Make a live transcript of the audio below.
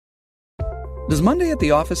Does Monday at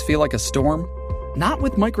the office feel like a storm? Not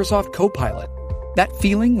with Microsoft Copilot. That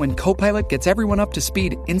feeling when Copilot gets everyone up to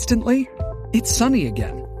speed instantly? It's sunny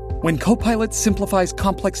again. When Copilot simplifies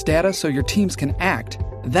complex data so your teams can act,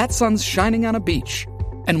 that sun's shining on a beach.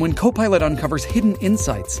 And when Copilot uncovers hidden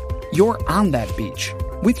insights, you're on that beach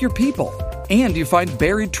with your people, and you find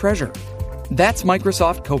buried treasure. That's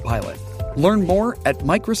Microsoft Copilot. Learn more at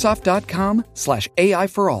Microsoft.com/AI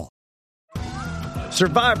for all.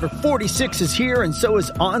 Survivor 46 is here, and so is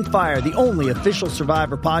On Fire, the only official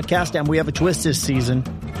Survivor podcast, and we have a twist this season.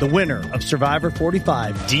 The winner of Survivor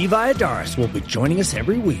 45, Dee Valladares, will be joining us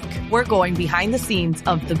every week. We're going behind the scenes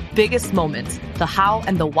of the biggest moments, the how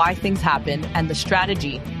and the why things happen, and the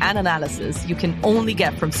strategy and analysis you can only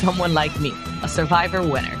get from someone like me, a Survivor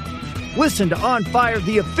winner. Listen to On Fire,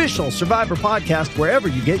 the official Survivor podcast, wherever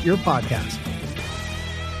you get your podcast.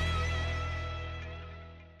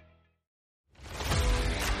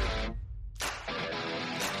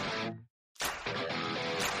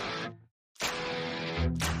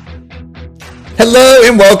 Hello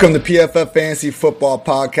and welcome to PFF Fantasy Football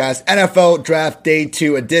Podcast, NFL Draft Day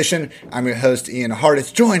 2 edition. I'm your host, Ian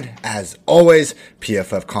Hartitz, joined, as always,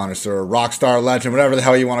 PFF connoisseur, rockstar legend, whatever the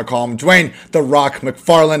hell you want to call him, Dwayne The Rock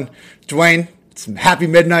McFarland. Dwayne, it's happy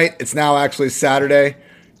midnight. It's now actually Saturday.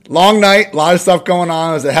 Long night, a lot of stuff going on.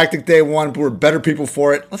 It was a hectic day one, but we're better people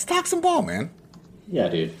for it. Let's talk some ball, man. Yeah,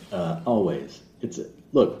 dude. Always.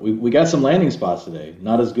 Look, we got some landing spots today.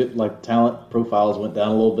 Not as good, like talent profiles went down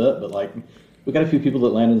a little bit, but like we got a few people that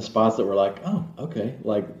landed in spots that were like, oh, okay,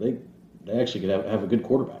 like they actually could have a good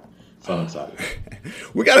quarterback. So I'm excited.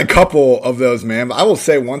 We got a couple of those, man. But I will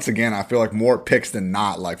say once again, I feel like more picks than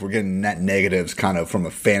not, like we're getting net negatives kind of from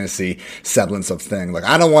a fantasy semblance of thing. Like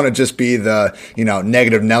I don't want to just be the,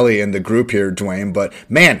 negative Nelly in the group here, Dwayne, but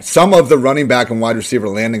man, some of the running back and wide receiver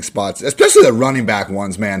landing spots, especially the running back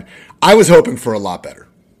ones, man, I was hoping for a lot better.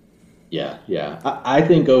 Yeah. I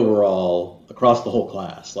think overall, across the whole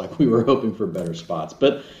class, like we were hoping for better spots.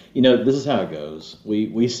 But, this is how it goes.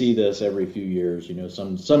 We see this every few years.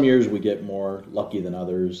 Some years we get more lucky than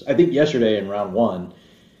others. I think yesterday in round one,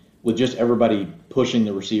 with just everybody pushing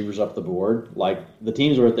the receivers up the board, like the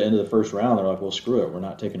teams were at the end of the first round, they're like, well, screw it. We're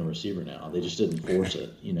not taking a receiver now. They just didn't force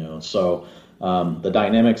it, So the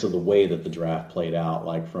dynamics of the way that the draft played out,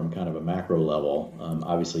 like from kind of a macro level,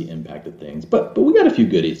 obviously impacted things. But we got a few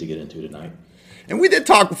goodies to get into tonight. And we did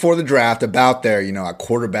talk before the draft about their, a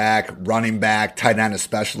quarterback, running back, tight end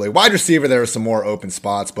especially. Wide receiver, there are some more open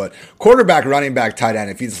spots, but quarterback, running back, tight end,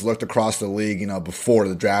 if you just looked across the league, before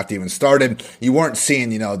the draft even started, you weren't seeing,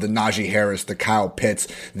 the Najee Harris, the Kyle Pitts,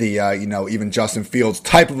 the, even Justin Fields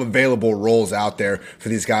type of available roles out there for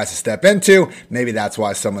these guys to step into. Maybe that's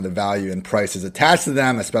why some of the value and prices attached to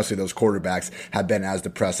them, especially those quarterbacks, have been as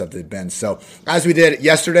depressed as they've been. So as we did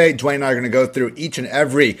yesterday, Dwayne and I are going to go through each and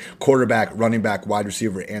every quarterback, running back, wide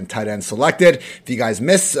receiver, and tight end selected. If you guys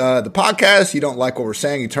miss the podcast, you don't like what we're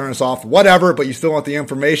saying, you turn us off, whatever, but you still want the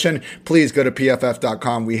information, please go to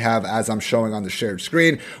pff.com. We have, as I'm showing on the shared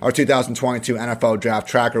screen, our 2022 NFL Draft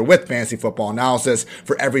Tracker with fantasy football analysis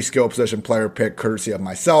for every skill position player pick, courtesy of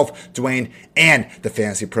myself, Dwayne, and the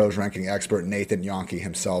Fantasy Pros ranking expert, Nathan Yonke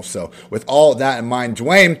himself. So with all that in mind,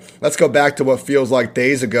 Dwayne, let's go back to what feels like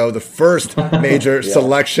days ago, the first major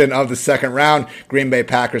selection of the second round. Green Bay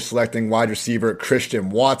Packers selecting wide receiver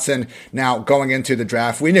Christian Watson. Now, going into the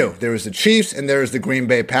draft, we knew there was the Chiefs and there was the Green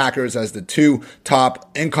Bay Packers as the two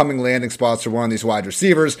top incoming landing spots for one of these wide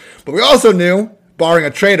receivers. But we also knew, barring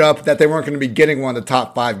a trade-up, that they weren't going to be getting one of the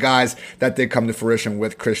top five guys that did come to fruition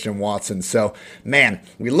with Christian Watson. So, man,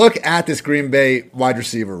 we look at this Green Bay wide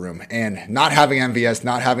receiver room, and not having MVS,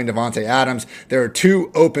 not having Davante Adams, there are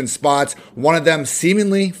two open spots, one of them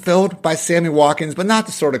seemingly filled by Sammy Watkins, but not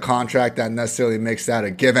the sort of contract that necessarily makes that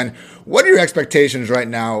a given. What are your expectations right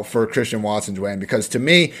now for Christian Watson, Dwayne? Because to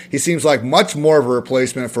me, he seems like much more of a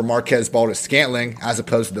replacement for Marquez Valdes-Scantling as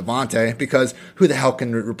opposed to Davante, because who the hell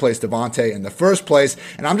can replace Davante in the first place?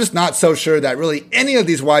 And I'm just not so sure that really any of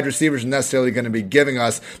these wide receivers are necessarily going to be giving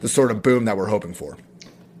us the sort of boom that we're hoping for.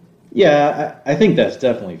 Yeah, I think that's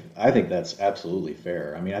absolutely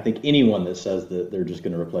fair. I mean, I think anyone that says that they're just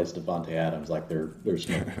going to replace Davante Adams, like they're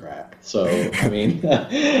smoking crack. So, I mean,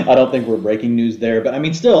 I don't think we're breaking news there. But, I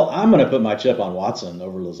mean, still, I'm going to put my chip on Watson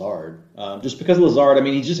over Lazard. Just because Lazard, I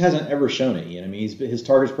mean, he just hasn't ever shown it yet. I mean, his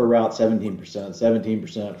targets per route, 17%,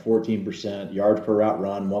 14%, yards per route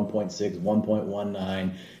run, 1.6,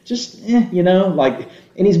 1.19. Just,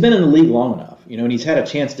 and he's been in the league long enough, and he's had a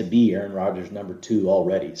chance to be Aaron Rodgers number 2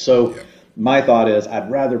 already. So my thought is I'd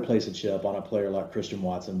rather place a chip on a player like Christian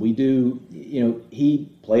Watson. We do, he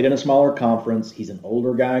played in a smaller conference. He's an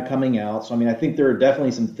older guy coming out. So, I mean, I think there are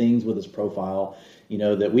definitely some things with his profile,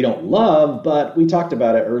 that we don't love, but we talked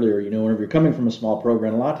about it earlier. Whenever you're coming from a small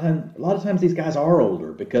program, a lot of times these guys are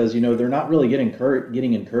older because, they're not really getting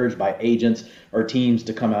encouraged by agents or teams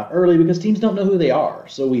to come out early because teams don't know who they are.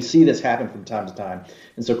 So we see this happen from time to time.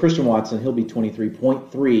 And so Christian Watson, he'll be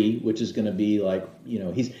 23.3, which is going to be like,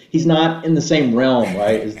 he's not in the same realm,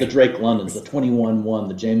 right, as the Drake Londons, the 21-1,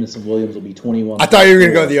 the Jameson Williams will be 21. I thought you were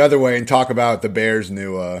going to go the other way and talk about the Bears'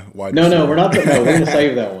 new wide receiver. No, we're not. We're going to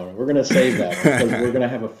save that one. We're going to save that because we're going to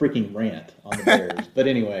have a freaking rant on the Bears. But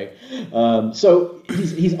anyway, so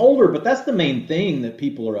he's older, but that's the main thing that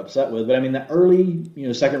people are upset with. But I mean, the early,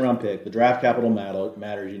 second round pick, the draft capital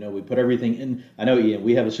matters. We put everything in. I know, Ian,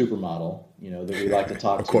 we have a supermodel, that we like to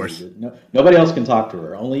talk to. Of course. Nobody else can talk to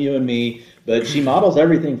her, only you and me. But she models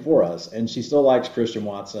everything for us, and she still likes Christian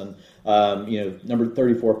Watson. Number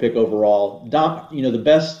 34 pick overall. The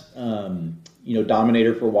best,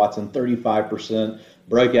 dominator for Watson, 35%.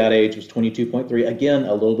 Breakout age was 22.3. Again,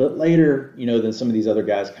 a little bit later, than some of these other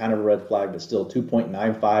guys. Kind of a red flag, but still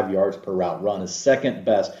 2.95 yards per route run is second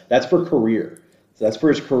best. That's for career. So that's for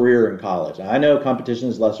his career in college. Now, I know competition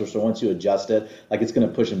is lesser, so once you adjust it, it's going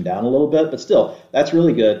to push him down a little bit. But still, that's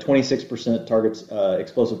really good. 26%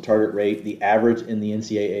 explosive target rate. The average in the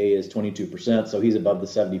NCAA is 22%, so he's above the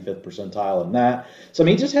 75th percentile in that. So, I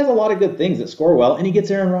mean, he just has a lot of good things that score well, and he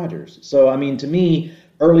gets Aaron Rodgers. So, I mean, to me,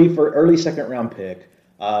 early second-round pick,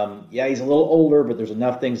 he's a little older, but there's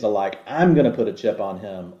enough things to like. I'm going to put a chip on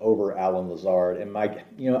him over Allen Lazard, and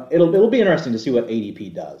it'll be interesting to see what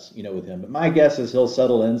ADP does, with him. But my guess is he'll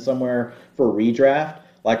settle in somewhere for redraft,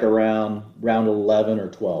 like around round 11 or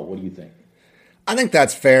 12. What do you think? I think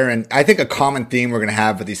that's fair, and I think a common theme we're going to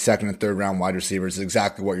have with these second and third round wide receivers is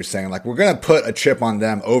exactly what you're saying. We're going to put a chip on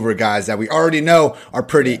them over guys that we already know are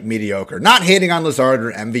pretty mediocre. Not hating on Lazard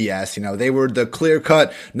or MVS. They were the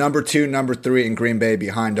clear-cut number 2, number 3 in Green Bay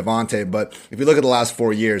behind Devontae, but if you look at the last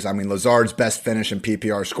 4 years, I mean, Lazard's best finish in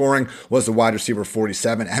PPR scoring was the wide receiver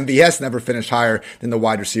 47. MVS never finished higher than the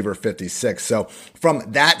wide receiver 56. So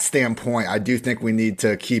from that standpoint, I do think we need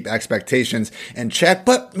to keep expectations in check,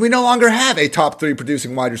 but we no longer have a top 3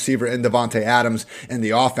 producing wide receiver in Davante Adams in the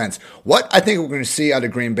offense. What I think we're going to see out of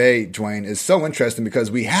Green Bay, Dwayne, is so interesting because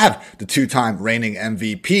we have the 2-time reigning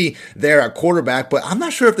MVP there at quarterback, but I'm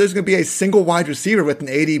not sure if there's going to be a single wide receiver with an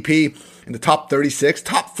ADP in the top 36,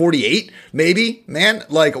 top 48, maybe, man.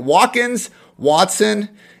 Watkins, Watson,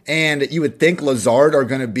 and you would think Lazard are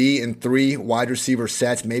going to be in 3 wide receiver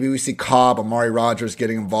sets. Maybe we see Cobb, Amari Rodgers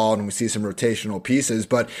getting involved, and we see some rotational pieces.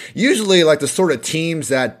 But usually, the sort of teams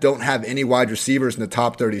that don't have any wide receivers in the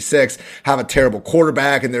top 36 have a terrible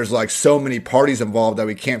quarterback, and there's so many parties involved that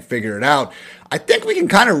we can't figure it out. I think we can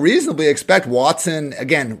kind of reasonably expect Watson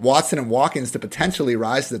and Watkins to potentially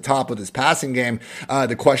rise to the top with his passing game.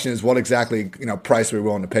 The question is what exactly, price we're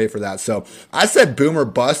willing to pay for that. So I said boomer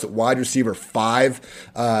bust wide receiver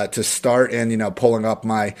 5 to start, and, pulling up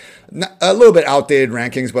my a little bit outdated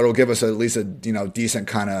rankings, but it'll give us at least a, decent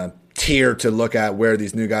kind of tier to look at where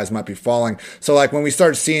these new guys might be falling. So when we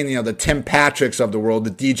start seeing, the Tim Patricks of the world,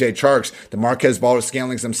 the DJ Charks, the Marquez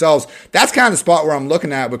Valdes-Scantlings themselves, that's kind of the spot where I'm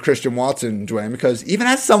looking at with Christian Watson, Dwayne, because even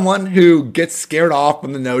as someone who gets scared off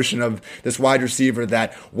from the notion of this wide receiver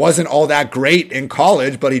that wasn't all that great in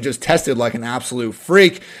college, but he just tested like an absolute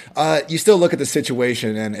freak, you still look at the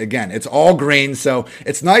situation, and again, it's all green, so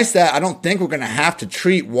it's nice that I don't think we're going to have to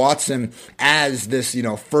treat Watson as this,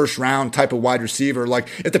 first round type of wide receiver.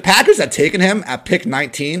 If the Packers had taken him at pick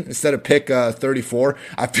 19 instead of pick 34,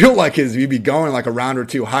 I feel like he'd be going a round or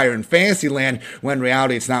 2 higher in fantasy land, when in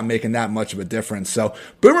reality it's not making that much of a difference. So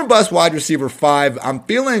boomer bust wide receiver 5. I'm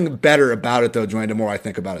feeling better about it though, Dwayne, the more I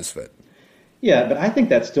think about his fit. Yeah, but I think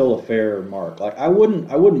that's still a fair mark. I wouldn't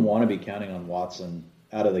want to be counting on Watson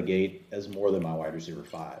out of the gate as more than my wide receiver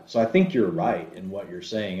 5. So I think you're right in what you're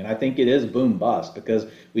saying, and I think it is boom bust because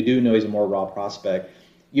we do know he's a more raw prospect.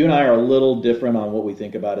 You and I are a little different on what we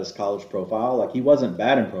think about his college profile. He wasn't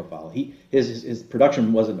bad in profile. His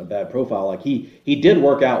production wasn't a bad profile. He did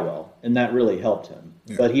work out well, and that really helped him.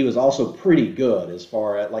 Yeah. But he was also pretty good as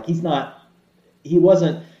far as he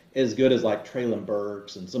wasn't as good as Treylon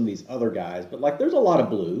Burks and some of these other guys. But there's a lot of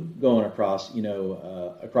blue going across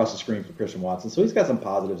across the screen for Christian Watson. So he's got some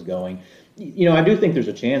positives going. I do think there's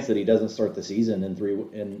a chance that he doesn't start the season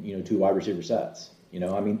in 2 wide receiver sets.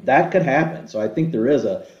 That could happen. So I think there is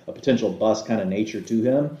a potential bust kind of nature to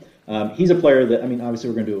him. He's a player that, obviously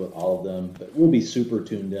we're going to do it with all of them, but we'll be super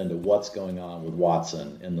tuned into what's going on with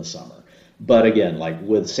Watson in the summer. But again, like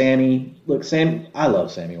with Sammy, look, I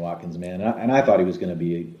love Sammy Watkins, man, and I thought he was going to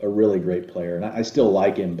be a really great player, and I still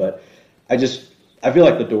like him, but I feel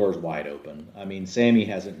like the door is wide open. I mean, Sammy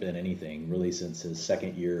hasn't been anything really since his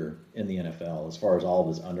second year in the NFL as far as all of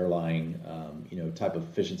his underlying, type of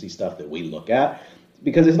efficiency stuff that we look at.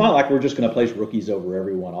 Because it's not like we're just going to place rookies over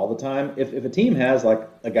everyone all the time. If a team has like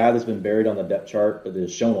a guy that's been buried on the depth chart but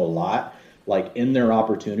has shown a lot, like in their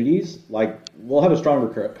opportunities, like we'll have a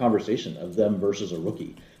stronger conversation of them versus a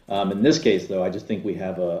rookie. In this case, though, I just think we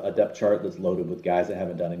have a depth chart that's loaded with guys that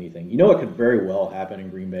haven't done anything. You know what could very well happen in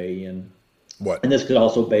Green Bay, Ian? What? And this could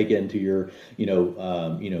also bake into your,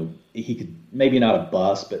 he could maybe not a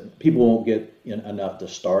bust, but people won't get enough to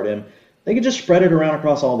start him. They could just spread it around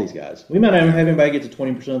across all these guys. We might not have anybody get to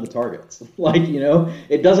 20% of the targets.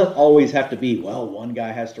 It doesn't always have to be, well, one guy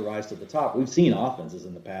has to rise to the top. We've seen offenses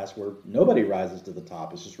in the past where nobody rises to the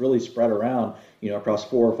top. It's just really spread around, across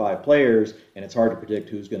 4 or 5 players, and it's hard to predict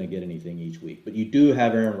who's going to get anything each week. But you do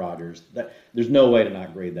have Aaron Rodgers. There's no way to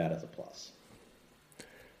not grade that as a plus.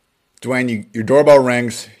 Dwayne, your doorbell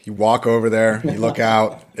rings. You walk over there. You look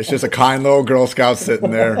out. It's just a kind little Girl Scout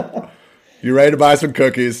sitting there. You ready to buy some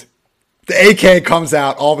cookies? The AK comes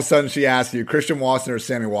out. All of a sudden, she asks you, Christian Watson or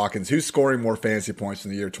Sammy Watkins, who's scoring more fantasy points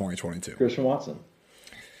in the year 2022? Christian Watson.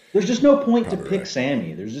 There's just no point to pick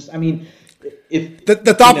Sammy. There's just, if the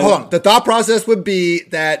thought, hold on. The thought process would be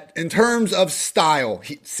that in terms of style,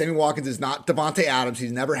 Sammy Watkins is not Devontae Adams. He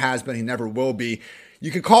never has been. He never will be.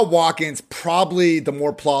 You could call Watkins probably the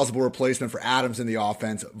more plausible replacement for Adams in the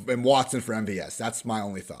offense and Watson for MVS. That's my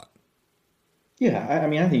only thought. Yeah,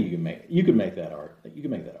 I think you could make that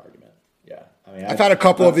argument. Yeah, I've had a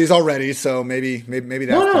couple of these already, so maybe that's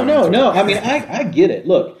no. I get it.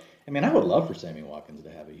 Look, I would love for Sammy Watkins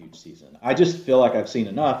to have a huge season. I just feel like I've seen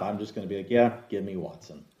enough. I'm just going to be like, yeah, give me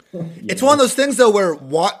Watson. It's one of those things though where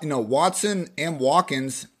Watson and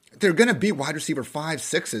Watkins, they're going to be wide receiver 5,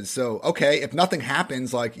 6s. So, okay, if nothing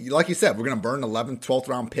happens, like you said, we're going to burn an 11th, 12th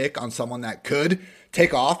round pick on someone that could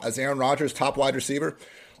take off as Aaron Rodgers' top wide receiver.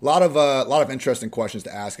 A lot of interesting questions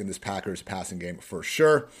to ask in this Packers passing game for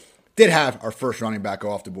sure. Did have our first running back go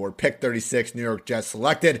off the board. Pick 36, New York Jets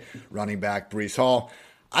selected. Running back Breece Hall.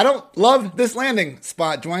 I don't love this landing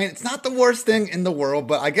spot, Dwayne. It's not the worst thing in the world,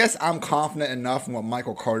 but I guess I'm confident enough in what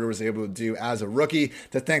Michael Carter was able to do as a rookie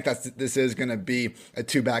to think that this is going to be a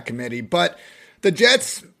 2-back committee. But the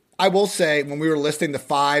Jets, I will say, when we were listing the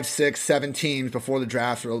 5, 6, 7 teams before the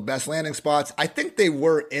draft for the best landing spots, I think they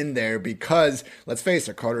were in there because, let's face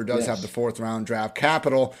it, Carter does have the 4th round draft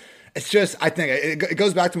capital. It's just, I think it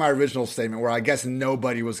goes back to my original statement where I guess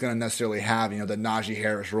nobody was going to necessarily have, the Najee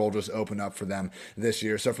Harris role just open up for them this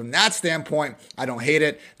year. So from that standpoint, I don't hate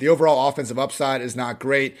it. The overall offensive upside is not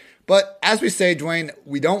great. But as we say, Dwayne,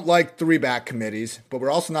 we don't like 3-back committees, but we're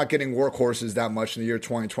also not getting workhorses that much in the year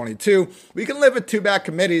 2022. We can live with 2-back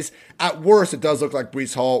committees. At worst, it does look like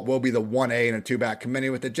Breece Hall will be the 1A in a 2-back committee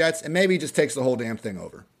with the Jets, and maybe he just takes the whole damn thing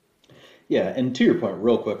over. Yeah, and to your point,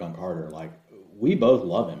 real quick on Carter, we both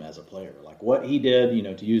love him as a player. Like what he did,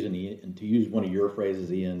 to use one of your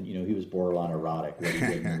phrases, Ian, he was borderline erotic what he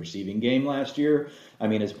did in the receiving game last year.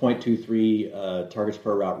 His .23 targets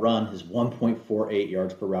per route run, his 1.48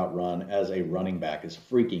 yards per route run as a running back is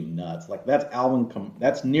freaking nuts. Like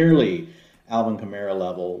that's nearly Alvin Kamara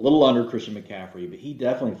level, a little under Christian McCaffrey, but he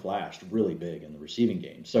definitely flashed really big in the receiving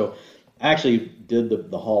game. So I actually did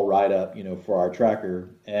the Hall write-up, for our tracker,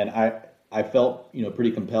 and I felt,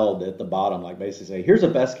 pretty compelled at the bottom, like basically say, here's a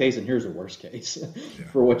best case and here's a worst case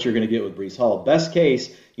for what you're going to get with Breece Hall. Best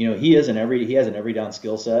case, he has an every down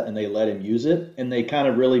skill set and they let him use it. And they kind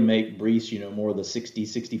of really make Breece, more of the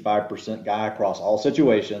 65% guy across all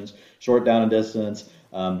situations, short down and distance,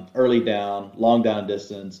 early down, long down and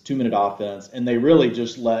distance, 2-minute offense. And they really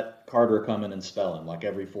just let Carter come in and spell him like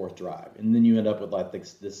every 4th drive. And then you end up with like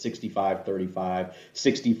this 65-35,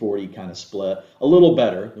 60-40 kind of split. A little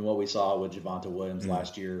better than what we saw with Javonte Williams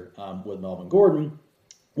last year with Melvin Gordon.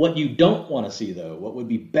 What you don't want to see, though, what would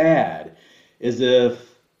be bad is if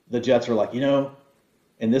the Jets are like,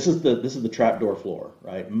 and this is the trapdoor floor,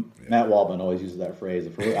 right? Matt Waldman always uses that phrase.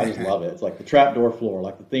 I just love it. It's like the trapdoor floor,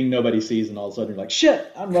 like the thing nobody sees, and all of a sudden you're like,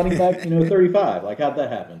 shit, I'm running back, 35. Like, how'd that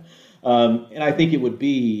happen? And I think it would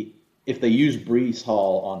be if they use Breece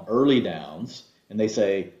Hall on early downs and they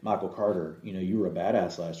say, Michael Carter, you were a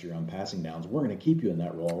badass last year on passing downs. We're going to keep you in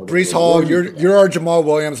that role. Breece Hall, you're our Jamal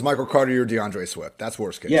Williams. Michael Carter, you're DeAndre Swift. That's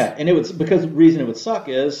worst case. Yeah, and because the reason it would suck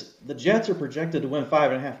is the Jets are projected to win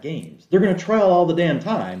 5.5 games. They're going to trail all the damn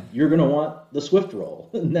time. You're going to want the Swift role.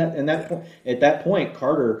 At that point,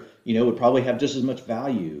 Carter, would probably have just as much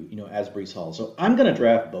value, as Breece Hall. So I'm going to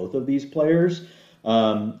draft both of these players.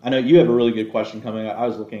 I know you have a really good question coming up. I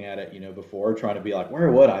was looking at it, before, trying to be like,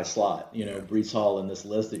 where would I slot, Breece Hall in this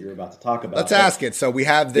list that you're about to talk about? Let's ask it. So we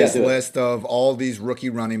have this list of all these rookie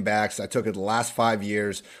running backs. I took it the last 5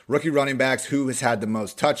 years. Rookie running backs, who has had the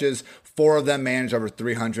most touches? 4 of them managed over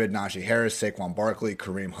 300. Najee Harris, Saquon Barkley,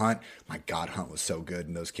 Kareem Hunt. My God, Hunt was so good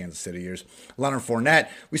in those Kansas City years. Leonard Fournette.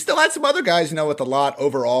 We still had some other guys, with a lot.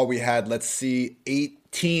 Overall, we had,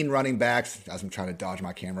 18 running backs, as I'm trying to dodge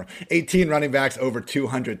my camera, 18 running backs over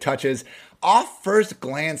 200 touches. Off first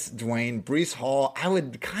glance, Dwayne, Breece Hall, I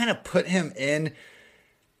would kind of put him in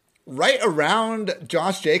right around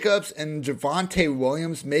Josh Jacobs and Javonte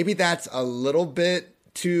Williams. Maybe that's a little bit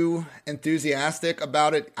too enthusiastic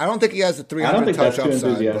about it. I don't think he has a 300 touch upside.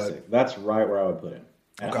 Enthusiastic. That's right where I would put him.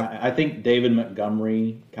 Okay. I think David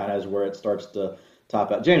Montgomery kind of is where it starts to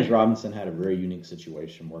top out. James Robinson had a very unique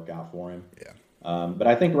situation work out for him. Yeah. But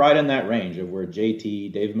I think right in that range of where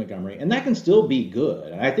JT, David Montgomery, and that can still be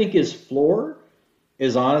good. And I think his floor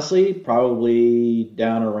is honestly probably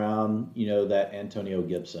down around, that Antonio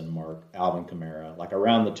Gibson mark, Alvin Kamara, like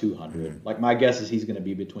around the 200. Mm-hmm. Like my guess is he's going to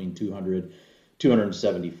be between 200,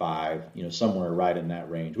 275, somewhere right in that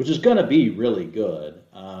range, which is going to be really good.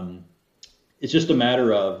 It's just a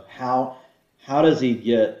matter of how does he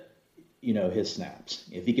get his snaps.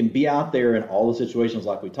 If he can be out there in all the situations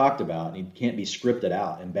like we talked about, and he can't be scripted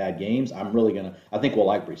out in bad games, I think we'll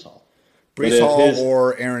like Breece Hall. Breece Hall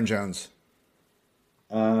or Aaron Jones?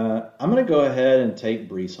 I'm going to go ahead and take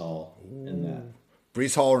Breece Hall in that.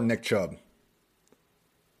 Breece Hall or Nick Chubb?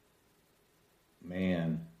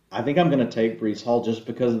 Man, I think I'm going to take Breece Hall just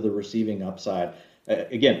because of the receiving upside.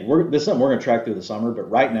 Again, this is something we're going to track through the summer, but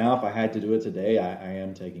right now, if I had to do it today, I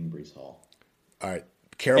am taking Breece Hall. All right.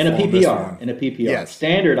 Careful in a PPR. Yes.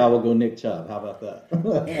 Standard, I will go Nick Chubb. How about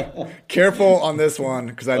that? Careful on this one,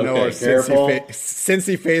 because I know our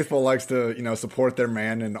Cincy faithful likes to support their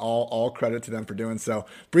man, and all credit to them for doing so.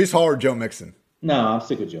 Breece Hall or Joe Mixon? No, I'm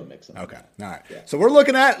stick with Joe Mixon. Okay, all right. Yeah. So we're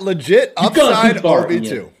looking at legit upside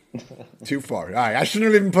RB2. Too far. All right, I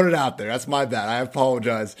shouldn't have even put it out there. That's my bad. I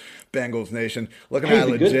apologize, Bengals Nation. Looking at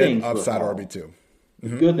legit upside RB2. The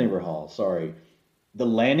good thing for Hall, sorry. The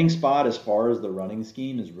landing spot as far as the running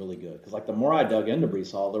scheme is really good. Because the more I dug into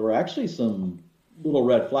Breece Hall, there were actually some little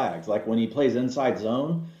red flags. Like when he plays inside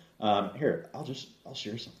zone, here, I'll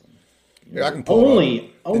share something. I can pull it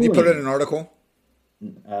up. Did you put it in an article?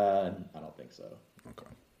 I don't think so. Okay.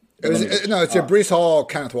 It's your Breece Hall,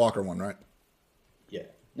 Kenneth Walker one, right? Yeah.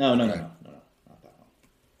 No, not that one.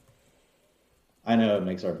 I know it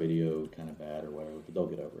makes our video kind of bad or whatever, but they'll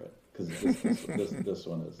get over it. Because this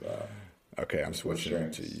one is... Okay, I'm switching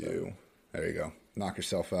it to you. There you go. Knock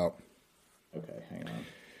yourself out. Okay, hang on.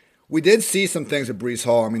 We did see some things at Breece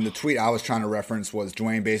Hall. I mean, the tweet I was trying to reference was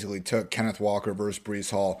Dwayne basically took Kenneth Walker versus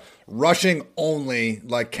Breece Hall. Rushing only,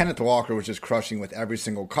 like Kenneth Walker was just crushing with every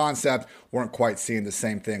single concept. Weren't quite seeing the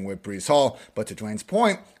same thing with Breece Hall. But to Dwayne's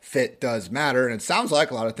point, fit does matter. And it sounds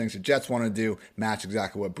like a lot of things the Jets want to do match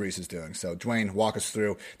exactly what Breece is doing. So Dwayne, walk us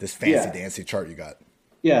through this fancy-dancy chart you got.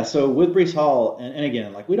 Yeah, so with Breece Hall, and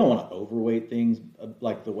again, we don't want to overweight things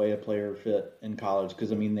like the way a player fit in college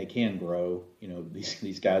because, they can grow.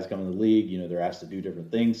 These guys come in the league, they're asked to do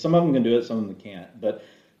different things. Some of them can do it, some of them can't. But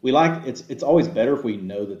it's always better if we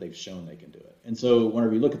know that they've shown they can do it. And so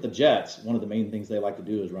whenever you look at the Jets, one of the main things they like to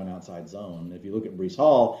do is run outside zone. If you look at Breece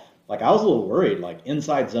Hall, I was a little worried,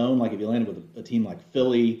 inside zone, if you landed with a team like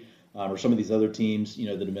Philly, or some of these other teams, that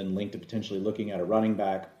have been linked to potentially looking at a running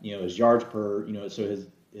back, his yards per, so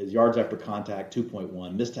his yards after contact,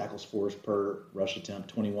 2.1, missed tackles forced per rush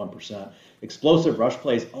attempt, 21%, explosive rush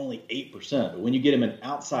plays, only 8%. But when you get him in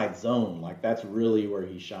outside zone, that's really where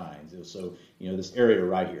he shines. So, this area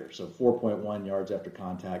right here. So 4.1 yards after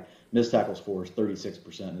contact, missed tackles forced,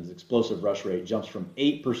 36%, and his explosive rush rate jumps from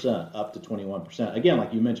 8% up to 21%. Again,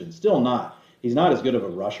 like you mentioned, he's not as good of a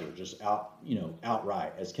rusher, just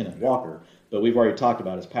outright as Kenneth Walker. But we've already talked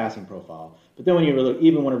about his passing profile. But then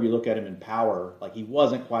whenever you look at him in power, he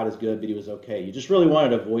wasn't quite as good, but he was okay. You just really wanted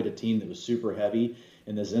to avoid a team that was super heavy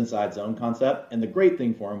in this inside zone concept. And the great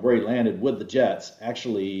thing for him, where he landed with the Jets,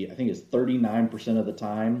 actually, I think it's 39% of the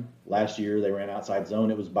time last year they ran outside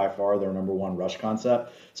zone. It was by far their number one rush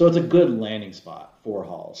concept. So it's a good landing spot for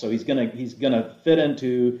Hall. So he's gonna fit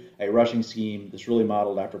into a rushing scheme that's really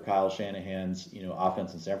modeled after Kyle Shanahan's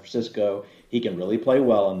offense in San Francisco. He can really play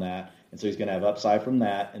well in that. And so he's going to have upside from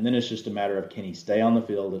that. And then it's just a matter of can he stay on the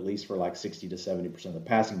field at least for 60 to 70% of the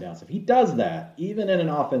passing downs. If he does that, even in an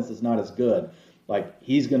offense that's not as good,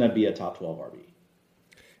 he's going to be a top 12 RB.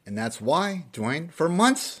 And that's why, Dwayne, for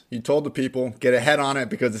months, you told the people, get ahead on it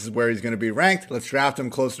because this is where he's going to be ranked. Let's draft him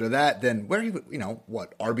closer to that than where he,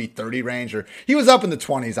 RB 30 range, or he was up in the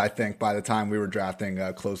 20s, I think, by the time we were drafting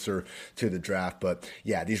closer to the draft. But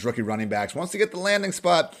yeah, these rookie running backs, once they get the landing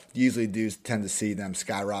spot, you usually do tend to see them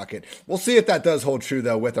skyrocket. We'll see if that does hold true,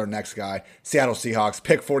 though, with our next guy, Seattle Seahawks,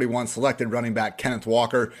 pick 41, selected running back Kenneth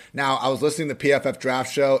Walker. Now, I was listening to the PFF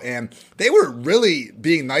draft show, and they were really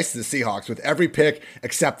being nice to the Seahawks with every pick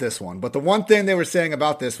except this one. But the one thing they were saying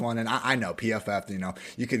about this one, and I know PFF,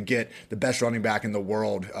 you could get the best running back in the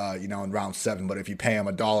world, in round 7, but if you pay him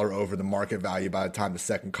 $1 over the market value by the time the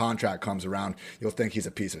second contract comes around, you'll think he's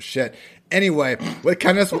a piece of shit. Anyway, with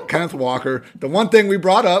Kenneth Walker, the one thing we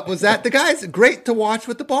brought up was that the guy's great to watch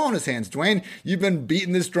with the ball in his hands. Dwayne, you've been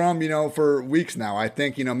beating this drum, for weeks now. I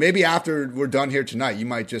think, maybe after we're done here tonight, you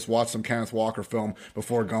might just watch some Kenneth Walker film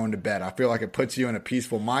before going to bed. I feel like it puts you in a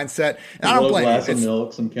peaceful mindset. And I don't blame you. A glass of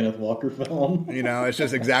milk, some Kenneth Walker film. It's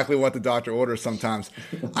just exactly what the doctor orders sometimes.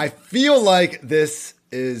 I feel like this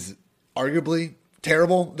is arguably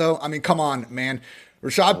terrible, though. I mean, come on, man.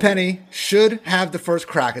 Rashad Penny should have the first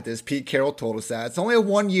crack at this. Pete Carroll told us that. It's only a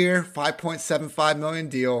 1-year, $5.75 million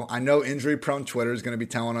deal. I know injury-prone Twitter is going to be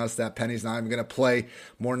telling us that Penny's not even going to play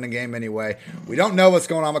more than a game anyway. We don't know what's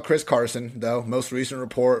going on with Chris Carson, though. Most recent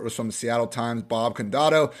report was from the Seattle Times. Bob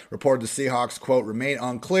Condato reported the Seahawks, quote, remain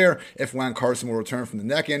unclear if when Carson will return from the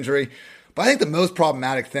neck injury. But I think the most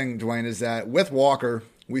problematic thing, Dwayne, is that with Walker,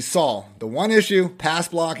 we saw the one issue, pass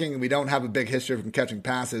blocking, and we don't have a big history from catching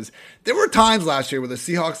passes. There were times last year where the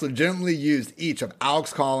Seahawks legitimately used each of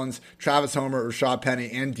Alex Collins, Travis Homer, Rashad Penny,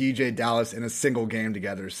 and DJ Dallas in a single game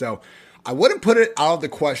together. So I wouldn't put it out of the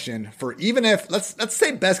question for even if, let's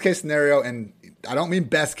say best case scenario, and I don't mean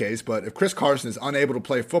best case, but if Chris Carson is unable to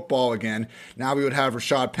play football again, now we would have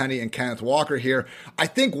Rashad Penny and Kenneth Walker here. I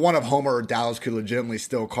think one of Homer or Dallas could legitimately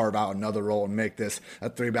still carve out another role and make this a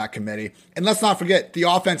 3-back committee. And let's not forget, the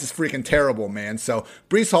offense is freaking terrible, man. So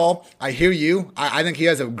Breece Hall, I hear you. I think he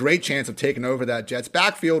has a great chance of taking over that Jets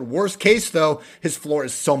backfield. Worst case, though, his floor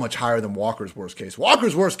is so much higher than Walker's worst case.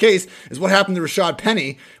 Walker's worst case is what happened to Rashad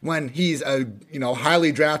Penny when he's a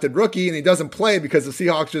highly drafted rookie and he doesn't play because the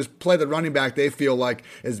Seahawks just play the running back they feel like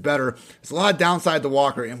is better. There's a lot of downside to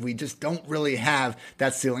Walker, and we just don't really have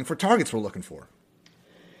that ceiling for targets we're looking for.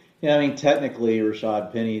 Yeah, I mean, technically,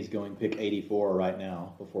 Rashad Penny is going pick 84 right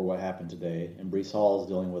now before what happened today, and Breece Hall is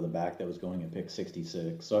dealing with a back that was going at pick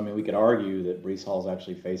 66. So, I mean, we could argue that Breece Hall is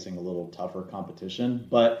actually facing a little tougher competition,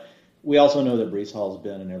 but we also know that Breece Hall has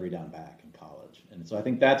been an every down back in college. And so I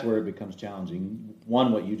think that's where it becomes challenging.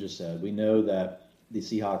 One, what you just said, we know that the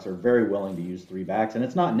Seahawks are very willing to use 3 backs, and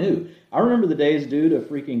it's not new. I remember the days, dude, of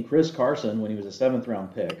freaking Chris Carson when he was a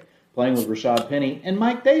 7th-round pick, playing with Rashad Penny, and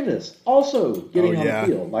Mike Davis also getting on the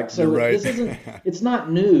field. Right. This isn't. It's not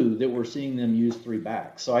new that we're seeing them use 3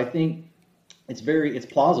 backs. So I think it's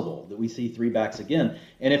plausible that we see 3 backs again.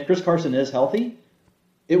 And if Chris Carson is healthy,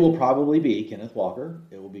 it will probably be Kenneth Walker.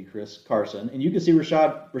 It will be Chris Carson. And you can see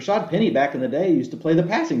Rashad Penny back in the day used to play the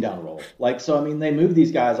passing down role. They move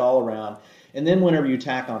these guys all around. And then whenever you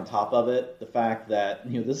tack on top of it the fact that,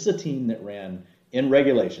 this is a team that ran in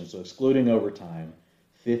regulation, so excluding overtime,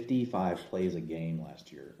 55 plays a game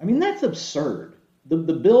last year. I mean, that's absurd. The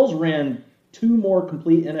Bills ran 2 more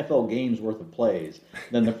complete NFL games worth of plays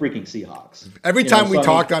than the freaking Seahawks. Every time we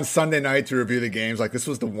talked on Sunday night to review the games, this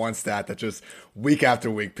was the one stat that just week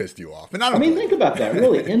after week pissed you off. And I mean, think about that,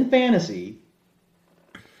 really. In fantasy,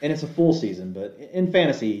 and it's a full season, but in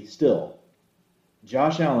fantasy still,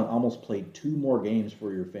 Josh Allen almost played 2 more games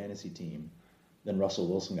for your fantasy team than Russell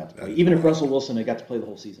Wilson got to play, even if Russell Wilson had got to play the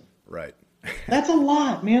whole season. Right. That's a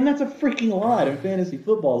lot, man. That's a freaking lot in fantasy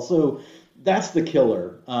football. So that's the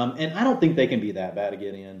killer. And I don't think they can be that bad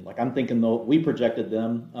again. I'm thinking, though, we projected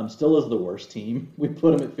them still as the worst team. We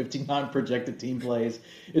put them at 59 projected team plays.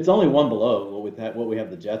 It's only one below what we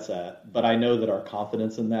have the Jets at. But I know that our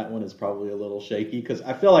confidence in that one is probably a little shaky because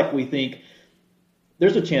I feel like we think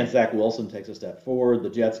there's a chance Zach Wilson takes a step forward. The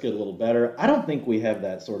Jets get a little better. I don't think we have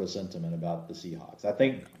that sort of sentiment about the Seahawks. I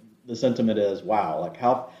think the sentiment is, wow,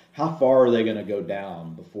 how far are they going to go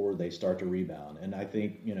down before they start to rebound? And I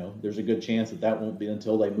think, there's a good chance that won't be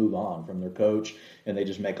until they move on from their coach and they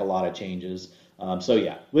just make a lot of changes.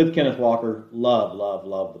 With Kenneth Walker,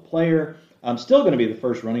 love the player. I'm still going to be the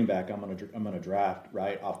first running back I'm going to draft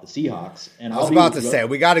right off the Seahawks. And I was about to say,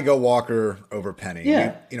 we got to go Walker over Penny.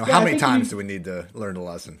 Yeah. How many times do we need to learn the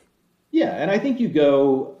lesson? Yeah, and I think you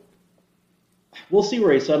go, we'll see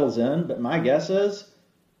where he settles in, but my guess is,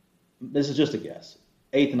 this is just a guess,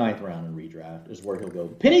 8th, 9th round in redraft is where he'll go.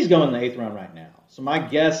 Penny's going in the 8th round right now. So my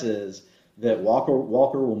guess is that Walker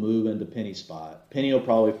will move into Penny's spot. Penny will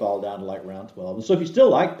probably fall down to like round 12. And so if you still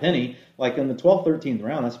like Penny, like in the 12th, 13th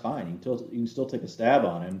round, that's fine. You can still take a stab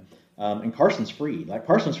on him. And Carson's free. Like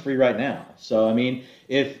Carson's free right now. So I mean,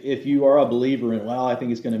 if you are a believer in, well, I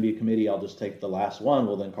think it's going to be a committee, I'll just take the last one.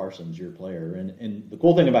 Well, then Carson's your player. And the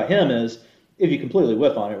cool thing about him is, if you completely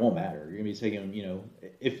whiff on it, it won't matter. You're going to be taking,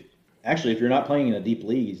 if you're not playing in a deep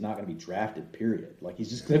league, he's not going to be drafted, period. Like, he's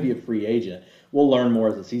just going to be a free agent. We'll learn more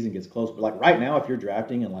as the season gets close. But, like, right now, if you're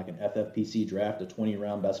drafting in, like, an FFPC draft, a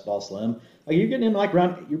 20-round best ball slim, like, you're getting him, like,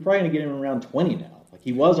 you're probably going to get him around 20 now. Like,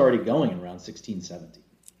 he was already going in around 16, 17.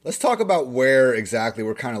 Let's talk about where exactly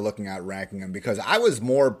we're kind of looking at ranking him, because I was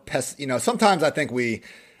more sometimes I think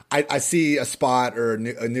I see a spot or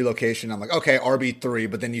a new location. I'm like, okay, RB3,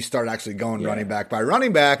 but then you start actually going running back by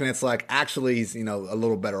running back, and it's like, actually, he's, a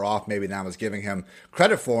little better off maybe than I was giving him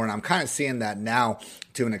credit for. And I'm kind of seeing that now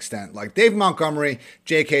to an extent. Like Dave Montgomery,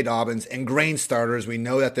 J.K. Dobbins, ingrained starters. We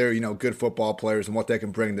know that they're, good football players and what they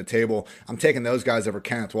can bring to the table. I'm taking those guys over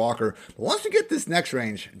Kenneth Walker. But once we get this next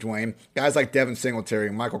range, Dwayne, guys like Devin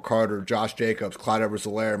Singletary, Michael Carter, Josh Jacobs, Clyde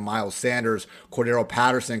Edwards-Helaire, Miles Sanders, Cordero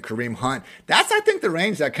Patterson, Kareem Hunt, that's, I think, the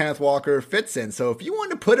range that Kenneth Walker fits in. So if you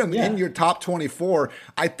want to put him in your top 24,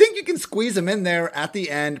 I think you can squeeze him in there at the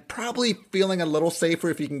end, probably feeling a little safer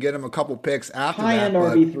if you can get him a couple picks after High-end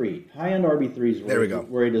RB3. High-end RB3 is there we go.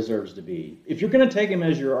 Where he deserves to be. If you're going to take him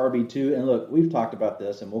as your RB2, and look, we've talked about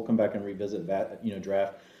this, and we'll come back and revisit that,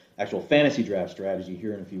 actual fantasy draft strategy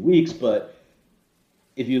here in a few weeks, but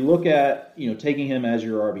if you look at, taking him as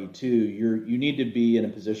your RB2, you need to be in a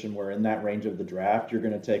position where in that range of the draft, you're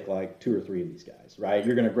going to take like 2 or 3 of these guys, right?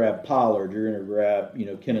 You're going to grab Pollard, you're going to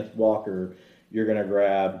grab, Kenneth Walker, you're going to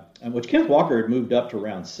grab, which Kenneth Walker had moved up to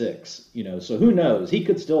round 6, so who knows? He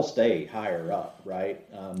could still stay higher up, right?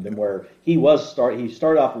 Than where he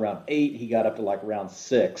started off around 8, he got up to like round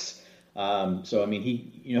 6. So, I mean,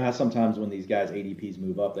 he, how sometimes when these guys ADPs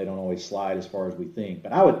move up, they don't always slide as far as we think.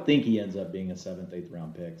 But I would think he ends up being a 7th, 8th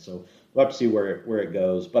round pick. So we'll have to see where it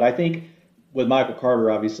goes. But I think with Michael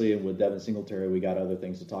Carter, obviously, and with Devin Singletary, we got other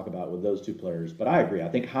things to talk about with those two players. But I agree. I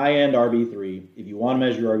think high-end RB3, if you want to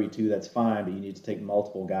measure RB2, that's fine, but you need to take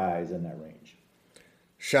multiple guys in that range.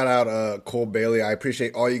 Shout out Cole Bailey. I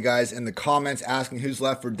appreciate all you guys in the comments asking who's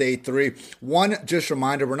left for day 3. One, just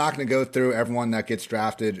reminder, we're not going to go through everyone that gets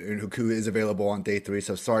drafted and who is available on day 3,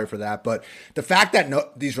 so sorry for that. But the fact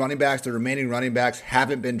that these running backs, the remaining running backs,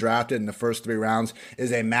 haven't been drafted in the first 3 rounds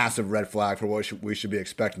is a massive red flag for what we should be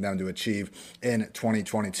expecting them to achieve in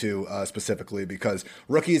 2022 specifically, because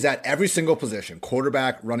rookies at every single position,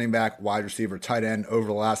 quarterback, running back, wide receiver, tight end, over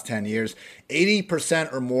the last 10 years,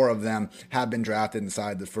 80% or more of them have been drafted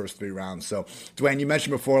inside the first 3 rounds. So, Dwayne, you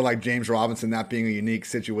mentioned before, like James Robinson, that being a unique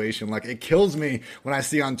situation. Like, it kills me when I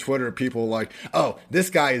see on Twitter people like, oh, this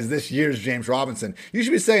guy is this year's James Robinson. You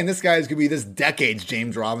should be saying this guy is going to be this decade's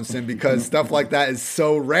James Robinson, because stuff like that is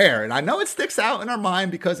so rare. And I know it sticks out in our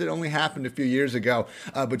mind because it only happened a few years ago,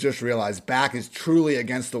 but just realize back is truly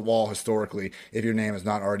against the wall historically if your name has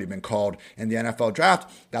not already been called in the NFL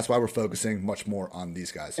draft. That's why we're focusing much more on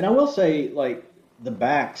these guys. And I will say, like, the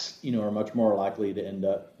backs, are much more likely to end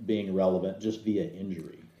up being relevant just via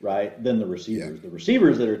injury, right, than the receivers. Yeah. The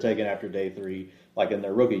receivers that are taken after day 3, like in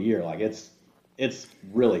their rookie year, like it's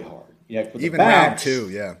really hard. For the even backs, round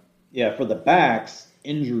 2, yeah. For the backs,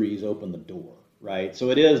 injuries open the door, right?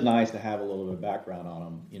 So it is nice to have a little bit of background on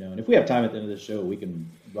them, And if we have time at the end of the show, we can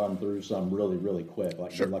run through some really, really quick,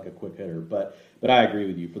 like a quick hitter. But I agree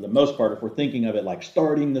with you. For the most part, if we're thinking of it like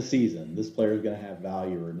starting the season, this player is going to have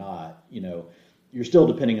value or not, you're still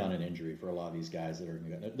depending on an injury for a lot of these guys that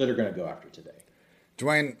are going to go after today.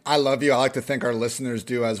 Dwayne, I love you. I like to think our listeners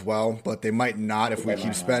do as well, but they might not if we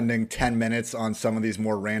keep spending 10 minutes on some of these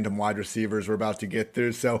more random wide receivers we're about to get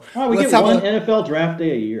through. So we get one NFL draft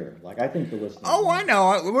day a year. Like, I think the listeners. Oh, I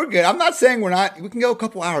know. We're good. I'm not saying we're not. We can go a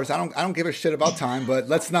couple hours. I don't give a shit about time, but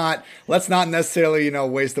let's not necessarily,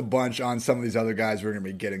 waste a bunch on some of these other guys we're going to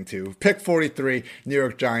be getting to. Pick 43, New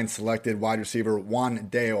York Giants selected wide receiver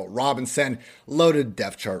Wan'Dale Robinson. Loaded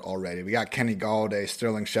depth chart already. We got Kenny Golladay,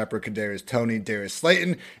 Sterling Shepard, Kadarius Toney, Darius Slayton.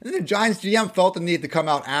 And then the Giants GM felt the need to come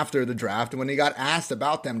out after the draft. And when he got asked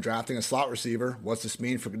about them drafting a slot receiver, what's this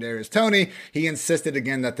mean for Kadarius Toney? He insisted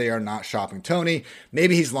again that they are not shopping Toney.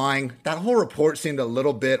 Maybe he's lying. That whole report seemed a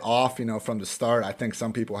little bit off, from the start. I think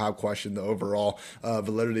some people have questioned the overall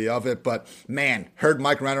validity of it. But man, heard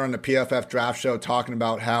Mike Renner on the PFF draft show talking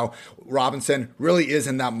about how Robinson really is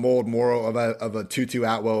in that mold more of a Tutu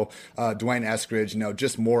Atwell, Dwayne Eskridge,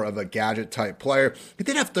 just more of a gadget type player. He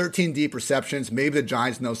did have 13 deep receptions. Maybe the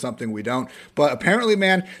Giants know something we don't. But apparently,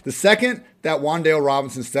 man, the second that Wan'Dale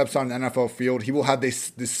Robinson steps on an NFL field, he will have the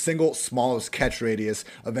single smallest catch radius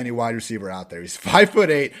of any wide receiver out there. He's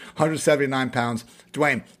 5'8", 179 pounds.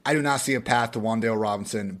 Dwayne, I do not see a path to Wan'Dale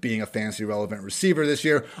Robinson being a fantasy relevant receiver this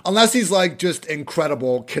year, unless he's like just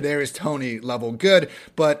incredible Kadarius Toney level good.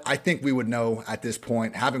 But I think we would know at this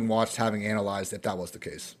point, having watched, having analyzed, if that was the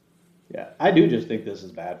case. Yeah, I do just think this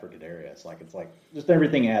is bad for Kadarius. Like, it's like just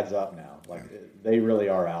everything adds up now. Like, they really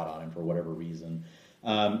are out on him for whatever reason.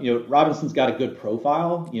 Robinson's got a good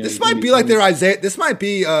profile. This might be like their Isaiah. This might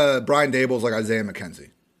be Brian Daboll's like Isaiah McKenzie.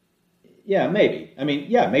 Yeah, maybe. I mean,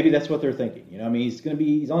 yeah, maybe that's what they're thinking.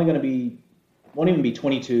 He's only going to be, won't even be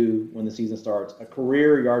 22 when the season starts. A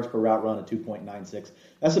career yards per route run of 2.96.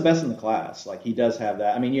 That's the best in the class. Like, he does have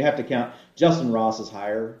that. I mean, you have to count. Justin Ross is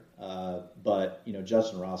higher, but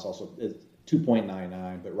Justin Ross also is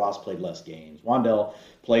 2.99, but Ross played less games. Wan'Dale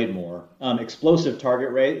played more. Explosive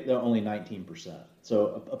target rate, they're only 19%.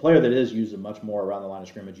 So a player that is used much more around the line of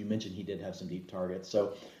scrimmage. You mentioned he did have some deep targets.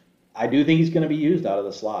 So I do think he's going to be used out of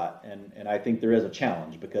the slot, and I think there is a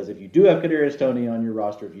challenge because if you do have Kadarius Toney on your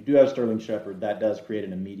roster, if you do have Sterling Shepard, that does create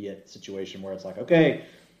an immediate situation where it's like, okay,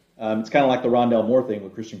 it's kind of like the Rondale Moore thing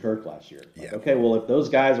with Christian Kirk last year. Like, okay, well, if those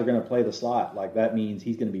guys are going to play the slot, like that means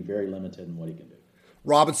he's going to be very limited in what he can do.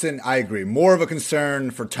 Robinson, I agree. More of a concern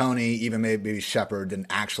for Toney, even maybe Shepard, than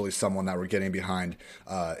actually someone that we're getting behind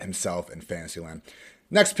himself in Fantasyland.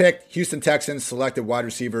 Next pick, Houston Texans selected wide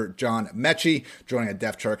receiver John Mechie, joining a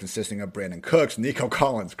depth chart consisting of Brandon Cooks, Nico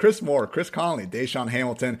Collins, Chris Moore, Chris Conley, Deshaun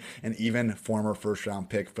Hamilton, and even former first-round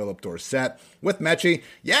pick Philip Dorsett. With Mechie,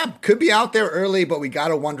 could be out there early, but we got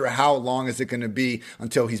to wonder how long is it going to be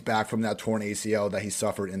until he's back from that torn ACL that he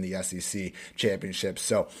suffered in the SEC championship.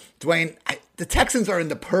 So, Dwayne, the Texans are in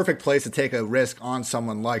the perfect place to take a risk on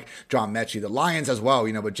someone like John Mechie. The Lions as well,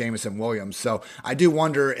 with Jameson Williams. So I do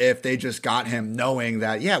wonder if they just got him knowing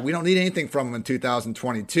that, we don't need anything from him in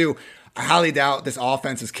 2022. I highly doubt this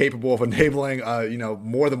offense is capable of enabling,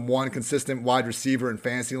 more than one consistent wide receiver in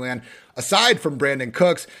Fantasyland. Aside from Brandon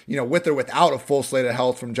Cooks, with or without a full slate of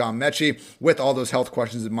health from John Mechie, with all those health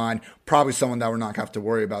questions in mind, probably someone that we're not going to have to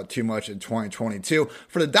worry about too much in 2022.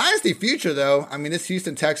 For the dynasty future, though, I mean, this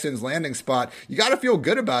Houston Texans landing spot, you got to feel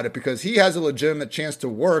good about it because he has a legitimate chance to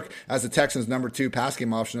work as the Texans' number 2 pass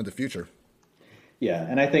game option of the future. Yeah,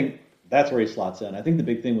 and I think that's where he slots in. I think the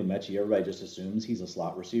big thing with Mechie, everybody just assumes he's a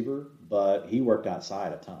slot receiver, but he worked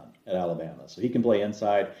outside a ton at Alabama. So he can play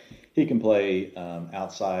inside. He can play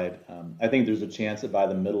outside. I think there's a chance that by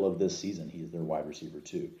the middle of this season, he's their wide receiver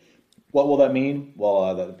too. What will that mean?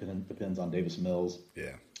 Well, that depends on Davis Mills.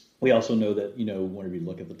 Yeah. We also know that, whenever you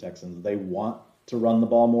look at the Texans, they want to run the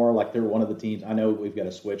ball more. Like they're one of the teams. I know we've got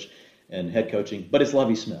to switch in head coaching, but it's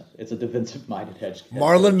Lovie Smith. It's a defensive-minded head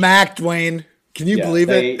Marlon coach. Mack, Dwayne. Can you believe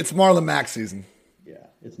it? It's Marlon Mack season. Yeah,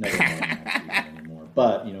 it's never Marlon Mack season anymore.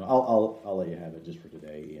 But I'll let you have it just for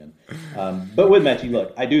today, Ian. But with Mechie,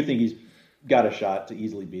 look, I do think he's got a shot to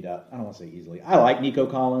easily beat out. I don't want to say easily. I like Nico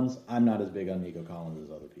Collins. I'm not as big on Nico Collins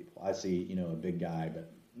as other people. I see a big guy,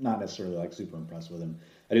 but not necessarily like super impressed with him.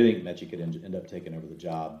 I do think Mechie could end up taking over the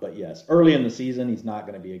job. But yes, early in the season, he's not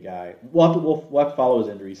going to be a guy. We'll have to follow his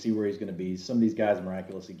injury, see where he's going to be. Some of these guys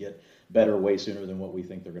miraculously get better way sooner than what we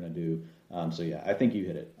think they're going to do. I think you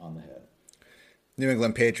hit it on the head. New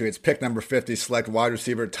England Patriots, pick number 50, select wide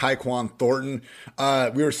receiver Tyquan Thornton.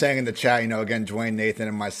 We were saying in the chat, again, Dwayne, Nathan,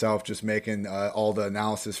 and myself just making all the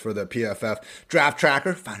analysis for the PFF draft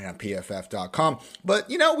tracker, find it on pff.com. But,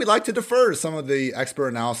 we like to defer to some of the expert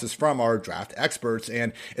analysis from our draft experts,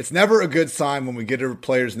 and it's never a good sign when we get a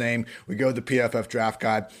player's name, we go to the PFF draft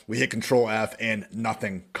guide, we hit Control F, and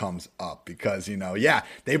nothing comes up because,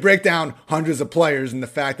 they break down hundreds of players, and the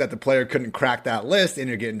fact that the player couldn't crack that list and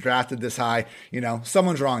you're getting drafted this high,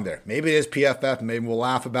 someone's wrong there. Maybe it is PFF. Maybe we'll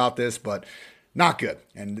laugh about this, but not good.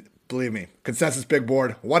 And believe me, consensus big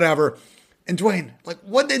board, whatever. And Dwayne,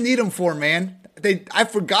 what they need him for, man? I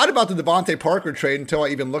forgot about the Devontae Parker trade until I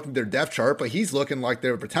even looked at their depth chart, but he's looking like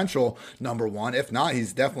their potential number 1. If not,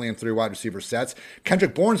 he's definitely in 3 wide receiver sets.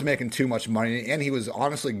 Kendrick Bourne's making too much money, and he was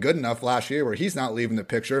honestly good enough last year where he's not leaving the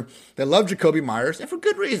picture. They love Jacoby Myers, and for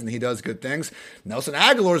good reason. He does good things. Nelson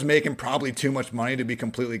Aguilar's making probably too much money to be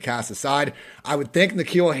completely cast aside. I would think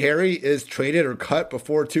N'Keal Harry is traded or cut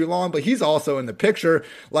before too long, but he's also in the picture.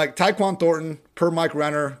 Like Tyquan Thornton, per Mike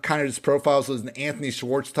Renner, kind of just profiles as an Anthony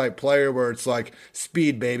Schwartz type player where it's like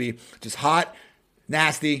speed, baby. Just hot,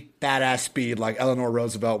 nasty, badass speed, like Eleanor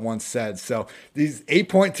Roosevelt once said. So these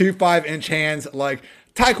 8.25 inch hands, like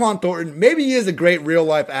Tyquan Thornton, maybe he is a great real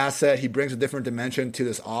life asset. He brings a different dimension to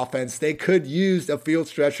this offense. They could use a field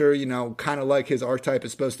stretcher, kind of like his archetype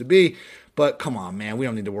is supposed to be. But come on, man, we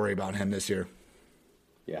don't need to worry about him this year.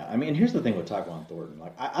 Yeah, I mean, here's the thing with Tyquan Thornton.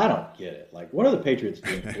 Like, I don't get it. Like, what are the Patriots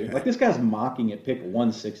doing? Like, this guy's mocking at pick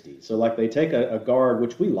 160. So, like, they take a guard,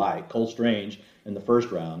 which we like, Cole Strange, in the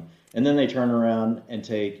first round, and then they turn around and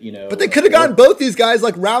take, But they could have gotten both these guys,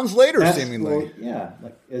 like, rounds later, seemingly. Well, yeah,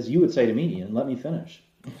 like, as you would say to me, Ian, let me finish.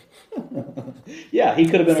 Yeah, he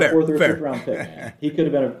could have been a fourth or a fifth round pick, man. He could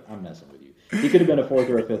have been I'm messing with you. He could have been a fourth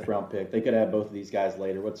or a fifth round pick. They could have both of these guys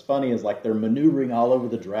later. What's funny is like they're maneuvering all over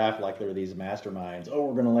the draft like they're these masterminds. Oh,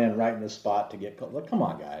 we're going to land right in this spot to get. Like, come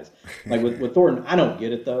on, guys. Like with Thornton, I don't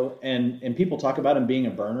get it though. And people talk about him being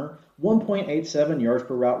a burner. 1.87 yards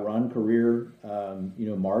per route run career,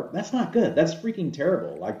 mark. That's not good. That's freaking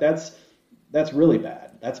terrible. Like that's really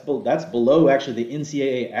bad. That's below actually the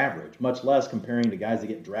NCAA average, much less comparing to guys that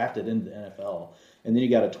get drafted into the NFL. And then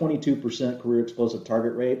you got a 22% career explosive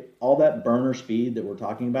target rate. All that burner speed that we're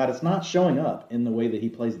talking about, it's not showing up in the way that he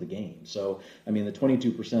plays the game. So, I mean, the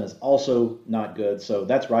 22% is also not good. So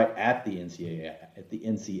that's right at the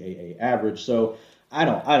NCAA average. So I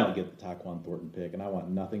don't get the Tyquan Thornton pick, and I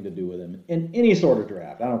want nothing to do with him in any sort of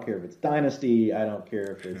draft. I don't care if it's dynasty. I don't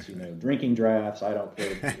care if it's drinking drafts. I don't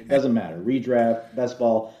care. It doesn't matter. Redraft, best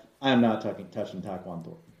ball. I'm not touching Tyquan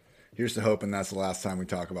Thornton. Here's to hoping that's the last time we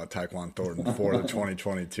talk about Tyquan Thornton for the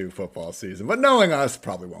 2022 football season. But knowing us,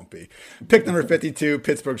 probably won't be. Pick number 52,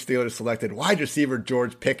 Pittsburgh Steelers selected wide receiver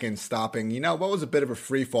George Pickens, stopping, what was a bit of a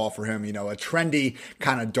free fall for him, a trendy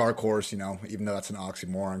kind of dark horse, even though that's an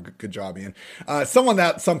oxymoron. Good job, Ian. Someone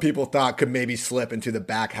that some people thought could maybe slip into the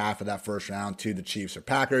back half of that first round to the Chiefs or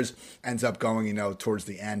Packers, ends up going, towards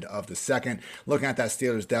the end of the second. Looking at that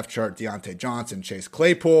Steelers depth chart, Deontay Johnson, Chase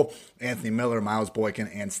Claypool, Anthony Miller, Miles Boykin,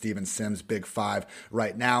 and Steven Sims, big five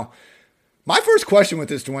right now. My first question with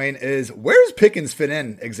this, Dwayne, is where does Pickens fit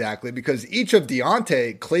in exactly? Because each of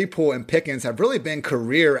Deontay, Claypool, and Pickens have really been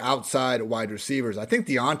career outside wide receivers. I think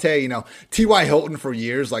Deontay, T.Y. Hilton for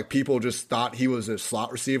years, like people just thought he was a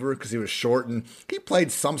slot receiver because he was short and he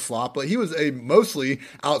played some slot, but he was a mostly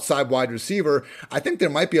outside wide receiver. I think there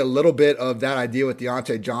might be a little bit of that idea with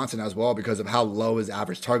Deontay Johnson as well because of how low his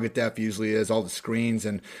average target depth usually is, all the screens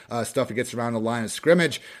and stuff he gets around the line of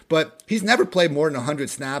scrimmage. But he's never played more than 100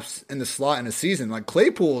 snaps in the slot in a season. Like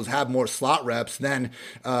Claypool's have more slot reps than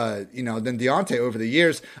Deontay over the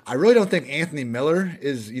years. I really don't think Anthony Miller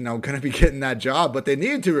is, going to be getting that job, but they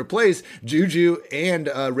needed to replace Juju and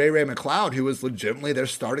Ray McLeod, who was legitimately their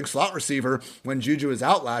starting slot receiver when Juju was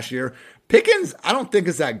out last year. Pickens, I don't think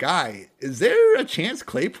is that guy. Is there a chance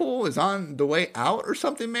Claypool is on the way out or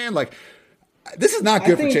something, man? Like, this is not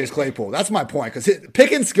good for Chase Claypool. That's my point, because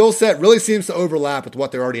Pickens' skill set really seems to overlap with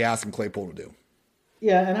what they're already asking Claypool to do.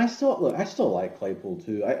 Yeah, and I still like Claypool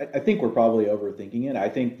too. I think we're probably overthinking it. I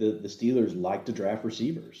think the Steelers like to draft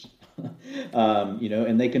receivers,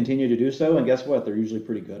 and they continue to do so. And guess what? They're usually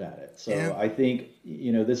pretty good at it. So yeah. I think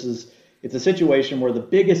it's a situation where the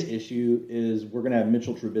biggest issue is we're going to have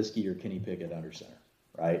Mitchell Trubisky or Kenny Pickett under center,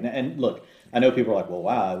 right? And look, I know people are like, well,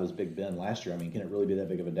 wow, it was Big Ben last year. I mean, can it really be that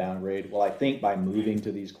big of a downgrade? Well, I think by moving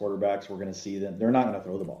to these quarterbacks, we're going to see them. They're not going to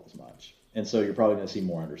throw the ball as much. And so you're probably going to see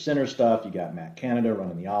more under center stuff. You got Matt Canada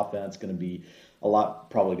running the offense, going to be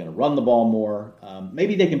probably going to run the ball more.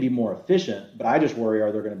 Maybe they can be more efficient, but I just worry,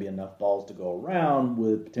 are there going to be enough balls to go around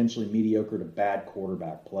with potentially mediocre to bad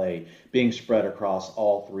quarterback play being spread across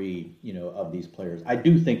all three, of these players? I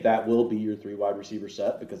do think that will be your three wide receiver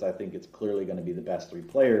set because I think it's clearly going to be the best three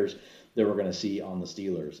players that we're going to see on the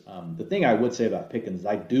Steelers. The thing I would say about Pickens is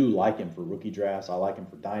I do like him for rookie drafts. I like him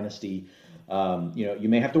for dynasty. You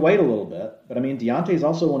may have to wait a little bit, but I mean, Deontay is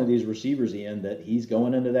also one of these receivers, Ian, that he's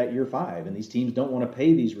going into that year 5, and these teams don't want to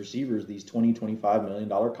pay these receivers these $20-25 million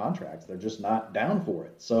contracts. They're just not down for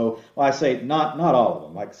it. So, I say not all of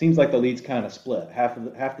them. Like, seems like the league's kind of split. Half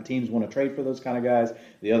the teams want to trade for those kind of guys.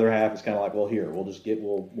 The other half is kind of like, well, here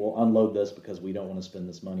we'll unload this because we don't want to spend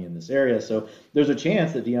this money in this area. So there's a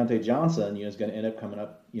chance that Deontay Johnson, is going to end up coming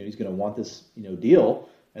up. He's going to want this, deal.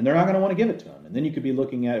 And they're not going to want to give it to him. And then you could be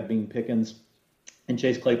looking at it being Pickens and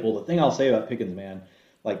Chase Claypool. The thing I'll say about Pickens, man,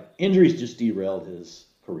 like injuries just derailed his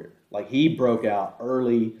career. Like he broke out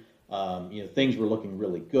early. Things were looking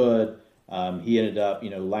really good. He ended up,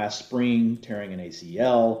 last spring tearing an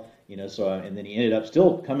ACL. And then he ended up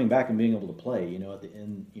still coming back and being able to play. At the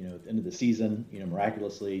end, at the end of the season,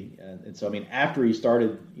 miraculously. And so I mean, after he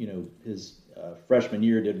started, his freshman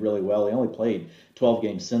year, did really well. He only played 12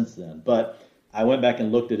 games since then, but I went back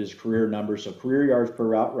and looked at his career numbers, so career yards per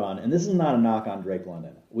route run, and this is not a knock on Drake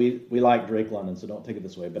London. We like Drake London, so don't take it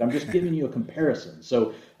this way, but I'm just giving you a comparison.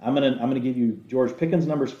 So I'm gonna give you George Pickens'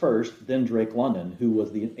 numbers first, then Drake London, who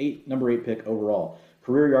was the number 8 pick overall.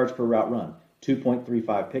 Career yards per route run,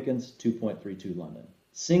 2.35 Pickens, 2.32 London.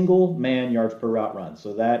 Single man yards per route run.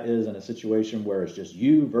 So that is in a situation where it's just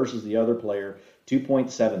you versus the other player,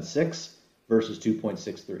 2.76 versus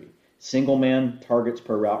 2.63. Single man targets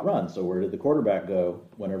per route run. So where did the quarterback go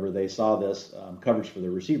whenever they saw this coverage for the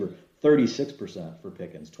receiver? 36% for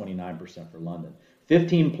Pickens, 29% for London.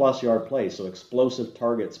 15 plus yard plays, so explosive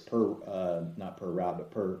targets not per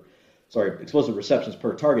route, but explosive receptions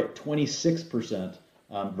per target, 26%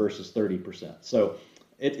 versus 30%. So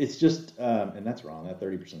it's just, and that's wrong. That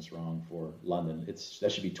 30% is wrong for London.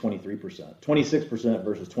 That should be 23%, 26%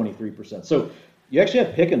 versus 23%. So you actually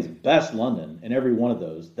have Pickens best London in every one of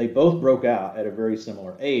those. They both broke out at a very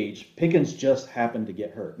similar age. Pickens just happened to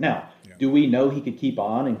get hurt. Now, do we know he could keep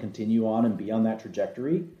on and continue on and be on that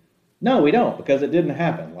trajectory? No, we don't, because it didn't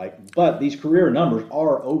happen. But these career numbers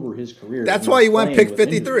are over his career. That's why he went pick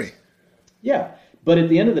 53. Injuries. Yeah. But at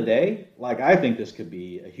the end of the day, I think this could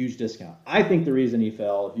be a huge discount. I think the reason he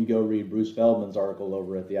fell, if you go read Bruce Feldman's article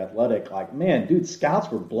over at The Athletic,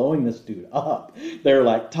 scouts were blowing this dude up. They're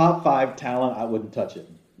like, top 5 talent, I wouldn't touch it.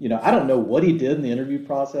 I don't know what he did in the interview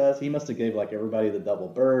process. He must have gave everybody the double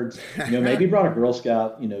birds. Maybe brought a Girl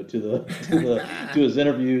Scout, to his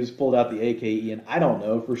interviews, pulled out the AKE, and I don't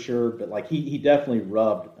know for sure, but he definitely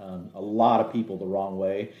rubbed a lot of people the wrong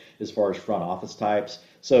way as far as front office types.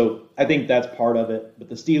 So I think that's part of it. But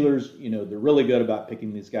the Steelers, they're really good about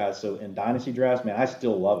picking these guys. So in dynasty drafts, man, I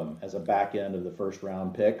still love him as a back end of the first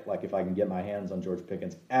round pick. If I can get my hands on George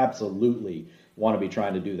Pickens, absolutely want to be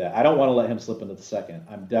trying to do that. I don't want to let him slip into the second.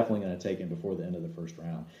 I'm definitely going to take him before the end of the first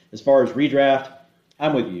round. As far as redraft,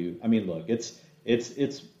 I'm with you. I mean, look, it's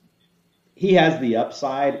he has the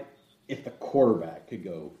upside if the quarterback could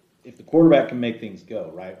go. If the quarterback can make things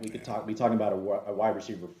go, right? We could be talking about a wide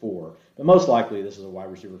receiver 4, but most likely this is a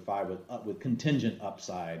wide receiver 5 with contingent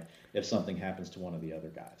upside if something happens to one of the other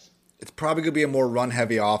guys. It's probably going to be a more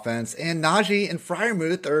run-heavy offense. And Najee and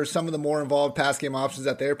Freiermuth are some of the more involved pass game options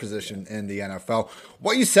at their position in the NFL.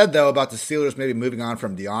 What you said, though, about the Steelers maybe moving on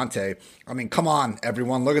from Deontay, I mean, come on,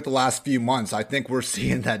 everyone. Look at the last few months. I think we're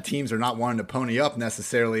seeing that teams are not wanting to pony up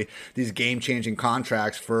necessarily these game-changing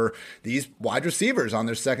contracts for these wide receivers on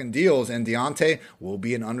their second deals. And Deontay will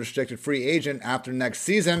be an unrestricted free agent after next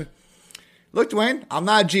season. Look, Dwayne, I'm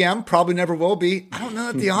not a GM, probably never will be. I don't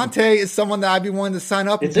know that Deontay is someone that I'd be willing to sign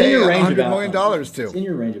up and pay $100 million to. It's in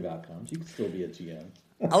your range of outcomes. You can still be a GM.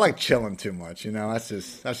 I like chilling too much, That's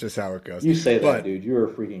just how it goes. You say that, dude.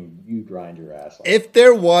 You grind your ass off. If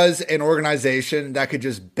there was an organization that could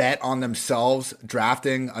just bet on themselves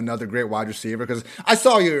drafting another great wide receiver, because I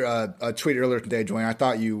saw your tweet earlier today, Dwayne. I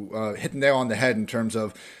thought you hit the nail on the head in terms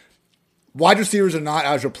of wide receivers are not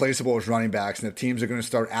as replaceable as running backs, and if teams are going to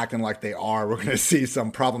start acting like they are, we're going to see some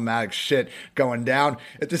problematic shit going down.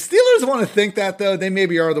 If the Steelers want to think that, though, they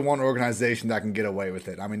maybe are the one organization that can get away with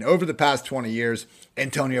it. I mean, over the past 20 years,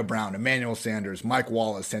 Antonio Brown, Emmanuel Sanders, Mike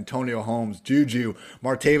Wallace, Antonio Holmes, Juju,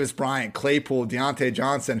 Martavis Bryant, Claypool, Deontay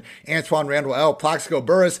Johnson, Antoine Randall L., Plaxico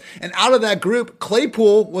Burress, and out of that group,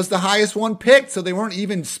 Claypool was the highest one picked, so they weren't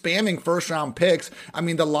even spamming first-round picks. I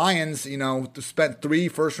mean, the Lions, spent 3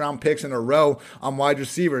 first-round picks in a row on wide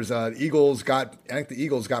receivers. I think the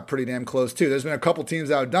Eagles got pretty damn close too. There's been a couple teams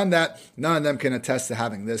that have done that. None of them can attest to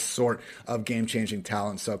having this sort of game-changing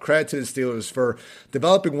talent. So credit to the Steelers for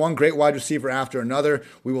developing one great wide receiver after another.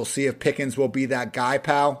 We will see if Pickens will be that guy,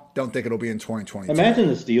 pal. Don't think it'll be in 2022. Imagine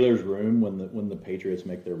the Steelers room when the Patriots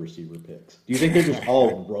make their receiver picks. Do you think they're just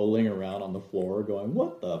all rolling around on the floor going,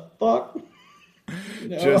 what the fuck?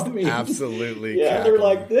 Absolutely. Yeah, cackling. they're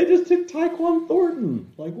like, they just took Tyquan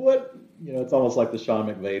Thornton. Like, what? It's almost like the Sean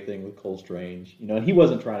McVay thing with Cole Strange. And he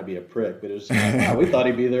wasn't trying to be a prick, but it was just like, wow, we thought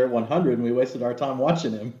he'd be there at 100, and we wasted our time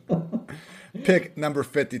watching him. Pick number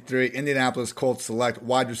 53, Indianapolis Colts select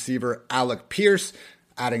wide receiver Alec Pierce,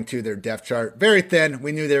 adding to their depth chart. Very thin.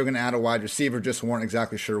 We knew they were going to add a wide receiver, just weren't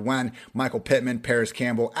exactly sure when. Michael Pittman, Paris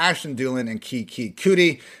Campbell, Ashton Dulin, and Keke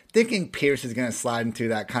Coutee. Thinking Pierce is going to slide into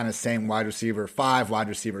that kind of same wide receiver 5, wide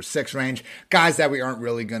receiver 6 range. Guys that we aren't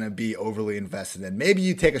really going to be overly invested in. Maybe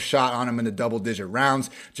you take a shot on him in the double-digit rounds,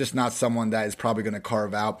 just not someone that is probably going to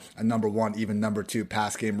carve out a number 1, even number 2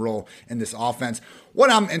 pass game role in this offense. What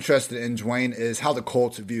I'm interested in, Dwayne, is how the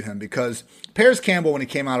Colts view him, because Paris Campbell, when he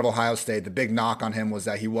came out of Ohio State, the big knock on him was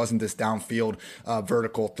that he wasn't this downfield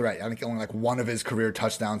vertical threat. I think only one of his career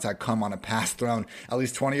touchdowns had come on a pass thrown at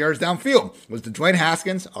least 20 yards downfield. It was to Dwayne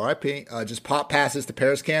Haskins, RIP, just pop passes to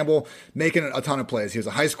Paris Campbell, making a ton of plays. He was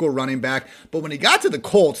a high school running back. But when he got to the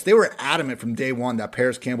Colts, they were adamant from day one that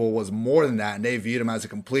Paris Campbell was more than that, and they viewed him as a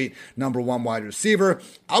complete number one wide receiver.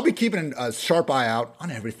 I'll be keeping a sharp eye out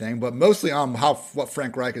on everything, but mostly on what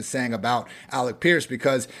Frank Reich is saying about Alec Pierce,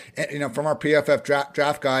 because from our PFF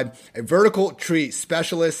draft guide, a vertical tree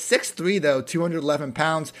specialist, 6'3", though, 211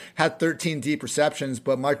 pounds, had 13 deep receptions,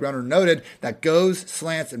 but Mike Renner noted that goes,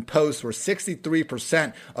 slants, and posts were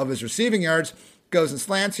 63% of his receiving yards. Goes and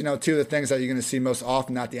slants, two of the things that you're going to see most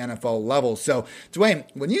often at the NFL level. So, Dwayne,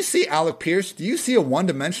 when you see Alec Pierce, do you see a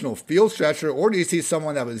one-dimensional field stretcher, or do you see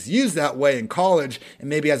someone that was used that way in college and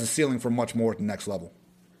maybe has a ceiling for much more at the next level?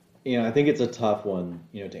 I think it's a tough one,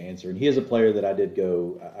 to answer. And he is a player that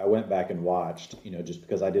I went back and watched, just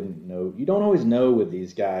because I didn't know. You don't always know with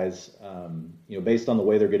these guys, based on the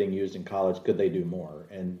way they're getting used in college, could they do more?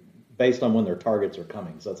 And based on when their targets are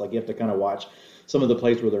coming. So it's like you have to kind of watch some of the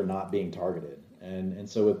plays where they're not being targeted. And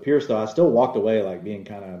so with Pierce, though, I still walked away like being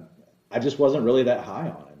I just wasn't really that high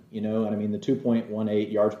on him, And I mean, the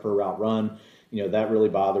 2.18 yards per route run, that really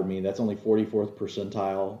bothered me. That's only 44th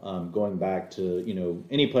percentile, going back to,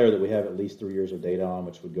 any player that we have at least 3 years of data on,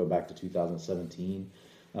 which would go back to 2017.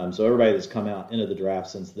 So everybody that's come out into the draft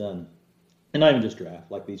since then, and not even just draft,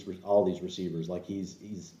 like all these receivers, like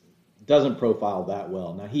he's doesn't profile that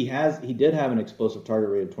well. Now he did have an explosive target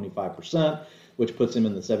rate of 25%, which puts him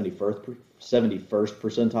in the 71st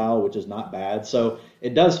percentile, which is not bad. So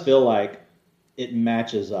it does feel like it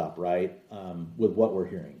matches up, right, with what we're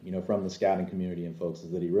hearing, from the scouting community and folks, is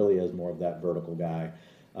that he really is more of that vertical guy.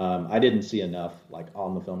 I didn't see enough, like,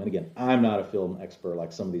 on the film. And again, I'm not a film expert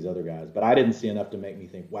like some of these other guys, but I didn't see enough to make me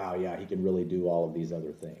think, wow, yeah, he can really do all of these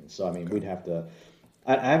other things. So, I mean, we'd have to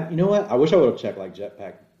you know what? I wish I would have checked, like,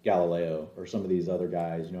 Jetpack Galileo or some of these other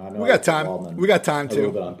guys. I know we got time. We got time, too. A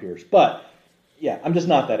little bit on Pierce. But, yeah, I'm just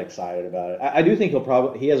not that excited about it. I do think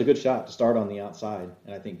he has a good shot to start on the outside,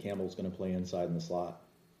 and I think Campbell's going to play inside in the slot.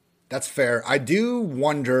 That's fair. I do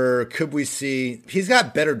wonder, could we see, he's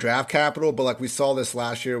got better draft capital, but like we saw this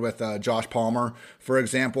last year with Josh Palmer, for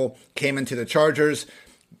example, came into the Chargers.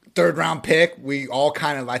 Third round pick, we all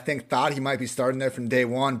kind of, I think, thought he might be starting there from day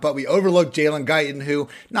one, but we overlooked Jalen Guyton, who,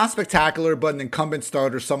 not spectacular, but an incumbent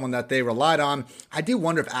starter, someone that they relied on. I do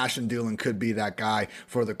wonder if Ashton Dulin could be that guy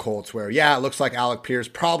for the Colts, where, yeah, it looks like Alec Pierce,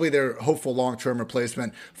 probably their hopeful long-term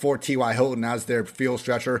replacement for T.Y. Hilton as their field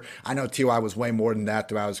stretcher. I know T.Y. was way more than that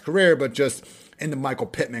throughout his career, but just in the Michael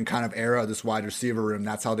Pittman kind of era of this wide receiver room,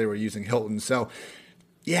 that's how they were using Hilton. So,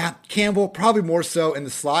 yeah, Campbell probably more so in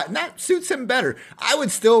the slot, and that suits him better. I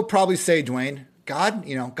would still probably say, Dwayne, God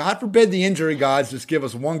forbid the injury gods just give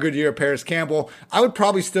us one good year of Paris Campbell. I would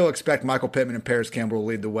probably still expect Michael Pittman and Paris Campbell to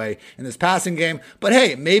lead the way in this passing game. But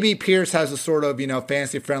hey, maybe Pierce has a sort of,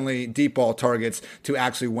 fantasy-friendly deep ball targets to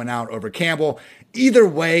actually win out over Campbell. Either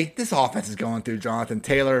way, this offense is going through Jonathan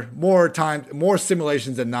Taylor. More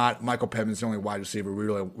simulations than not, Michael Pittman's the only wide receiver we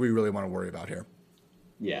really want to worry about here.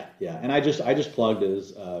 Yeah, and I just plugged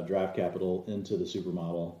his draft capital into the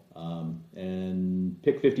supermodel, and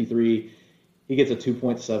pick 53, he gets a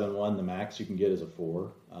 2.71. The max you can get is a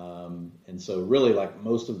 4, and so really, like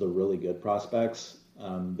most of the really good prospects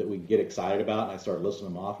that we get excited about, and I start listing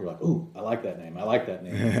them off. You're like, ooh, I like that name.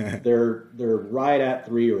 They're right at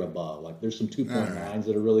 3 or above. Like there's some 2.9s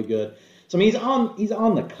that are really good. So I mean, he's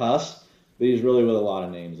on the cusp, but he's really with a lot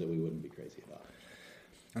of names that we wouldn't be crazy about.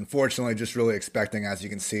 Unfortunately, just really expecting, as you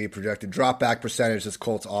can see, projected drop back percentage this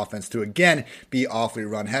Colts offense to again be awfully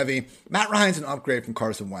run heavy. Matt Ryan's an upgrade from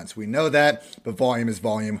Carson Wentz. We know that, but volume is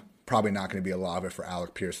volume. Probably not going to be a lot of it for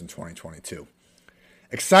Alec Pierce in 2022.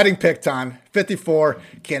 Exciting pick time. 54,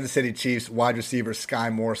 Kansas City Chiefs wide receiver Sky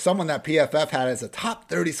Moore, someone that PFF had as a top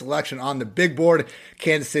 30 selection on the big board.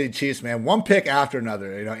 Kansas City Chiefs, man, one pick after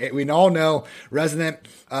another. We all know resident,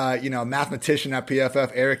 mathematician at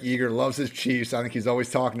PFF, Eric Eager, loves his Chiefs. I think he's always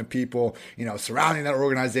talking to people, surrounding that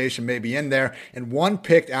organization, maybe in there. And one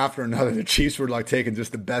pick after another, the Chiefs were like taking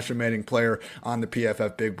just the best remaining player on the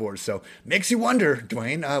PFF big board. So makes you wonder,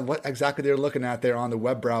 Dwayne, what exactly they're looking at there on the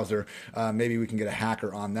web browser. Maybe we can get a hack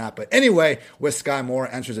on that. But anyway, with Sky Moore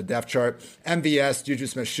enters a depth chart. MVS, Juju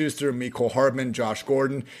Smith-Schuster, Mecole Hardman, Josh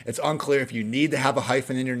Gordon. It's unclear if you need to have a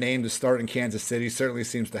hyphen in your name to start in Kansas City. Certainly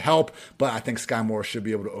seems to help, but I think Sky Moore should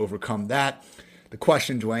be able to overcome that. The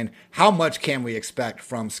question, Dwayne, how much can we expect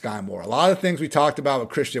from Sky Moore? A lot of things we talked about with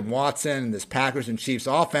Christian Watson and this Packers and Chiefs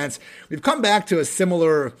offense, we've come back to a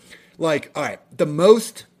similar, all right,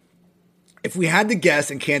 if we had to guess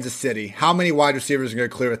in Kansas City, how many wide receivers are going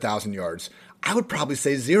to clear 1,000 yards? I would probably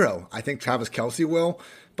say 0. I think Travis Kelce will,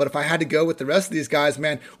 but if I had to go with the rest of these guys,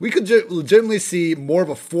 man, we could legitimately see more of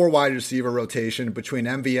a 4 wide receiver rotation between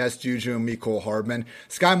MVS, Juju, and Mecole Hardman.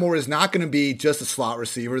 Sky Moore is not going to be just a slot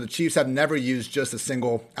receiver. The Chiefs have never used just a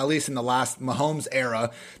single, at least in the last Mahomes era.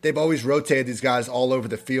 They've always rotated these guys all over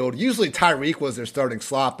the field. Usually Tyreek was their starting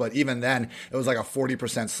slot, but even then, it was like a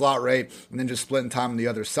 40% slot rate, and then just splitting time on the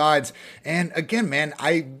other sides. And again, man,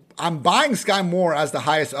 I'm buying Sky Moore as the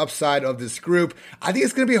highest upside of this group. I think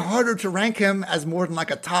it's going to be harder to rank him as more than like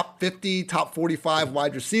a top 50, top 45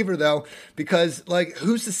 wide receiver, though, because like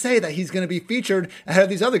who's to say that he's going to be featured ahead of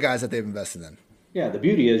these other guys that they've invested in? Yeah, the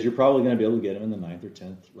beauty is you're probably going to be able to get him in the 9th or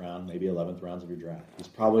 10th round, maybe 11th rounds of your draft. He's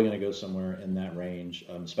probably going to go somewhere in that range,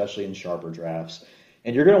 especially in sharper drafts.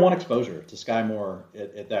 And you're going to want exposure to Sky Moore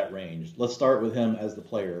at that range. Let's start with him as the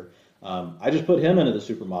player. I just put him into the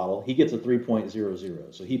supermodel. He gets a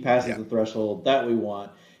 3.00, so he passes the threshold that we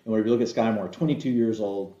want. And when you look at Sky Moore, 22 years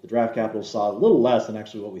old, the draft capital saw a little less than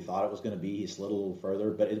actually what we thought it was going to be. He slid a little further,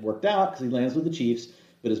 but it worked out because he lands with the Chiefs.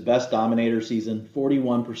 But his best dominator season,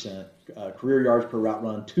 41%. Career yards per route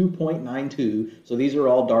run, 2.92. So these are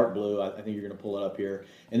all dark blue. I think you're going to pull it up here.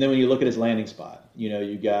 And then when you look at his landing spot,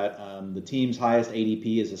 you got the team's highest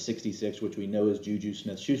ADP is a 66, which we know is Juju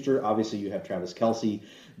Smith-Schuster. Obviously, you have Travis Kelce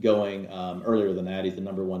going earlier than that. He's the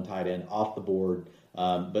number 1 tight end off the board.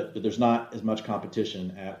 But there's not as much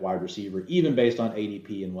competition at wide receiver, even based on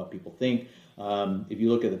ADP and what people think. If you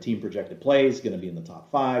look at the team projected plays, going to be in the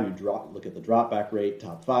top 5. Look at the drop back rate,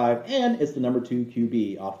 top 5, and it's the number 2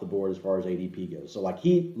 QB off the board as far as ADP goes. So like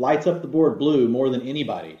he lights up the board blue more than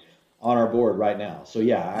anybody on our board right now. So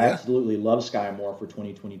I absolutely love Sky Moore for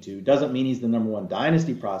 2022. Doesn't mean he's the number 1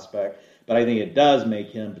 dynasty prospect, but I think it does make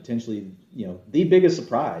him potentially, the biggest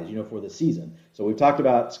surprise, for the season. So we've talked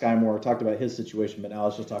about Sky Moore, talked about his situation, but now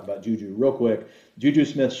let's just talk about Juju real quick. Juju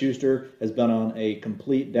Smith-Schuster has been on a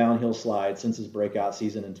complete downhill slide since his breakout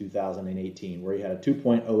season in 2018, where he had a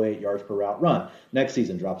 2.08 yards per route run. Next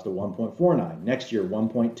season drops to 1.49. Next year,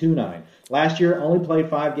 1.29. Last year, only played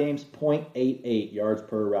 5 games, 0.88 yards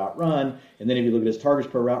per route run. And then if you look at his targets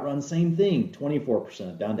per route run, same thing,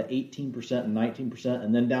 24%, down to 18% and 19%,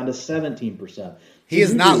 and then down to 17%. He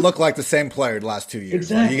has not looked like the same player the last 2 years.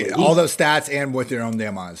 Exactly. All those stats and with your own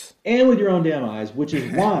damn eyes. And with your own damn eyes, which is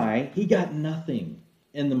why he got nothing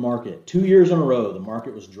in the market. 2 years in a row, the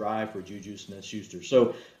market was dry for Juju Smith-Schuster.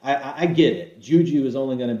 So I get it. Juju is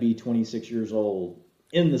only going to be 26 years old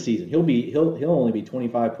in the season. He'll only be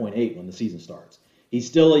 25.8 when the season starts. He's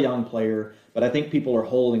still a young player, but I think people are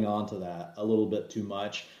holding on to that a little bit too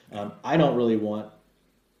much. I don't really want.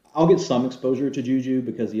 I'll get some exposure to Juju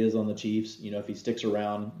because he is on the Chiefs. If he sticks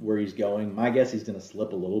around where he's going, my guess he's going to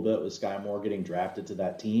slip a little bit with Sky Moore getting drafted to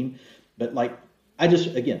that team. But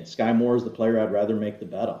Sky Moore is the player I'd rather make the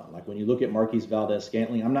bet on. Like when you look at Marquise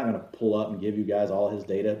Valdes-Scantling, I'm not going to pull up and give you guys all his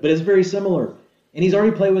data, but it's very similar. And he's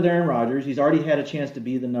already played with Aaron Rodgers. He's already had a chance to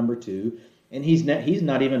be the number 2. And he's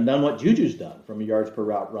not even done what Juju's done from a yards per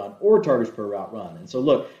route run or targets per route run. And so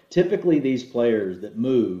look, typically these players that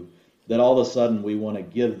move, that all of a sudden we want to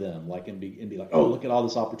give them and be like, oh, look at all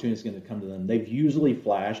this opportunity that's going to come to them. They've usually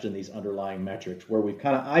flashed in these underlying metrics where we've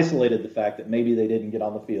kind of isolated the fact that maybe they didn't get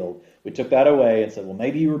on the field. We took that away and said, well,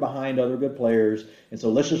 maybe you were behind other good players. And so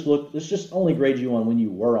let's just only grade you on when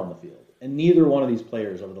you were on the field. And neither one of these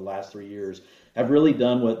players over the last 3 years have really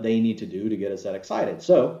done what they need to do to get us that excited.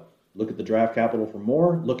 So look at the draft capital for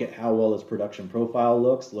Moore. Look at how well his production profile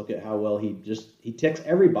looks. Look at how well he ticks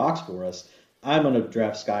every box for us. I'm going to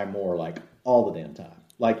draft Sky Moore all the damn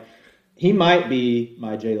time. He might be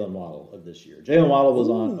my Jalen Waddle of this year. Jalen Waddle was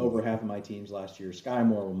on over half of my teams last year. Sky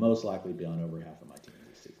Moore will most likely be on over half of my teams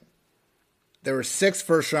this season. There were 6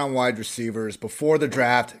 first-round wide receivers before the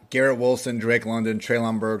draft. Garrett Wilson, Drake London,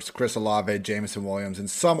 Treylon Burks, Chris Olave, Jameson Williams. In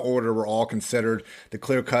some order, were all considered the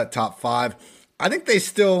clear-cut top 5. I think they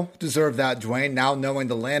still deserve that, Dwayne, now knowing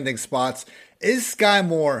the landing spots. Is Sky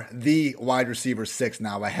Moore the wide receiver 6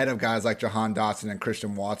 now, ahead of guys like Jahan Dotson and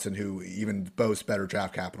Christian Watson, who even boast better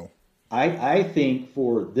draft capital? I think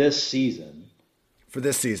for this season. For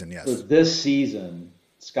this season, yes. For this season,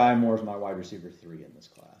 Sky Moore is my wide receiver 3 in this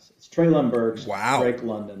class. It's Treylon Burks, Drake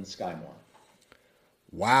London, Sky Moore.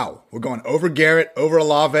 Wow. We're going over Garrett, over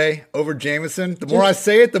Olave, over Jameson. The more I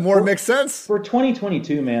say it, the more it makes sense. For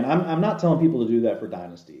 2022, man, I'm not telling people to do that for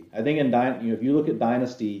Dynasty. I think if you look at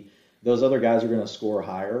Dynasty, those other guys are going to score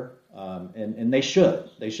higher, and they should.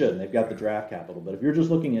 They should, and they've got the draft capital. But if you're just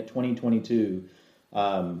looking at 2022,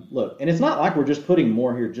 look, and it's not like we're just putting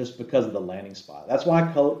Moore here just because of the landing spot. That's why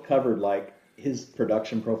I covered his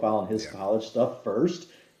production profile and his college stuff first.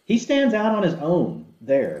 He stands out on his own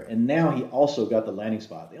there, and now he also got the landing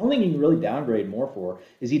spot. The only thing you can really downgrade Moore for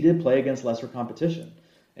is he did play against lesser competition.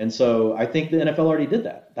 And so I think the NFL already did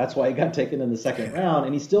that. That's why he got taken in the second round,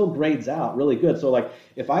 and he still grades out really good. So, like,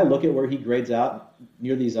 if I look at where he grades out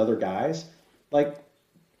near these other guys, like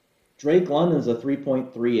Drake London's a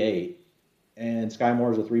 3.38 and Sky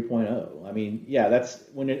Moore's a 3.0. I mean, yeah, that's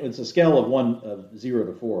when it's a scale of 0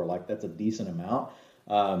 to 4, like that's a decent amount.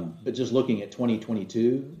 But just looking at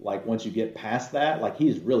 2022, like once you get past that, like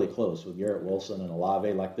he's really close with Garrett Wilson and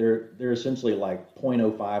Olave. Like they're essentially like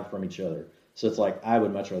 0.05 from each other. So it's like I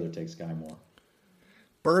would much rather take Sky Moore.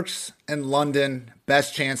 Burks and London,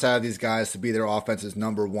 best chance out of these guys to be their offense's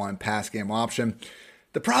number one pass game option.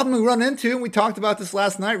 The problem we run into, and we talked about this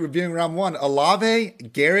last night reviewing round one, Olave,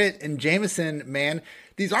 Garrett, and Jameson, man,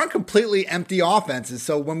 these aren't completely empty offenses.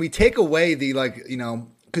 So when we take away the, like, you know,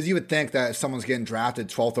 because you would think that if someone's getting drafted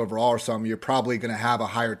 12th overall or something, you're probably going to have a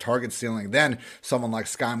higher target ceiling than someone like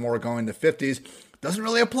Sky Moore going to 50s. Doesn't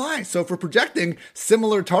really apply. So if we're projecting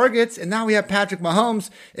similar targets, and now we have Patrick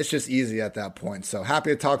Mahomes, it's just easy at that point. So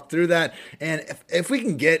happy to talk through that. And if we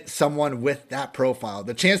can get someone with that profile,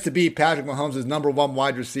 the chance to be Patrick Mahomes' number one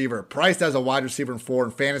wide receiver, priced as a wide receiver in 4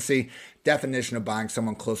 in fantasy, definition of buying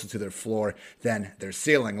someone closer to their floor than their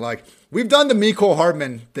ceiling. Like, we've done the Mecole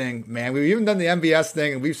Hardman thing, man. We've even done the MVS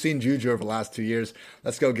thing, and we've seen Juju over the last 2 years.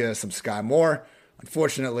 Let's go get us some Sky Moore.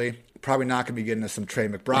 Unfortunately, probably not going to be getting us some Trey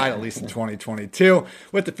McBride, at least in 2022.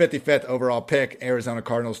 With the 55th overall pick, Arizona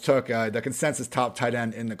Cardinals took the consensus top tight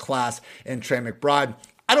end in the class in Trey McBride.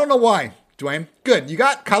 I don't know why, Dwayne. Good. You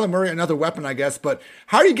got Kyler Murray, another weapon, I guess, but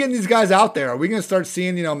how are you getting these guys out there? Are we going to start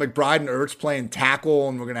seeing, you know, McBride and Ertz playing tackle,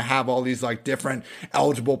 and we're going to have all these, like, different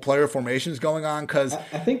eligible player formations going on? Because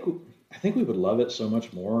I think we would love it so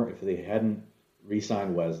much more if they hadn't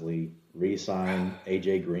re-signed Wesley, re-signed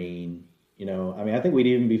AJ Green. You know, I mean, I think we'd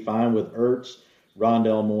even be fine with Ertz,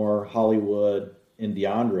 Rondale Moore, Hollywood, and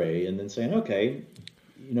DeAndre, and then saying, okay,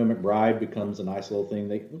 you know, McBride becomes a nice little thing.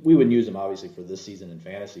 We wouldn't use him, obviously, for this season in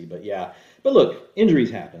fantasy, but yeah. But look, injuries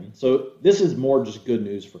happen. So this is more just good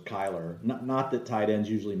news for Kyler. Not that tight ends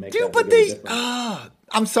usually make that big of a difference.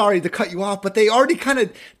 I'm sorry to cut you off, but they already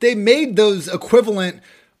they made those equivalent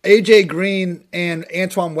AJ Green and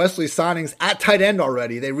Antoine Wesley signings at tight end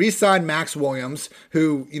already. They re-signed Max Williams,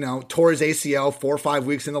 who, you know, tore his ACL 4 or 5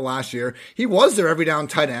 weeks into last year. He was their every down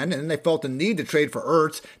tight end, and then they felt the need to trade for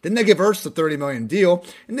Ertz. Then they give Ertz the $30 million deal,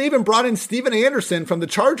 and they even brought in Steven Anderson from the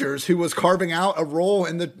Chargers, who was carving out a role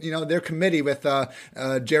in the, you know, their committee with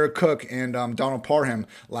Jared Cook and Donald Parham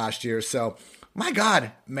last year. So, my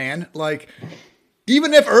God, man, like,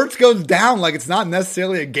 even if Ertz goes down, like, it's not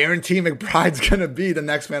necessarily a guarantee McBride's going to be the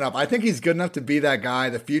next man up. I think he's good enough to be that guy.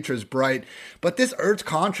 The future is bright. But this Ertz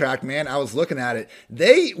contract, man, I was looking at it.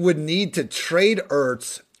 They would need to trade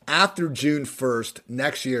Ertz after June 1st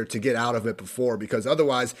next year to get out of it before, because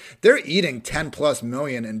otherwise they're eating 10 plus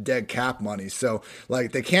million in dead cap money. So,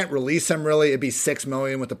 like, they can't release him really. It'd be $6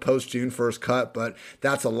 million with the post June 1st cut, but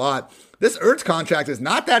that's a lot. This Ertz contract is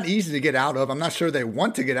not that easy to get out of. I'm not sure they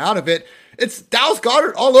want to get out of it. It's Dallas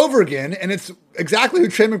Goedert all over again, and it's exactly who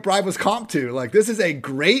Trey McBride was comped to. Like, this is a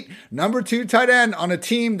great number 2 tight end on a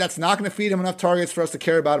team that's not going to feed him enough targets for us to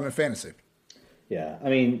care about him in fantasy. Yeah, I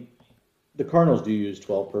mean, the Cardinals do use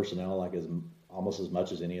 12 personnel like almost as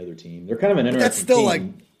much as any other team. They're kind of an interesting team.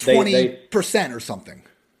 That's still like 20% or something.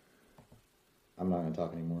 I'm not going to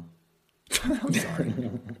talk anymore. I'm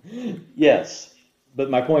sorry. Yes. But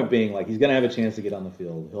my point being, like, he's going to have a chance to get on the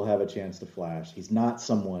field. He'll have a chance to flash. He's not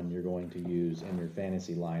someone you're going to use in your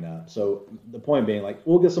fantasy lineup. So the point being, like,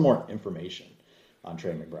 we'll get some more information on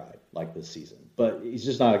Trey McBride, like, this season. But he's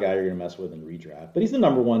just not a guy you're going to mess with in redraft. But he's the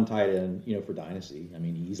number 1 tight end, you know, for Dynasty. I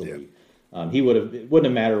mean, easily. Yeah. It wouldn't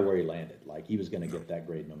have mattered where he landed. Like, he was going to get that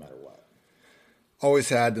grade no matter what. Always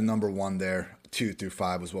had the number 1 there. 2 through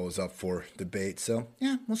 5 was what was up for debate. So,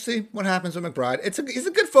 yeah, we'll see what happens with McBride. He's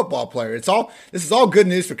a good football player. This is all good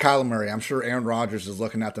news for Kyler Murray. I'm sure Aaron Rodgers is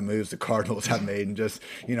looking at the moves the Cardinals have made and just,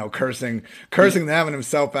 you know, cursing them and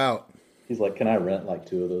himself out. He's like, can I rent like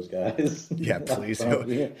 2 of those guys? Yeah, please.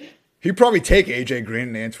 He'd probably take AJ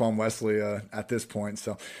Green and Antoine Wesley at this point.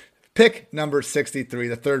 So, pick number 63,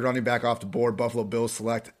 the third running back off the board. Buffalo Bills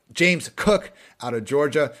select James Cook out of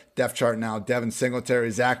Georgia. Depth chart now: Devin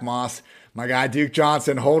Singletary, Zach Moss, my guy Duke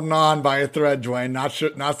Johnson, holding on by a thread, Dwayne.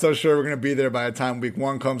 Not so sure we're going to be there by the time week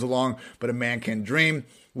 1 comes along, but a man can dream.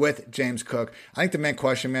 with James Cook. I think the main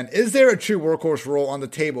question, man, is there a true workhorse role on the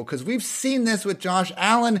table? Because we've seen this with Josh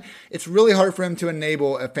Allen. It's really hard for him to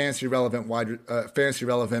enable a fantasy relevant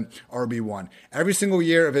RB1 every single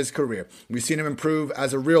year of his career. We've seen him improve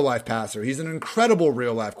as a real life passer. He's an incredible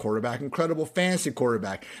real life quarterback, incredible fantasy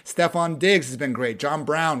quarterback. Stephon Diggs has been great. John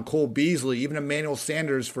Brown, Cole Beasley, even Emmanuel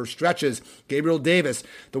Sanders for stretches. Gabriel Davis.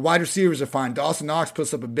 The wide receivers are fine. Dawson Knox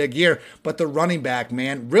puts up a big year, but the running back,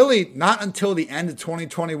 man, really not until the end of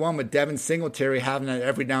 2021 with Devin Singletary having an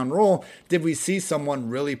every down role did we see someone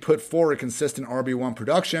really put forward consistent RB1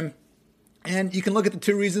 production. And you can look at the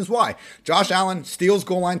two reasons why. Josh Allen steals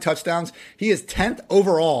goal line touchdowns. He is 10th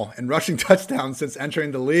overall in rushing touchdowns since entering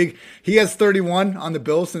the league. He has 31 on the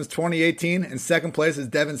Bills since 2018. In second place is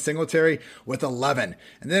Devin Singletary with 11.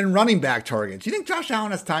 And then running back targets. You think Josh Allen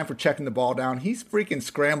has time for checking the ball down? He's freaking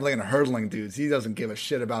scrambling and hurdling dudes. He doesn't give a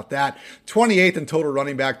shit about that. 28th in total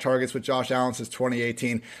running back targets with Josh Allen since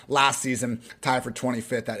 2018. Last season, tied for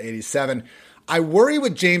 25th at 87. I worry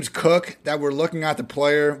with James Cook that we're looking at the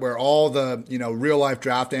player where all the, real life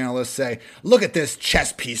draft analysts say, look at this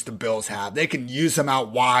chess piece the Bills have. They can use him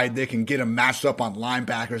out wide. They can get him matched up on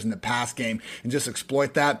linebackers in the pass game and just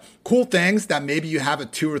exploit that. Cool things that maybe you have a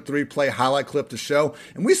 2 or 3 play highlight clip to show.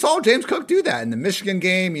 And we saw James Cook do that in the Michigan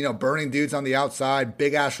game, burning dudes on the outside,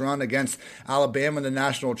 big ass run against Alabama in the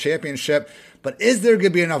national championship. But is there going to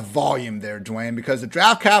be enough volume there, Dwayne? Because the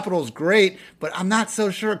draft capital is great, but I'm not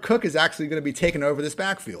so sure Cook is actually going to be taking over this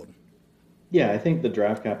backfield. Yeah, I think the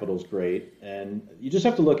draft capital is great. And you just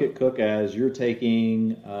have to look at Cook as you're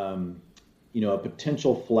taking, a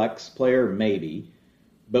potential flex player, maybe,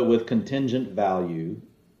 but with contingent value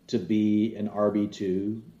to be an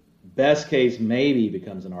RB2. Best case, maybe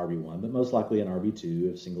becomes an RB1, but most likely an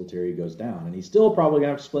RB2 if Singletary goes down. And he's still probably going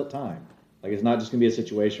to have to split time. Like, it's not just going to be a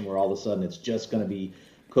situation where all of a sudden it's just going to be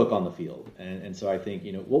Cook on the field. And so I think,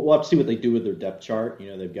 we'll have to see what they do with their depth chart.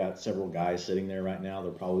 They've got several guys sitting there right now.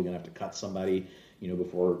 They're probably going to have to cut somebody,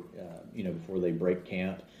 before they break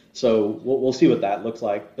camp. So we'll see what that looks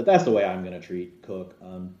like. But that's the way I'm going to treat Cook.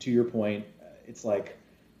 To your point, it's like,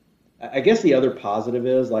 I guess the other positive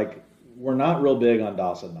is, like, we're not real big on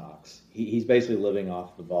Dawson Knox. He's basically living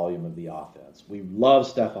off the volume of the offense. We love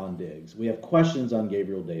Stephon Diggs. We have questions on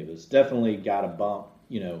Gabriel Davis. Definitely got a bump,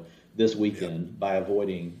 this weekend by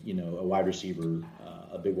avoiding, a wide receiver,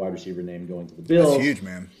 a big wide receiver name going to the Bills. That's huge,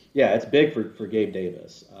 man. Yeah, it's big for Gabe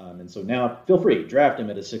Davis. And so now feel free, draft him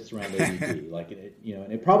at a 6th round ADP.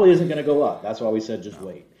 And it probably isn't going to go up. That's why we said just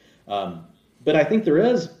wait. But I think there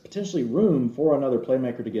is potentially room for another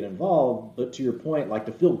playmaker to get involved. But to your point, like,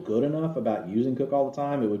 to feel good enough about using Cook all the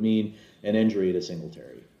time, it would mean an injury to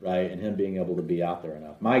Singletary, right? And him being able to be out there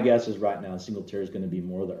enough. My guess is right now Singletary is going to be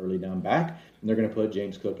more the early down back, and they're going to put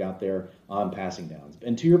James Cook out there on passing downs.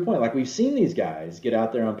 And to your point, like, we've seen these guys get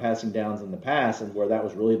out there on passing downs in the past, and where that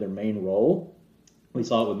was really their main role. We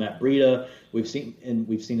saw it with Matt Breida. We've seen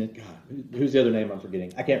it. God, who's the other name I'm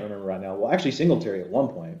forgetting? I can't remember right now. Well, actually, Singletary at one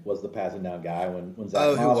point was the passing down guy when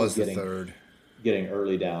Zach Moss was getting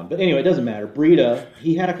early down. But anyway, it doesn't matter. Breida,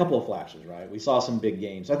 he had a couple of flashes, right? We saw some big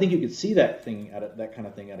games. So I think you could see that kind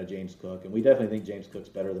of thing out of James Cook, and we definitely think James Cook's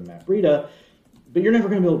better than Matt Breida. But you're never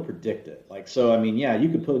going to be able to predict it. Like, so I mean, yeah, you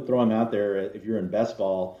could throw him out there if you're in best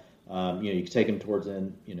ball. You could take him towards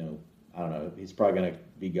in, I don't know. He's probably going to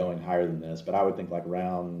be going higher than this, but I would think like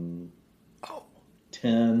round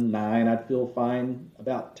 10, 9, I'd feel fine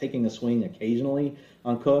about taking a swing occasionally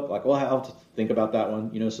on Cook. Like, well, I'll have to think about that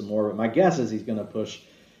one, some more. But my guess is he's going to push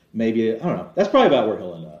maybe, I don't know. That's probably about where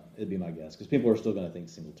he'll end up, it'd be my guess, because people are still going to think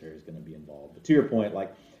Singletary is going to be involved. But to your point,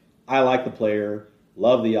 like, I like the player,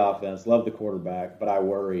 love the offense, love the quarterback, but I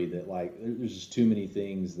worry that, like, there's just too many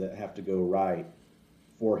things that have to go right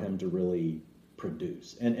for him to really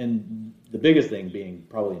produce, and the biggest thing being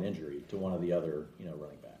probably an injury to one of the other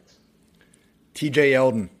running backs. TJ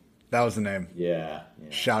Yeldon, that was the name. Yeah.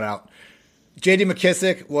 Shout out. J.D.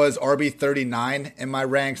 McKissick was RB 39 in my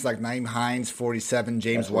ranks, like Naeem Hines 47,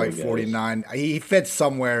 James White 49. He fits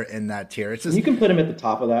somewhere in that tier. It's just, you can put him at the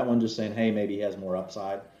top of that one, just saying, hey, maybe he has more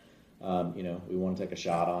upside. We want to take a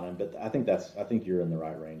shot on him, but I think you're in the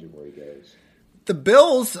right range of where he goes. The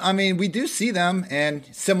Bills, I mean, we do see them, and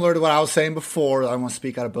similar to what I was saying before, I want to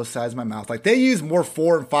speak out of both sides of my mouth. Like, they use more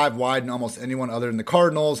 4 and 5 wide than almost anyone other than the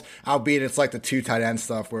Cardinals, albeit it's like the 2 tight end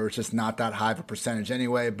stuff where it's just not that high of a percentage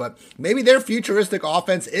anyway. But maybe their futuristic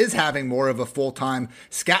offense is having more of a full-time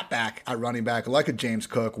scat back at running back, like a James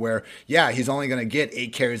Cook, where, yeah, he's only going to get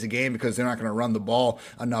 8 carries a game because they're not going to run the ball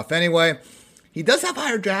enough anyway. He does have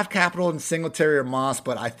higher draft capital than Singletary or Moss,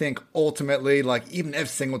 but I think ultimately, like, even if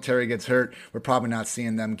Singletary gets hurt, we're probably not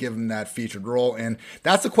seeing them give him that featured role. And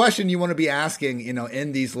that's the question you want to be asking,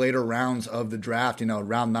 in these later rounds of the draft,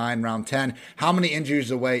 round 9, round 10. How many injuries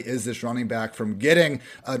away is this running back from getting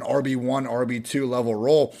an RB1, RB2 level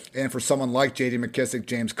role? And for someone like J.D. McKissic,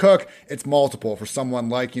 James Cook, it's multiple. For someone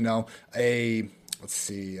like,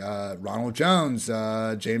 Ronald Jones,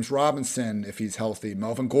 James Robinson, if he's healthy,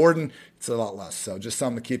 Melvin Gordon, it's a lot less. So just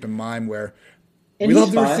something to keep in mind where we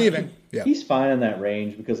love the receiving. Yeah. He's fine in that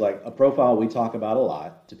range because, like, a profile we talk about a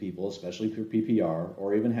lot to people, especially for PPR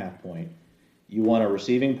or even half point, you want a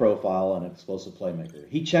receiving profile and an explosive playmaker.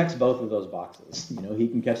 He checks both of those boxes. He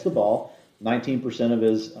can catch the ball. 19% of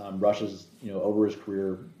his rushes, over his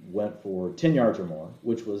career went for 10 yards or more,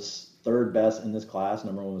 which was third best in this class.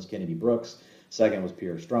 Number 1 was Kennedy Brooks. Second was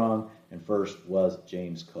Pierre Strong, and first was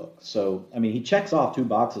James Cook. So, he checks off 2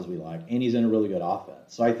 boxes we like, and he's in a really good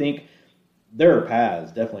offense. So I think there are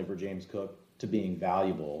paths definitely for James Cook to being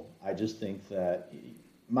valuable. I just think that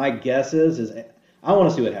my guess is I want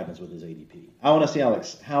to see what happens with his ADP. I want to see how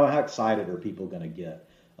excited are people going to get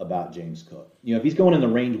about James Cook. If he's going in the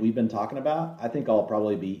range we've been talking about, I think I'll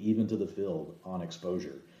probably be even to the field on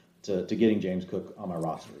exposure to getting James Cook on my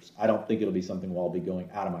rosters. I don't think it'll be something where I'll be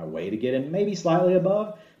going out of my way to get him, maybe slightly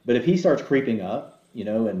above. But if he starts creeping up,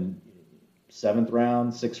 in 7th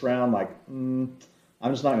round, 6th round, I'm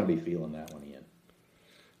just not going to be feeling that one, Ian.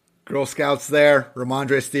 Girl Scouts there,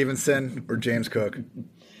 Ramondre Stevenson or James Cook?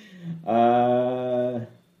 I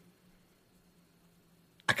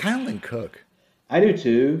kind of like Cook. I do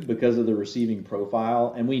too, because of the receiving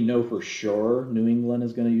profile, and we know for sure New England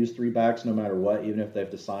is going to use 3 backs no matter what, even if they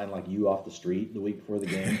have to sign you off the street the week before the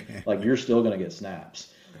game. You're still going to get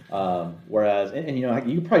snaps. Whereas, and you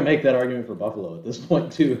could probably make that argument for Buffalo at this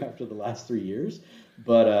point too after the last 3 years,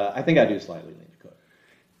 but I think I do slightly lean to Cook.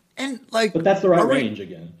 And but that's the right range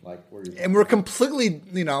again. And we're completely,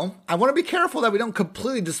 I want to be careful that we don't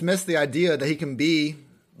completely dismiss the idea that he can be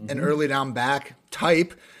an early down back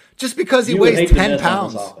type. Just because he weighs 10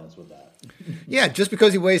 pounds. Yeah, just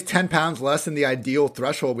because he weighs 10 pounds less than the ideal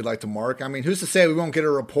threshold we'd like to mark. Who's to say we won't get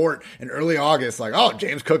a report in early August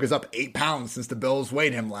James Cook is up 8 pounds since the Bills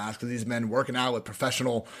weighed him last because he's been working out with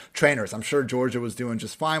professional trainers. I'm sure Georgia was doing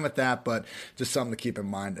just fine with that, but just something to keep in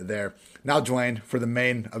mind there. Now, Dwayne, for the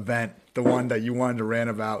main event, the one that you wanted to rant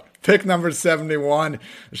about. Pick number 71.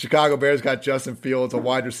 The Chicago Bears got Justin Fields, a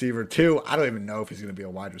wide receiver 2. I don't even know if he's going to be a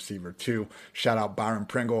wide receiver 2. Shout out Byron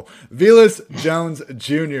Pringle. Velus Jones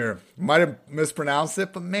Jr. Might have mispronounced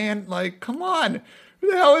it, but man, come on.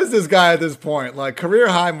 Who the hell is this guy at this point? Career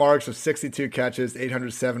high marks of 62 catches,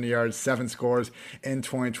 870 yards, 7 scores in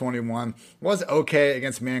 2021. Was okay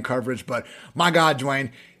against man coverage, but my God,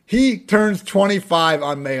 Dwayne, he turns 25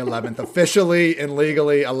 on May 11th, officially and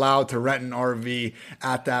legally allowed to rent an RV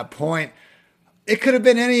at that point. It could have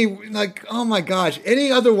been oh my gosh,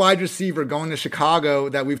 any other wide receiver going to Chicago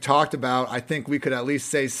that we've talked about. I think we could at least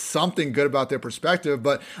say something good about their perspective.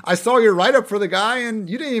 But I saw your write-up for the guy, and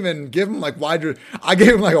you didn't even give him I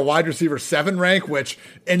gave him a wide receiver 7 rank, which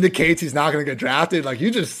indicates he's not going to get drafted.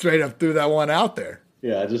 You just straight up threw that one out there.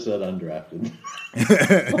 Yeah, I just said undrafted.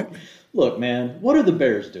 Look, man, what are the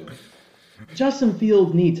Bears doing? Justin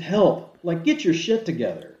Fields needs help. Get your shit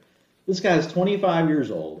together. This guy's 25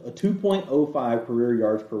 years old, a 2.05 career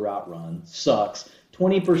yards per route run, sucks,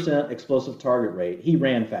 20% explosive target rate. He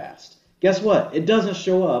ran fast. Guess what? It doesn't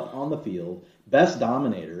show up on the field. Best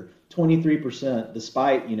dominator, 23%,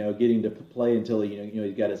 despite, getting to play until,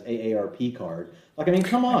 he got his AARP card.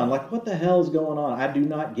 Come on. What the hell is going on? I do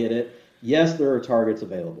not get it. Yes, there are targets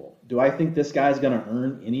available. Do I think this guy's going to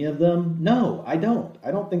earn any of them? No, I don't.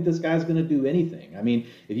 I don't think this guy's going to do anything.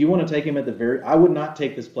 If you want to take him I would not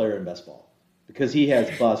take this player in best ball because he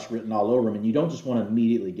has bust written all over him, and you don't just want to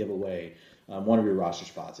immediately give away one of your roster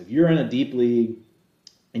spots. If you're in a deep league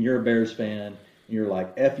and you're a Bears fan and you're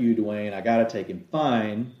like, F you, Dwayne, I got to take him,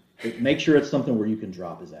 fine. But make sure it's something where you can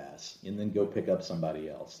drop his ass and then go pick up somebody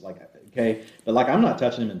else. Okay? But I'm not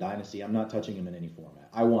touching him in Dynasty. I'm not touching him in any format.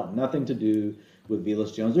 I want nothing to do with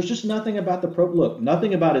Velus Jones. There's just nothing about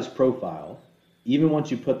nothing about his profile. Even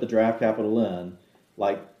once you put the draft capital in,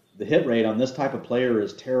 the hit rate on this type of player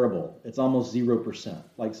is terrible. It's almost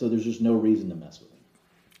 0%. So there's just no reason to mess with him.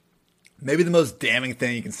 Maybe the most damning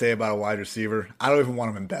thing you can say about a wide receiver, I don't even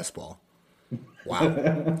want him in best ball.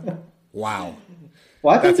 Wow. Wow.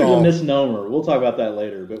 Well, I think there's a misnomer. We'll talk about that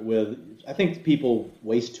later. But with I think people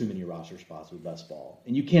waste too many roster spots with best ball,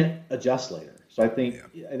 and you can't adjust later. So I think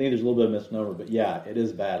there's a little bit of misnomer, but yeah, it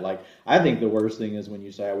is bad. Like I think the worst thing is when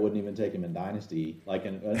you say I wouldn't even take him in Dynasty, like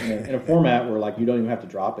in a format where like you don't even have to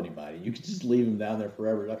drop anybody, you can just leave him down there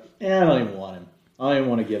forever. Like, I don't even want him. I don't even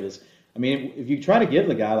want to give this. I mean, if you try to give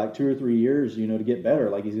the guy like 2 or 3 years, to get better,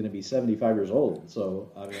 like he's going to be 75 years old.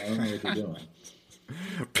 So I mean, I don't know what you're doing.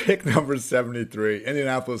 Pick number 73,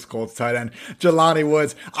 Indianapolis Colts tight end, Jelani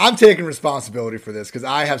Woods. I'm taking responsibility for this because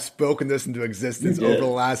I have spoken this into existence over the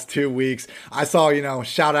last 2 weeks. I saw,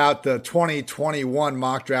 shout out the 2021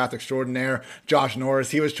 mock draft extraordinaire, Josh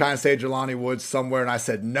Norris. He was trying to say Jelani Woods somewhere, and I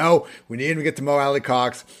said, no, we need him to get to Mo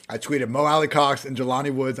Alley-Cox. I tweeted Mo Alley-Cox and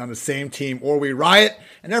Jelani Woods on the same team, or we riot.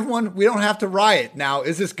 And everyone, we don't have to riot. Now,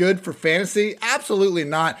 is this good for fantasy? Absolutely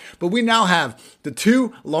not. But we now have the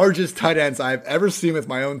 2 largest tight ends I've ever seen with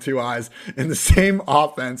my own 2 eyes in the same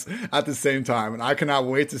offense at the same time. And I cannot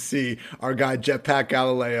wait to see our guy Jetpack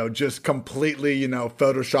Galileo just completely,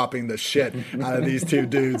 photoshopping the shit out of these 2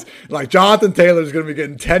 dudes. Like Jonathan Taylor is going to be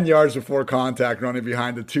getting 10 yards before contact running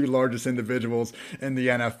behind the 2 largest individuals in the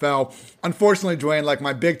NFL. Unfortunately, Dwayne, like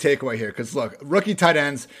my big takeaway here, because look, rookie tight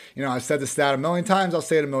ends, I've said the stat a million times, I'll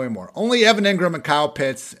say it a million more. Only Evan Ingram and Kyle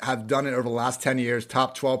Pitts have done it over the last 10 years,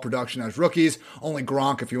 top 12 production as rookies. Only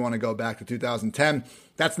Gronk, if you want to go back to 2010.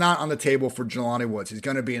 That's not on the table for Jelani Woods. He's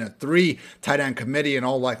going to be in a 3 tight end committee in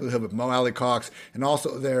all likelihood with Mo Alley-Cox and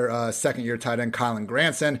also their second-year tight end, Kylen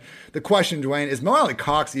Granson. The question, Dwayne, is Mo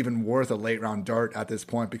Alley-Cox even worth a late-round dart at this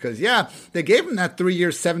point? Because, they gave him that 3-year,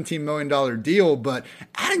 $17 million deal, but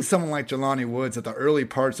adding someone like Jelani Woods at the early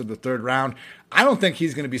parts of the 3rd round, I don't think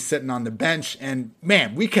he's going to be sitting on the bench. And,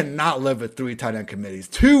 man, we cannot live with 3 tight end committees.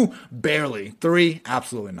 2, barely. 3,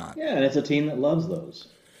 absolutely not. Yeah, and it's a team that loves those.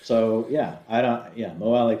 So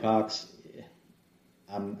Mo Alley-Cox,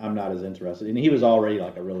 I'm not as interested. And he was already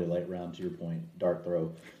like a really late round, to your point, dart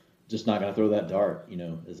throw. Just not going to throw that dart,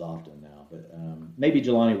 as often now. But maybe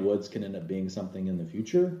Jelani Woods can end up being something in the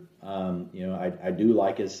future. I do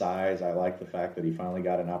like his size. I like the fact that he finally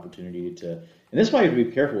got an opportunity to. And this is why you have to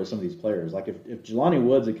be careful with some of these players. Like if Jelani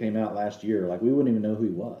Woods had came out last year, like we wouldn't even know who he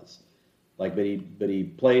was. Like, but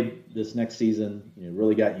he played this next season,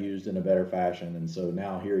 really got used in a better fashion, and so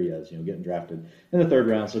now here he is, getting drafted in the 3rd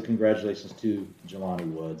round. So congratulations to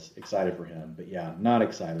Jelani Woods. Excited for him, but not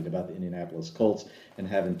excited about the Indianapolis Colts and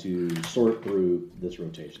having to sort through this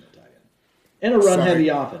rotation at tight end and a run-heavy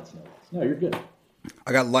offense. No, you're good.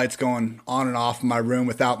 I got lights going on and off in my room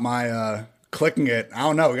without my clicking it. I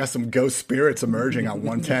don't know. We got some ghost spirits emerging at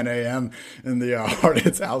 1:10 a.m. in the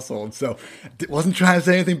Harditz household. So wasn't trying to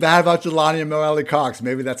say anything bad about Jelani and Mo Alley-Cox.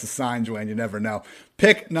 Maybe that's a sign, Dwayne. You never know.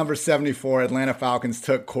 Pick number 74, Atlanta Falcons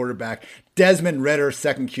took quarterback Desmond Ridder,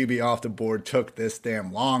 second QB off the board. Took this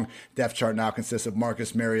damn long. Depth chart now consists of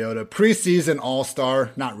Marcus Mariota, preseason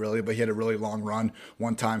all-star. Not really, but he had a really long run.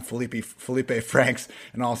 One time, Felipe Franks,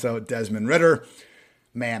 and also Desmond Ridder.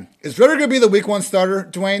 Man, is Ridder going to be the week 1 starter,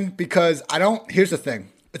 Dwayne? Because here's the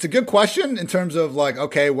thing. It's a good question in terms of like,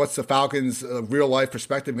 okay, what's the Falcons' real life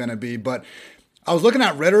perspective going to be? But I was looking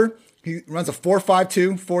at Ridder. He runs a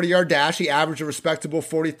 4.52 40-yard dash. He averaged a respectable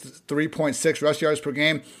 43.6 rush yards per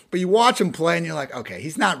game. But you watch him play and you're like, okay,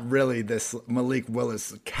 he's not really this Malik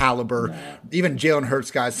Willis caliber, even Jalen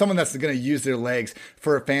Hurts guys, someone that's going to use their legs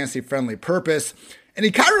for a fantasy-friendly purpose. And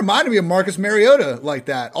he kind of reminded me of Marcus Mariota like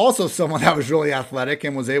that. Also someone that was really athletic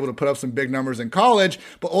and was able to put up some big numbers in college,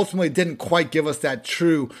 but ultimately didn't quite give us that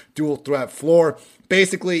true dual threat floor.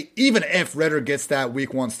 Basically, even if Ridder gets that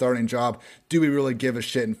week 1 starting job, do we really give a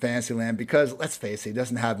shit in fantasy land? Because let's face it, he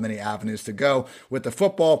doesn't have many avenues to go with the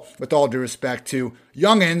football, with all due respect to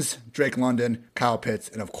youngins, Drake London, Kyle Pitts,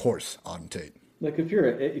 and of course, Auden Tate. Look, if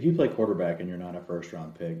you play quarterback and you're not a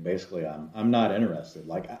 1st-round pick, basically I'm not interested.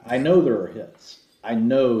 Like I know there are hits. I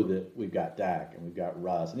know that we've got Dak and we've got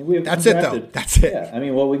Russ. That's it, though. That's it. Yeah.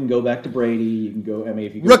 We can go back to Brady. You can go.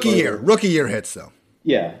 If you go rookie year hits though.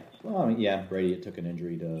 Yeah. Well, Brady took an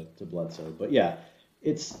injury to Bledsoe, but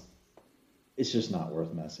it's just not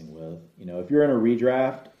worth messing with. If you're in a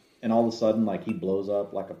redraft and all of a sudden like he blows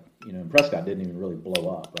up like Prescott didn't even really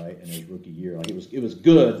blow up right in his rookie year. Like it was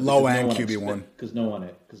good. Low end QB1 because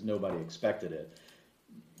nobody expected it.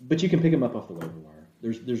 But you can pick him up off the waiver wire.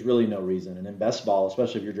 There's really no reason. And in best ball,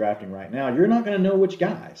 especially if you're drafting right now, you're not going to know which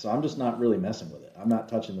guy. So I'm just not really messing with it. I'm not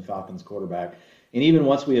touching the Falcons quarterback. And even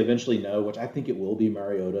once we eventually know, which I think it will be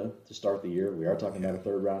Mariota to start the year, we are talking about a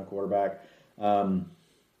 3rd-round quarterback. At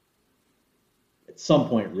some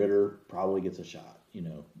point, Ridder probably gets a shot,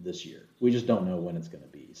 this year. We just don't know when it's going to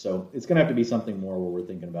be. So it's going to have to be something more where we're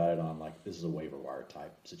thinking about it on like this is a waiver wire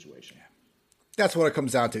type situation. That's what it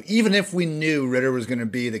comes down to. Even if we knew Ridder was going to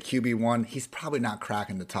be the QB1, he's probably not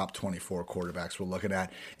cracking the top 24 quarterbacks we're looking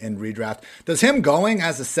at in redraft. Does him going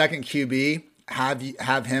as a second QB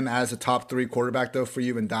have him as a top 3 quarterback, though, for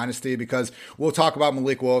you in Dynasty? Because we'll talk about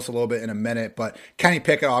Malik Willis a little bit in a minute, but Kenny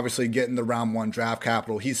Pickett obviously getting the round 1 draft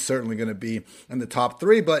capital. He's certainly going to be in the top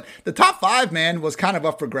 3, but the top 5, man, was kind of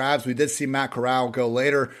up for grabs. We did see Matt Corral go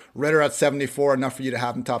later. Ridder at 74, enough for you to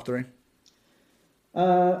have him top 3?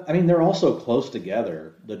 I mean, they're also close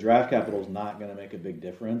together. The draft capital is not going to make a big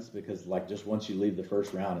difference because, like, just once you leave the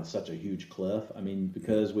first round, it's such a huge cliff. I mean,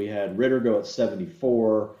 because we had Ridder go at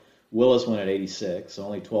 74, Willis went at 86, so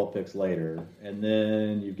only 12 picks later, and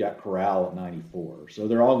then you've got Corral at 94. So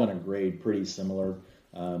they're all going to grade pretty similar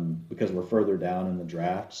because we're further down in the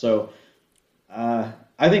draft. So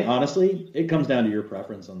I think, honestly, it comes down to your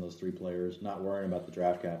preference on those 3 players, not worrying about the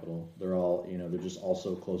draft capital. They're all, they're just all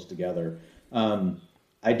so close together.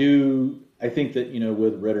 I think that,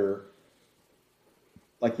 with Ridder,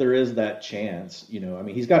 like, there is that chance, I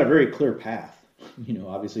mean, he's got a very clear path,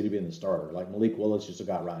 obviously to be in the starter. Like, Malik Willis just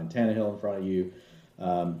got Ryan Tannehill in front of you.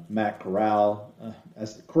 Matt Corral,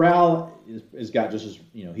 Corral is got just as,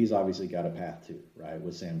 he's obviously got a path too, right,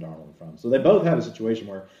 with Sam Darnold in front of him. So they both have a situation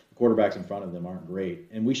where the quarterbacks in front of them aren't great.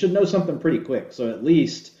 And we should know something pretty quick. So at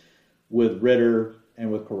least with Ridder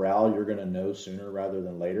and with Corral, you're going to know sooner rather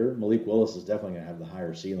than later. Malik Willis is definitely going to have the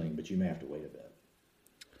higher ceiling, but you may have to wait a bit.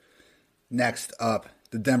 Next up,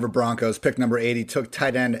 the Denver Broncos, pick number 80, took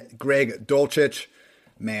tight end Greg Dulcich.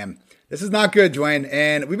 Man, this is not good, Dwayne.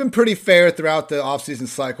 And we've been pretty fair throughout the offseason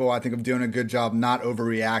cycle, I think, of doing a good job not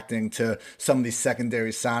overreacting to some of these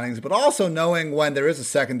secondary signings, but also knowing when there is a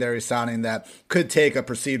secondary signing that could take a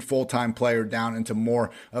perceived full-time player down into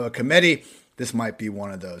more of a committee. This might be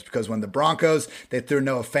one of those, because when the Broncos, they threw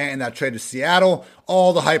Noah Fant in that trade to Seattle,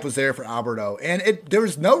 all the hype was there for Alberto. And there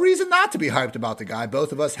was no reason not to be hyped about the guy.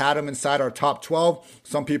 Both of us had him inside our top 12.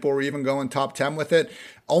 Some people were even going top 10 with it.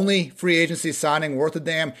 Only free agency signing worth a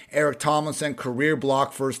damn. Eric Tomlinson, career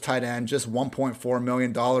block first tight end, just $1.4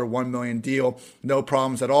 million, $1 million deal. No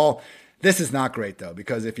problems at all. This is not great, though,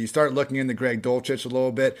 because if you start looking into Greg Dulcich a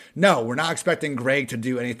little bit, no, we're not expecting Greg to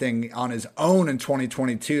do anything on his own in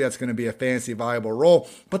 2022. That's going to be a fantasy viable role.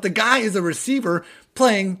 But the guy is a receiver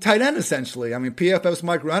playing tight end, essentially. I mean, PFF's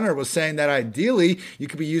Mike Renner was saying that ideally you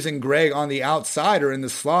could be using Greg on the outside or in the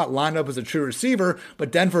slot, lined up as a true receiver,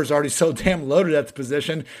 but Denver's already so damn loaded at the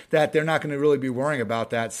position that they're not going to really be worrying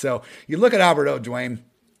about that. So you look at Alberto, Dwayne,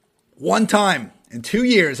 one time in 2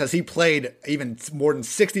 years has he played even more than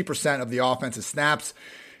 60% of the offensive snaps.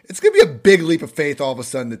 It's going to be a big leap of faith all of a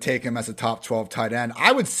sudden to take him as a top 12 tight end.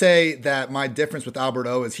 I would say that my difference with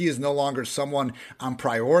Alberto is he is no longer someone I'm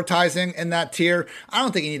prioritizing in that tier. I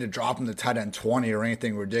don't think you need to drop him to tight end 20 or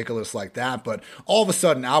anything ridiculous like that, but all of a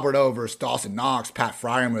sudden Alberto versus Dawson Knox, Pat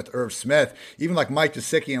Freiermuth, Irv Smith, even like Mike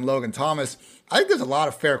Gesicki and Logan Thomas, I think there's a lot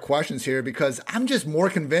of fair questions here because I'm just more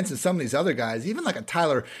convinced than some of these other guys, even like a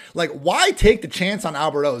Tyler. Like, why take the chance on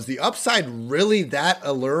Alberto? Is the upside really that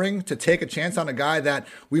alluring to take a chance on a guy that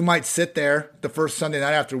we might sit there the first Sunday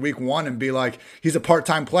night after week 1 and be like, he's a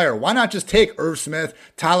part-time player? Why not just take Irv Smith,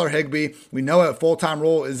 Tyler Higbee? We know a full-time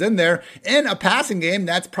role is in there in a passing game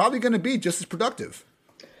that's probably going to be just as productive.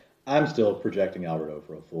 I'm still projecting Alberto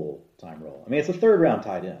for a full-time role. I mean, it's a third-round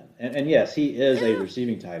tight end. And yes, he is a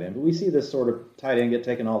receiving tight end, but we see this sort of tight end get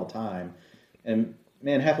taken all the time. And,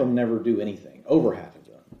 man, half of them never do anything, over half of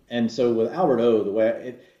them. And so with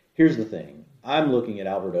Alberto, here's the thing. I'm looking at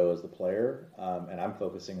Alberto as the player, and I'm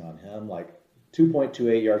focusing on him, like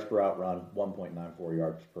 2.28 yards per out run, 1.94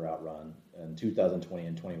 yards per out run in 2020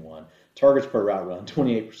 and 21. Targets per route run,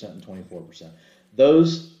 28% and 24%.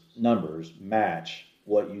 Those numbers match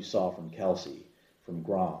what you saw from Kelsey, from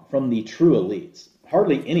Gronk, from the true elites.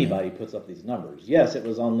 Hardly anybody puts up these numbers. Yes, it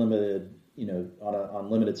was unlimited, on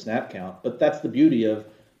limited snap count, but that's the beauty of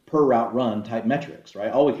per route run type metrics,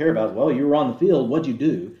 right? All we care about is, well, you were on the field. What'd you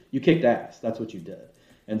do? You kicked ass. That's what you did.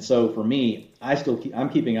 And so for me, I'm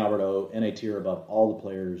keeping Alberto in a tier above all the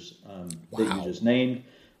players that you just named.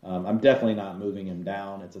 I'm definitely not moving him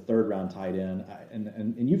down. It's a third-round tight end.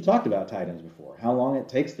 And you've talked about tight ends before, how long it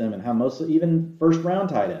takes them and how mostly even first-round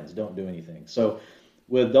tight ends don't do anything. So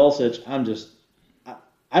with Dulcich,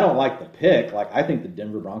 I don't like the pick. Like, I think the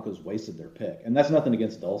Denver Broncos wasted their pick. And that's nothing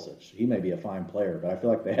against Dulcich. He may be a fine player, but I feel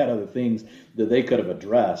like they had other things that they could have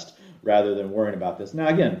addressed rather than worrying about this. Now,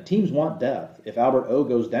 again, teams want depth. If Albert O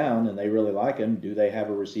goes down and they really like him, do they have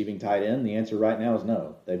a receiving tight end? The answer right now is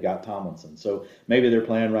no. They've got Tomlinson. So maybe their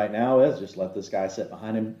plan right now is just let this guy sit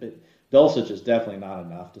behind him. But Dulcich is definitely not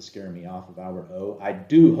enough to scare me off of Albert O. I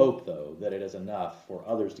do hope, though, that it is enough for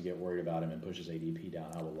others to get worried about him and push his ADP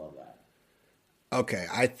down. I will love that. Okay,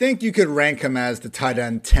 I think you could rank him as the tight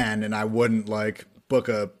end 10, and I wouldn't book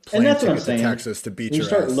a plane ticket to Texas to beat your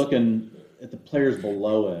ass. You start looking at the players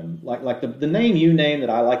below him, like the name you name that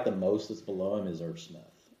I like the most that's below him is Irv Smith.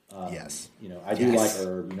 Yes, I do like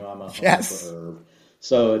Irv. I'm a fan for Irv,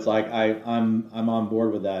 so it's like I'm on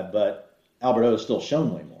board with that. But Alberto has still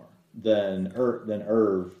shown way more than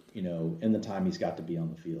Irv, in the time he's got to be on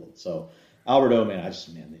the field. So Alberto, man,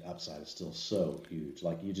 the upside is still so huge.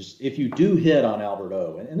 Like if you do hit on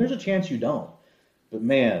Alberto, and there's a chance you don't, but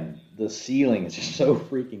man, the ceiling is just so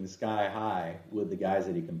freaking sky high with the guys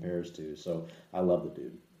that he compares to. So I love the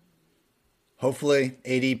dude. Hopefully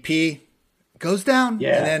ADP goes down, and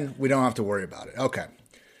then we don't have to worry about it. Okay.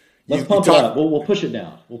 Let's pump it up. We'll push it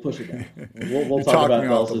down. We'll talk about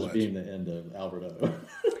Dulcich being the end of Alberto.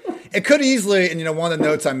 It could easily, and one of the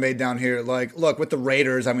notes I made down here, look, with the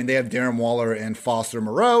Raiders, I mean, they have Darren Waller and Foster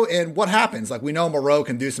Moreau, and what happens? We know Moreau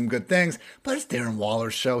can do some good things, but it's Darren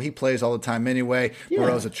Waller's show. He plays all the time anyway. Yeah.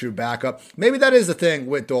 Moreau's a true backup. Maybe that is the thing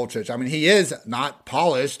with Dulcich. I mean, he is not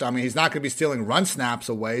polished. I mean, he's not going to be stealing run snaps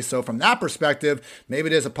away. So from that perspective, maybe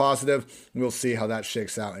it is a positive. We'll see how that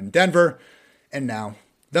shakes out in Denver. And now,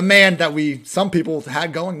 the man that some people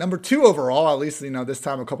had going number 2 overall, at least, this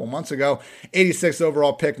time a couple months ago, 86th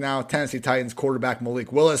overall pick now, Tennessee Titans quarterback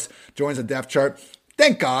Malik Willis joins the depth chart.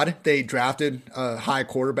 Thank God they drafted a high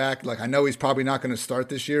quarterback. I know he's probably not going to start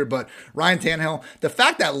this year, but Ryan Tannehill, the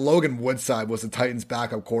fact that Logan Woodside was the Titans'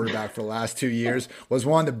 backup quarterback for the last 2 years was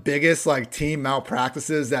one of the biggest team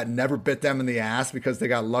malpractices that never bit them in the ass because they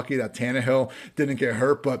got lucky that Tannehill didn't get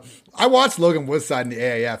hurt. But I watched Logan Woodside in the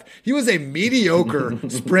AAF. He was a mediocre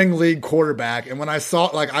spring league quarterback, and when I saw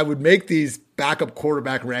I would make these backup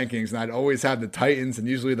quarterback rankings, and I'd always have the Titans and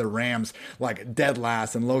usually the Rams dead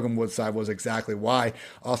last, and Logan Woodside was exactly why.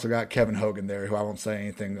 Also got Kevin Hogan there, who I won't say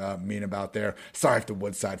anything mean about there. Sorry if the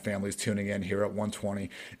Woodside family is tuning in here at 1:20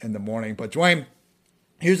 in the morning. But Dwayne,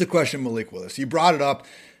 here's the question, Malik Willis. You brought it up.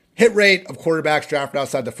 Hit rate of quarterbacks drafted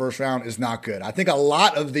outside the first round is not good. I think a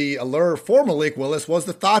lot of the allure for Malik Willis was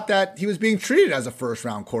the thought that he was being treated as a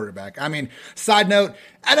first-round quarterback. I mean, side note,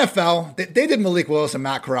 NFL, they did Malik Willis and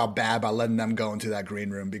Matt Corral bad by letting them go into that green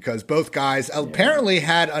room because both guys apparently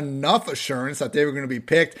had enough assurance that they were going to be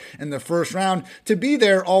picked in the first round to be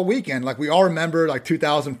there all weekend. We all remember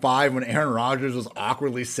 2005 when Aaron Rodgers was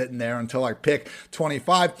awkwardly sitting there until pick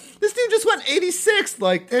 25. This dude just went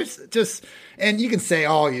 86th. There's just... And you can say,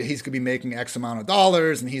 he's going to be making X amount of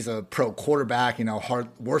dollars and he's a pro quarterback.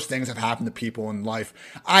 Worse things have happened to people in life.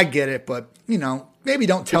 I get it, but, maybe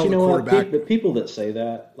don't tell the quarterback. But people that say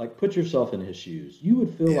that, put yourself in his shoes. You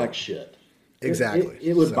would feel like shit. Exactly.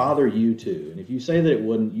 It would bother you too. And if you say that it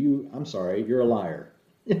wouldn't, I'm sorry, you're a liar.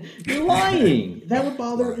 You're lying. That would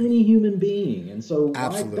bother any human being. And so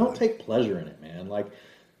don't take pleasure in it, man.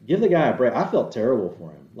 Give the guy a break. I felt terrible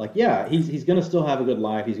for him. He's going to still have a good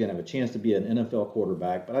life. He's going to have a chance to be an NFL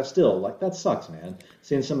quarterback. But I still, that sucks, man.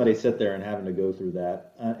 Seeing somebody sit there and having to go through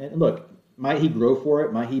that. And look, might he grow for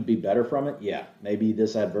it? Might he be better from it? Yeah. Maybe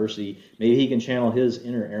this adversity, maybe he can channel his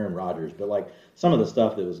inner Aaron Rodgers. But, some of the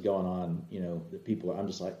stuff that was going on, that people, I'm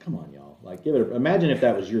just come on, y'all. Imagine if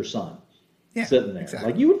that was your son sitting there.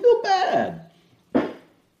 Exactly. You would feel bad.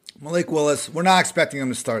 Malik Willis, we're not expecting him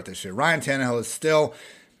to start this year. Ryan Tannehill is still...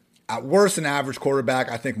 at worst, an average quarterback.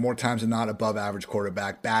 I think more times than not above average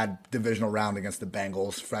quarterback. Bad divisional round against the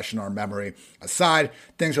Bengals, fresh in our memory aside.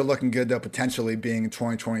 Things are looking good, though, potentially being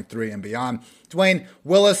 2023 and beyond. Dwayne,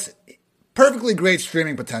 Willis, perfectly great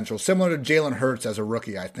streaming potential, similar to Jalen Hurts as a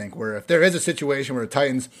rookie, I think, where if there is a situation where the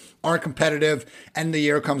Titans aren't competitive and the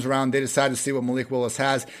year comes around, they decide to see what Malik Willis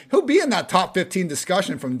has, he'll be in that top 15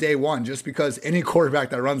 discussion from day one, just because any quarterback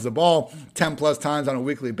that runs the ball 10 plus times on a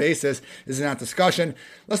weekly basis is in that discussion.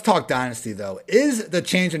 Let's talk dynasty, though. Is the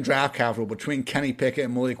change in draft capital between Kenny Pickett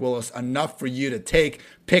and Malik Willis enough for you to take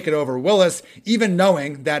Pickett over Willis, even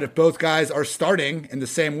knowing that if both guys are starting in the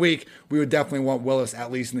same week, we would definitely want Willis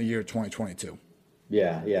at least in the year 2022?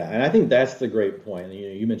 Yeah, and I think that's the great point.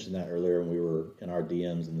 You mentioned that earlier when we were in our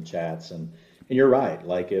DMs and the chats, and you're right.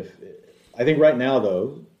 I think right now,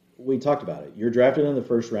 though, we talked about it. You're drafted in the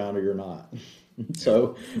first round or you're not.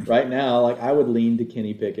 So right now, I would lean to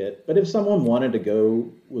Kenny Pickett. But if someone wanted to go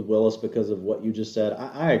with Willis because of what you just said,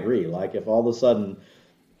 I agree. If all of a sudden,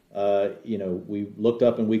 we looked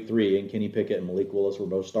up in week 3 and Kenny Pickett and Malik Willis were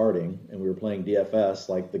both starting and we were playing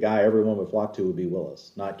DFS, the guy everyone would flock to would be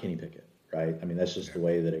Willis, not Kenny Pickett, right? I mean, that's just the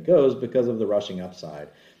way that it goes because of the rushing upside.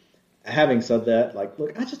 Having said that,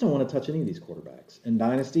 look, I just don't want to touch any of these quarterbacks. In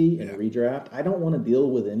Dynasty and redraft, I don't want to deal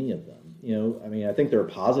with any of them. I think there are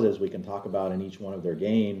positives we can talk about in each one of their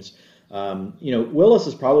games. Willis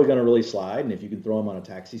is probably going to really slide, and if you can throw him on a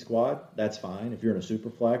taxi squad, that's fine. If you're in a super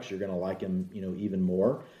flex, you're going to like him, even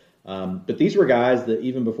more. But these were guys that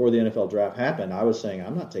even before the NFL draft happened, I was saying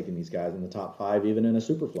I'm not taking these guys in the top 5, even in a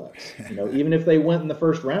super flex, even if they went in the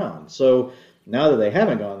first round. So now that they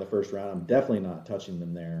haven't gone in the first round, I'm definitely not touching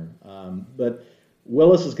them there. But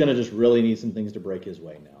Willis is going to just really need some things to break his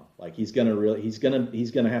way now. Like he's going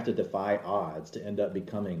to have to defy odds to end up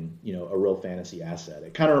becoming, a real fantasy asset.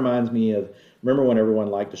 It kind of reminds me of, remember when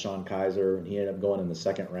everyone liked DeShone Kizer and he ended up going in the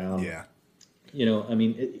second round? Yeah.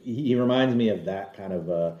 He reminds me of that kind of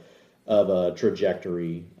a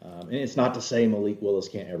trajectory. And it's not to say Malik Willis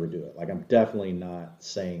can't ever do it. Like I'm definitely not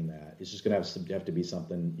saying that. It's just going to have to be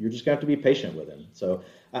something. You're just going to have to be patient with him. So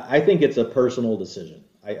I think it's a personal decision.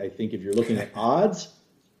 I think if you're looking at odds,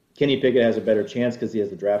 Kenny Pickett has a better chance because he has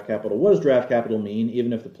the draft capital. What does draft capital mean?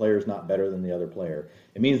 Even if the player is not better than the other player,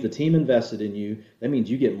 it means the team invested in you. That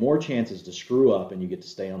means you get more chances to screw up and you get to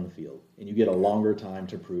stay on the field and you get a longer time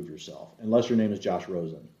to prove yourself. Unless your name is Josh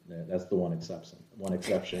Rosen, that's the one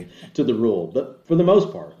exception to the rule. But for the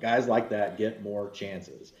most part, guys like that get more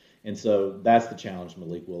chances, and so that's the challenge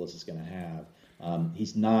Malik Willis is going to have.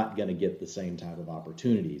 He's not going to get the same type of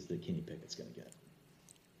opportunities that Kenny Pickett's going to get.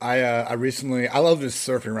 I love just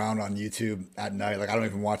surfing around on YouTube at night. Like I don't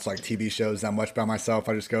even watch like TV shows that much by myself.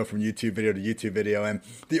 I just go from YouTube video to YouTube video. And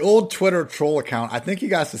the old Twitter troll account, I think he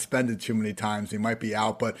got suspended too many times. He might be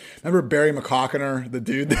out. But remember Barry McCockiner, the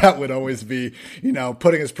dude that would always be,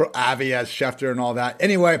 putting his Avi as Schefter and all that.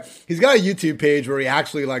 Anyway, he's got a YouTube page where he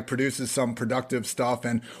actually like produces some productive stuff.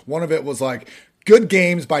 And one of it was like, good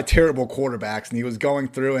games by terrible quarterbacks, and he was going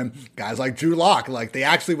through, and guys like Drew Lock, like they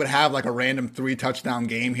actually would have like a random 3-touchdown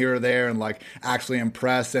game here or there and like actually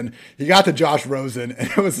impress. And he got to Josh Rosen, and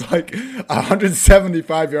it was like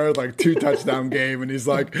 175 yards, like 2-touchdown game. And he's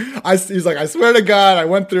like, I swear to God, I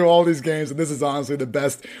went through all these games, and this is honestly the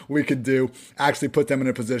best we could do. Actually put them in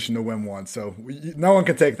a position to win one. So no one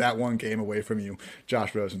can take that one game away from you,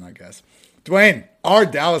 Josh Rosen, I guess. Dwayne, our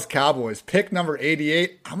Dallas Cowboys, pick number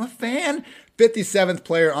 88. I'm a fan. 57th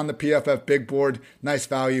player on the PFF big board. Nice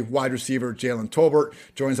value. Wide receiver Jalen Tolbert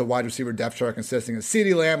joins a wide receiver depth chart consisting of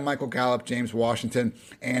CeeDee Lamb, Michael Gallup, James Washington,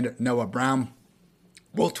 and Noah Brown.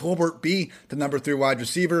 Will Tolbert be the number 3 wide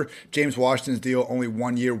receiver? James Washington's deal, only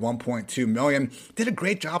 1 year, $1.2 million. Did a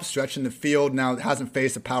great job stretching the field. Now, hasn't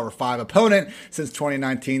faced a Power 5 opponent since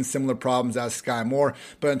 2019. Similar problems as Sky Moore.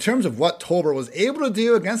 But in terms of what Tolbert was able to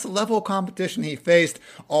do against the level of competition he faced,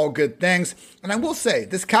 all good things. And I will say,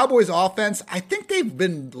 this Cowboys offense, I think they've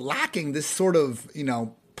been lacking this sort of,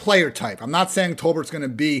 player type. I'm not saying Tolbert's going to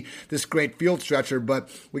be this great field stretcher, but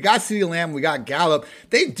we got CeeDee Lamb, we got Gallup.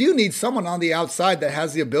 They do need someone on the outside that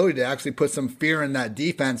has the ability to actually put some fear in that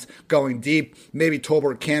defense going deep. Maybe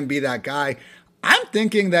Tolbert can be that guy. I'm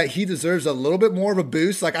thinking that he deserves a little bit more of a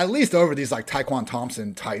boost, like at least over these like Tyquan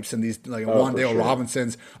Thompson types and these like Wan'Dale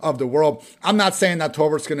Robinsons of the world. I'm not saying that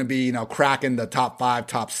Tolbert's going to be, cracking the top 5,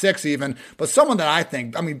 top 6 even, but someone that I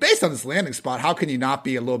think, based on this landing spot, how can you not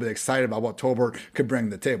be a little bit excited about what Tolbert could bring to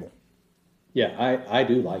the table? Yeah, I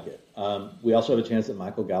do like it. We also have a chance that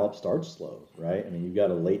Michael Gallup starts slow, right? You've got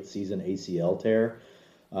a late season ACL tear.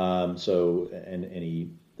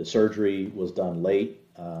 The surgery was done late.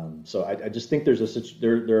 So I just think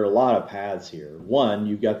there are a lot of paths here. One,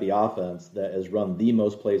 you've got the offense that has run the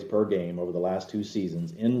most plays per game over the last 2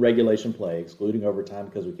 seasons in regulation play, excluding overtime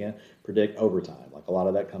because we can't predict overtime. Like a lot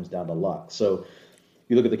of that comes down to luck. So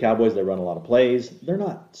you look at the Cowboys, they run a lot of plays. They're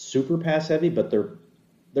not super pass heavy, but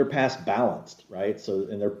they're pass balanced, right? So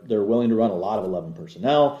and they're willing to run a lot of 11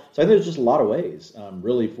 personnel. So I think there's just a lot of ways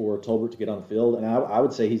really for Tolbert to get on the field, and I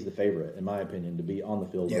would say he's the favorite in my opinion to be on the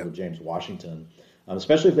field over James Washington.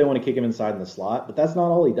 Especially if they want to kick him inside in the slot, but that's not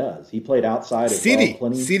all he does. He played outside as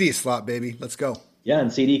well. CeeDee slot, baby. Let's go. Yeah, and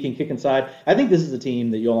CeeDee can kick inside. I think this is a team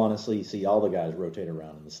that you'll honestly see all the guys rotate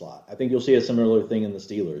around in the slot. I think you'll see a similar thing in the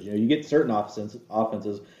Steelers. You get certain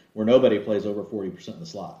offenses where nobody plays over 40% in the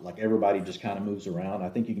slot. Like everybody just kind of moves around. I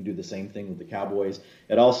think you can do the same thing with the Cowboys.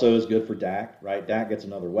 It also is good for Dak, right? Dak gets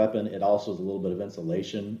another weapon. It also is a little bit of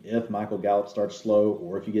insulation if Michael Gallup starts slow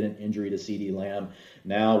or if you get an injury to CeeDee Lamb.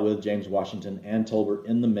 Now with James Washington and Tolbert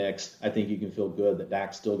in the mix, I think you can feel good that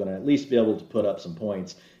Dak's still going to at least be able to put up some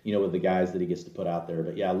points, with the guys that he gets to put out there.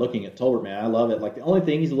 But yeah, looking at Tolbert, man, I love it. Like the only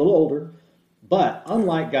thing, he's a little older, but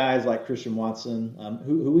unlike guys like Christian Watson,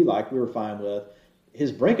 who we were fine with,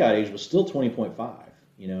 his breakout age was still 20.5,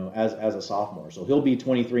 as a sophomore. So he'll be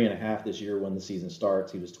 23.5 this year when the season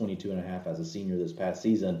starts. He was 22.5 as a senior this past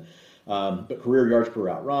season. But career yards per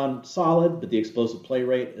route run, solid, but the explosive play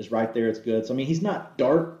rate is right there. It's good. So, he's not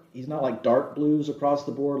dark he's not like dark blues across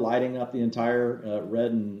the board, lighting up the entire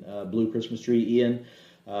red and blue Christmas tree, Ian.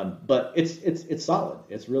 But it's solid.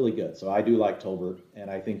 It's really good. So I do like Tolbert, and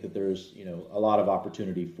I think that there's a lot of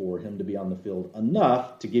opportunity for him to be on the field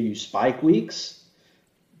enough to give you spike weeks,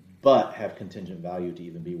 but have contingent value to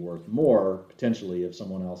even be worth more potentially if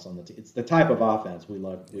someone else on the team. It's the type of offense we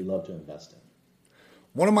love to invest in.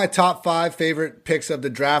 One of my top 5 favorite picks of the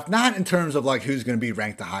draft, not in terms of like who's going to be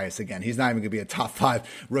ranked the highest again. He's not even going to be a top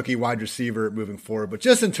 5 rookie wide receiver moving forward, but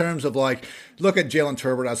just in terms of like, look at Jalen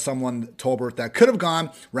Tolbert as someone, Tolbert, that could have gone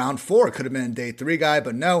round 4, could have been a day 3 guy,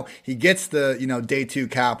 but no, he gets the, day 2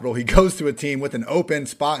 capital. He goes to a team with an open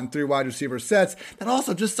spot and 3 wide receiver sets that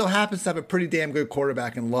also just so happens to have a pretty damn good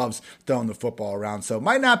quarterback and loves throwing the football around. So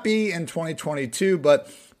might not be in 2022,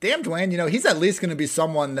 but damn, Dwayne, he's at least going to be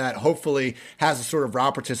someone that hopefully has a sort of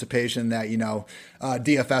route participation that,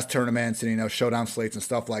 DFS tournaments and, showdown slates and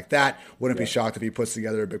stuff like that. Wouldn't be shocked if he puts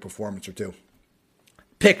together a big performance or two.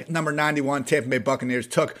 Pick number 91, Tampa Bay Buccaneers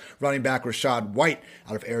took running back Rachaad White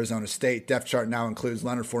out of Arizona State. Depth chart now includes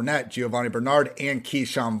Leonard Fournette, Giovanni Bernard, and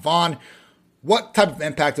Keyshawn Vaughn. What type of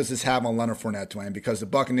impact does this have on Leonard Fournette, Dwayne? Because the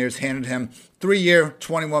Buccaneers handed him 3-year,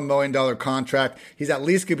 $21 million contract. He's at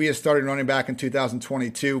least going to be a starting running back in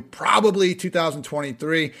 2022, probably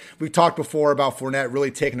 2023. We've talked before about Fournette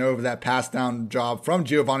really taking over that pass down job from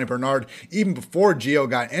Giovanni Bernard, even before Gio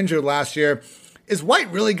got injured last year. Is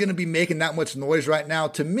White really going to be making that much noise right now?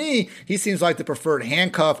 To me, he seems like the preferred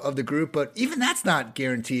handcuff of the group, but even that's not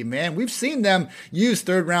guaranteed, man. We've seen them use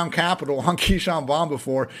third-round capital on Keyshawn Vaughn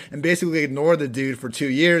before and basically ignore the dude for 2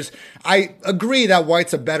 years. I agree that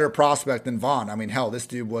White's a better prospect than Vaughn. I mean, hell, this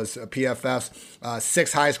dude was a PFF's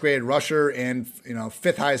 6th highest graded rusher and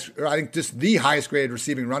 5th highest, or I think just the highest graded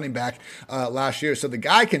receiving running back last year. So the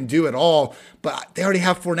guy can do it all, but they already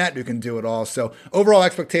have Fournette who can do it all. So overall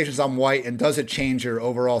expectations on White, and does it change your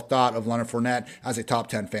overall thought of Leonard Fournette as a top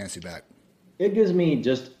 10 fantasy back? What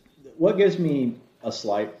gives me a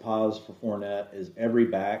slight pause for Fournette is every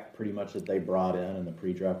back pretty much that they brought in the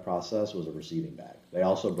pre-draft process was a receiving back. They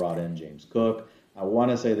also brought in James Cook. I want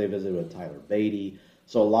to say they visited with Tyler Beatty.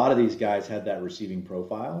 So a lot of these guys had that receiving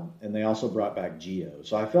profile, and they also brought back Gio.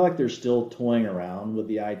 So I feel like they're still toying around with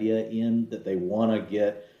the idea that they want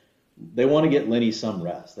to get Lenny some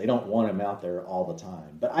rest. They don't want him out there all the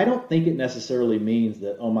time. But I don't think it necessarily means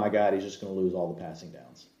that, oh my God, he's just going to lose all the passing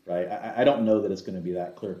downs, right? I don't know that it's going to be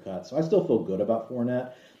that clear cut. So I still feel good about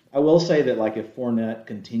Fournette. I will say that, like, if Fournette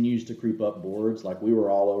continues to creep up boards, like we were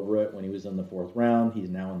all over it when he was in the 4th round, he's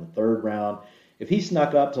now in the 3rd round. If he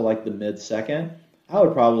snuck up to like the mid-2nd, I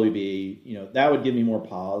would probably be, that would give me more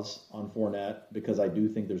pause on Fournette, because I do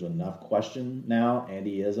think there's enough question now, and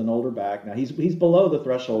he is an older back. Now, he's below the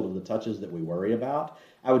threshold of the touches that we worry about.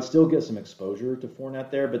 I would still get some exposure to Fournette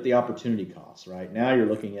there, but the opportunity costs, right? Now you're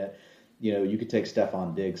looking at, you could take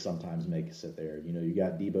Stephon Diggs sometimes, make it sit there. You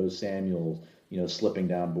got Deebo Samuel, slipping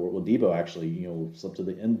down board. Well, Deebo actually, slipped to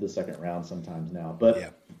the end of the 2nd round sometimes now. But yeah.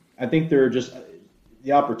 I think they're just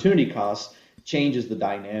the opportunity costs changes the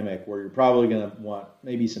dynamic, where you're probably going to want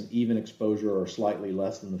maybe some even exposure or slightly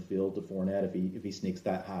less than the field to Fournette if he sneaks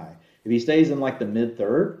that high. If he stays in like the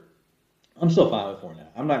mid-3rd, I'm still fine with Fournette.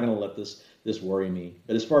 I'm not going to let this worry me.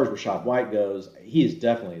 But as far as Rachaad White goes, he is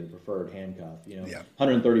definitely the preferred handcuff.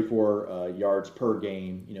 134 yards per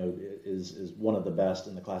game, is one of the best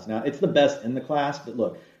in the class. Now, it's the best in the class, but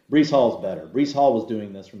look, Breece Hall's better. Breece Hall was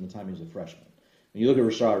doing this from the time he was a freshman. When you look at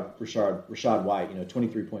Rachaad White,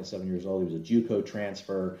 23.7 years old. He was a JUCO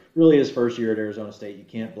transfer. Really his first year at Arizona State. You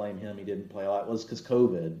can't blame him. He didn't play a lot. It was because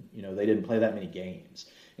COVID. They didn't play that many games.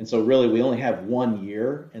 And so really we only have 1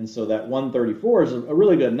 year. And so that 134 is a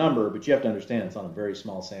really good number, but you have to understand it's on a very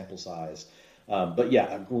small sample size. But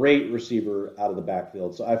yeah, a great receiver out of the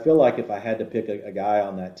backfield. So I feel like if I had to pick a guy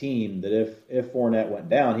on that team, that if Fournette went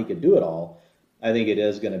down, he could do it all. I think it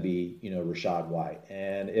is going to be, Rachaad White.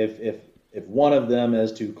 And if one of them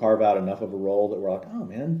is to carve out enough of a role that we're like, oh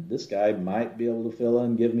man, this guy might be able to fill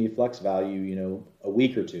in, give me flex value, a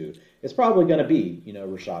week or two, it's probably going to be,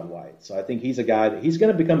 Rachaad White. So I think he's a guy that he's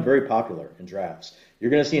going to become very popular in drafts. You're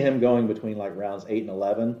going to see him going between like rounds 8 and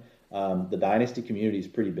 11. The dynasty community is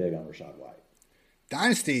pretty big on Rachaad White.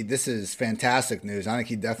 Dynasty, this is fantastic news. I think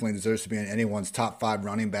he definitely deserves to be in anyone's top 5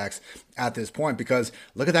 running backs at this point, because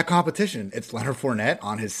look at that competition. It's Leonard Fournette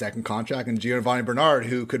on his 2nd contract and Giovanni Bernard,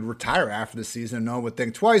 who could retire after the season and no one would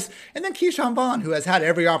think twice. And then Keyshawn Vaughn, who has had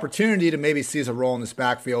every opportunity to maybe seize a role in this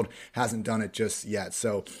backfield, hasn't done it just yet.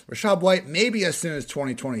 So Rachaad White, maybe as soon as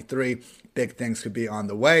 2023, big things could be on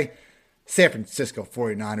the way. San Francisco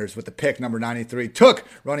 49ers with the pick number 93 took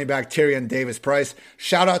running back Tyrion Davis-Price.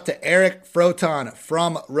 Shout out to Eric Froton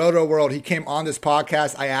from Roto World. He came on this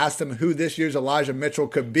podcast. I asked him who this year's Elijah Mitchell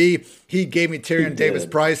could be. He gave me Tyrion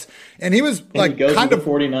Davis-Price, and he was like, he goes kind to of the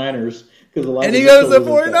 49ers and he goes to the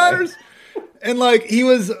 49ers. And, like, he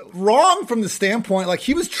was wrong from the standpoint, like,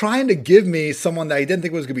 he was trying to give me someone that he didn't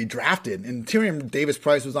think was going to be drafted. And Tyrion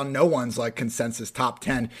Davis-Price was on no one's, like, consensus top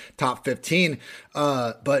 10, top 15.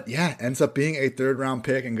 But, yeah, ends up being a third-round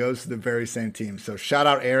pick and goes to the very same team. So, shout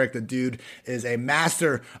out Eric. The dude is a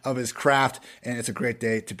master of his craft, and it's a great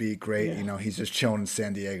day to be great. Yeah. You know, he's just chilling in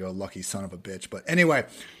San Diego, lucky son of a bitch. But, anyway,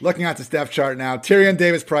 looking at this depth chart now, Tyrion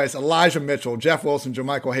Davis-Price, Elijah Mitchell, Jeff Wilson,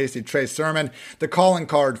 JaMycal Hasty, Trey Sermon, the calling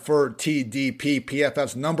card for TDP.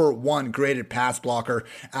 PFF's number one graded pass blocker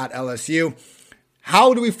at LSU.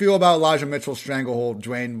 How do we feel about Elijah Mitchell's stranglehold,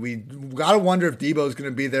 Dwayne? We got to wonder if Debo is going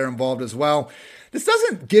to be there involved as well. This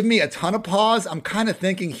doesn't give me a ton of pause. I'm kind of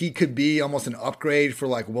thinking he could be almost an upgrade for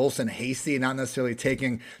like Wilson Hasty, not necessarily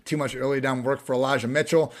taking too much early down work for Elijah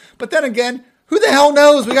Mitchell. But then again, who the hell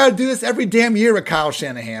knows? We got to do this every damn year with Kyle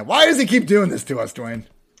Shanahan. Why does he keep doing this to us, Dwayne?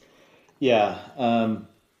 Yeah,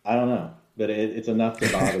 I don't know. But it's enough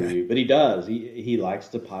to bother you. But he does. He likes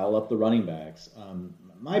to pile up the running backs.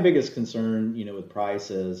 My biggest concern, with Price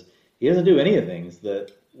is he doesn't do any of the things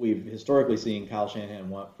that we've historically seen Kyle Shanahan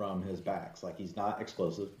want from his backs. Like, he's not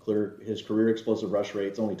explosive. His career explosive rush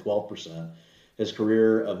rate's only 12%. His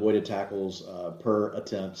career avoided tackles per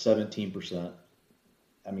attempt, 17%.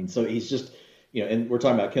 I mean, so he's just, and we're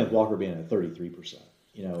talking about Kenneth Walker being at 33%.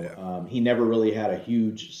 He never really had a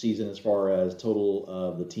huge season as far as total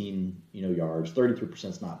of the team, yards. 33%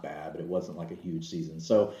 is not bad, but it wasn't like a huge season.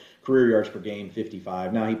 So career yards per game,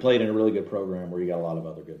 55. Now, he played in a really good program where you got a lot of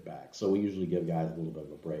other good backs. So we usually give guys a little bit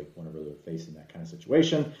of a break whenever they're facing that kind of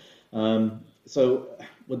situation. So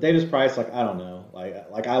with Davis-Price, I don't know.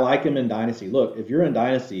 Like I like him in Dynasty. Look, if you're in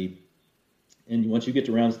Dynasty and once you get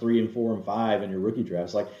to rounds 3 and 4 and 5 in your rookie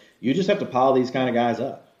drafts, you just have to pile these kind of guys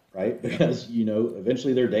up. Right? Because,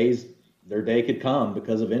 eventually their day could come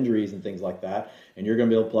because of injuries and things like that, and you're going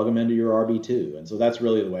to be able to plug them into your RB2. And so that's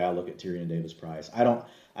really the way I look at Tyrion Davis-Price. I don't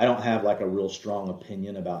have a real strong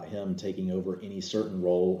opinion about him taking over any certain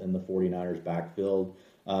role in the 49ers backfield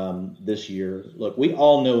this year. Look, we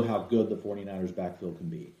all know how good the 49ers backfield can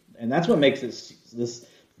be. And that's what makes this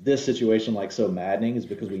situation so maddening, is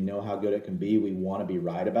because we know how good it can be. We want to be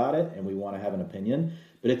right about it, and we want to have an opinion.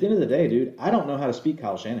 But at the end of the day, dude, I don't know how to speak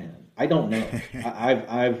Kyle Shanahan. I don't know.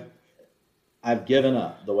 I've given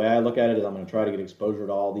up. The way I look at it is I'm going to try to get exposure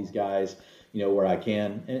to all these guys, where I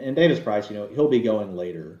can. And Davis-Price, he'll be going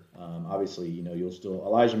later. Obviously, you'll still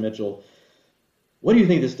Elijah Mitchell. What do you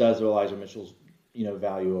think this does to Elijah Mitchell's,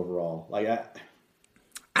 value overall?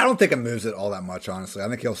 I don't think it moves it all that much, honestly. I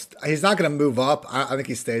think he's not going to move up. I think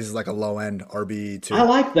he stays as a low-end RB2. I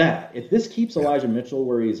like that. If this keeps Elijah Mitchell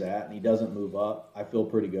where he's at and he doesn't move up, I feel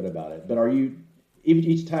pretty good about it. But are you,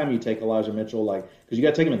 each time you take Elijah Mitchell, because you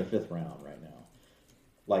got to take him in the 5th round right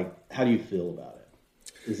now, how do you feel about it?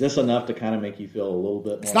 Is this enough to kind of make you feel a little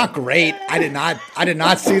bit more? It's not great. I did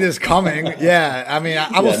not see this coming. Yeah. I mean,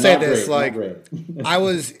 I will say this,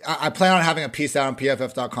 I plan on having a piece out on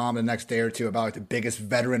PFF.com the next day or two about the biggest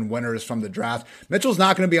veteran winners from the draft. Mitchell's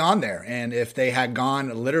not going to be on there. And if they had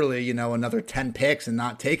gone literally, another 10 picks and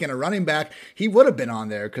not taken a running back, he would have been on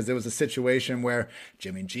there, because there was a situation where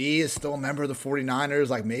Jimmy G is still a member of the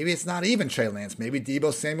 49ers. Maybe it's not even Trey Lance. Maybe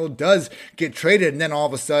Deebo Samuel does get traded. And then all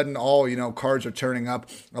of a sudden, cards are turning up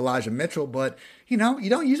Elijah Mitchell. But, you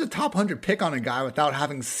don't use a top 100 pick on a guy without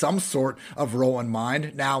having some sort of role in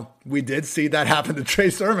mind. Now, we did see that happen to Trey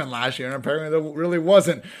Sermon last year, and apparently there really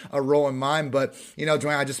wasn't a role in mind. But,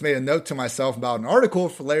 Dwayne, I just made a note to myself about an article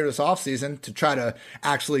for later this offseason to try to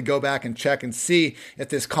actually go back and check and see if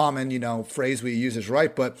this common, phrase we use is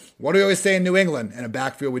right. But what do we always say in New England? In a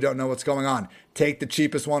backfield, we don't know what's going on. Take the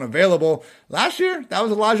cheapest one available. Last year, that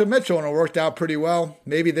was Elijah Mitchell, and it worked out pretty well.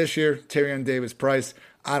 Maybe this year, Tyrion Davis-Price.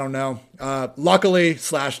 I don't know. Luckily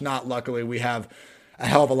 / not luckily, we have a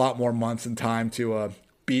hell of a lot more months and time to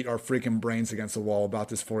beat our freaking brains against the wall about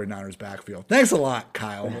this 49ers backfield. Thanks a lot,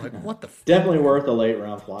 Kyle. What the Definitely worth a late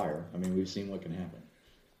round flyer. I mean, we've seen what can happen.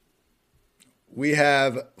 We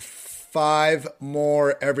have 5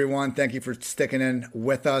 more, everyone. Thank you for sticking in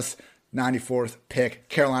with us. 94th pick,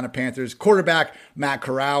 Carolina Panthers. Quarterback, Matt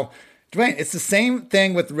Corral. Dwayne, it's the same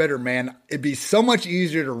thing with Ridder, man. It'd be so much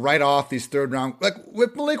easier to write off these third round, like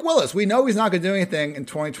with Malik Willis. We know he's not going to do anything in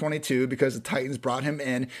 2022 because the Titans brought him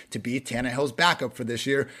in to be Tannehill's backup for this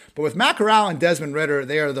year. But with Matt Corral and Desmond Ridder,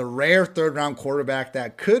 they are the rare third round quarterback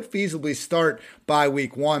that could feasibly start by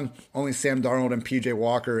week 1. Only Sam Darnold and PJ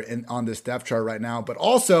Walker on this depth chart right now. But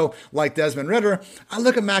also, like Desmond Ridder, I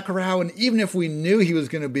look at Matt Corral, and even if we knew he was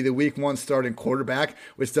going to be the week 1 starting quarterback,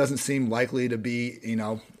 which doesn't seem likely to be,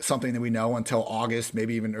 something that we know until August,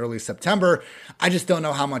 maybe even early September, I just don't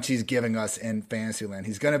know how much he's giving us in fantasy land.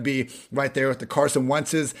 He's going to be right there with the Carson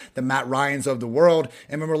Wentz's, the Matt Ryans of the world.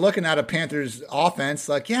 And when we're looking at a Panthers offense,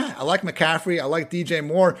 I like McCaffrey, I like DJ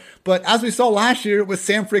Moore, but as we saw last year with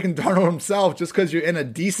Sam freaking Darnold himself, just because you're in a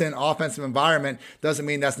decent offensive environment doesn't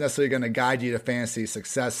mean that's necessarily going to guide you to fantasy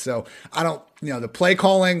success. So I don't, the play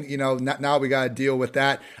calling, now we got to deal with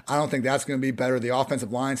that. I don't think that's going to be better. The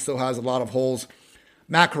offensive line still has a lot of holes.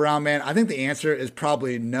 Matt Corral, man, I think the answer is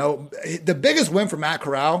probably no. The biggest win for Matt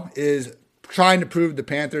Corral is trying to prove to the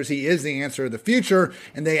Panthers he is the answer of the future,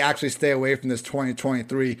 and they actually stay away from this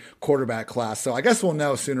 2023 quarterback class. So I guess we'll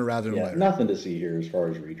know sooner rather than later. Nothing to see here as far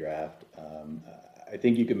as redraft. I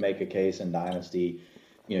think you can make a case in Dynasty.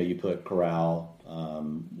 You put Corral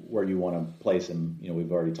where you want to place him.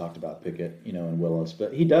 We've already talked about Pickett, and Willis,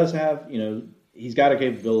 but he does have, he's got a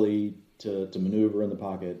capability to maneuver in the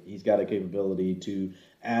pocket. He's got a capability to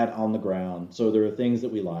add on the ground. So there are things that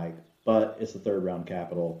we like, but it's the third round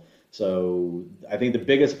capital. So I think the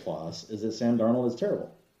biggest plus is that Sam Darnold is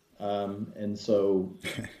terrible. And so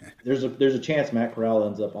there's a chance Matt Corral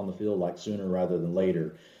ends up on the field like sooner rather than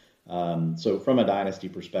later. So from a dynasty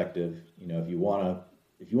perspective, if you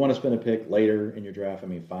want to spend a pick later in your draft,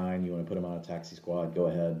 fine. You want to put him on a taxi squad, go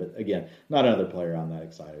ahead. But again, not another player I'm that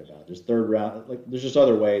excited about. Just third round, there's just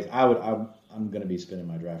other ways. I'm going to be spending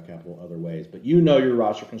my draft capital other ways. But your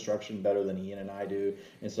roster construction better than Ian and I do,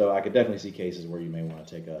 and so I could definitely see cases where you may want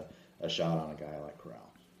to take a shot on a guy like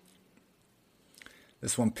Corral.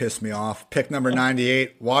 This one pissed me off. Pick number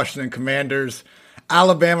 98, Washington Commanders,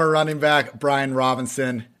 Alabama running back Brian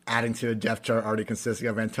Robinson, adding to a depth chart already consisting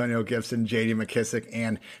of Antonio Gibson, J.D. McKissic,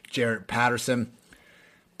 and Jarrett Patterson.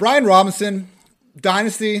 Brian Robinson,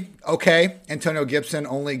 dynasty, okay. Antonio Gibson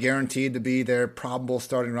only guaranteed to be their probable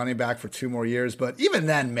starting running back for 2 more years. But even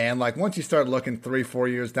then, man, once you start looking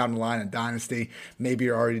 3-4 years down the line in dynasty, maybe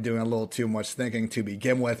you're already doing a little too much thinking to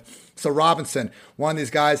begin with. So Robinson, one of these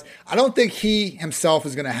guys, I don't think he himself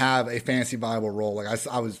is going to have a fantasy viable role. I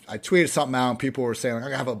tweeted something out and people were saying, I'm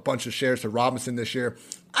going to have a bunch of shares to Robinson this year.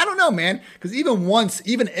 I don't know, man, because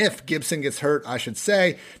even if Gibson gets hurt, I should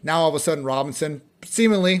say, now all of a sudden Robinson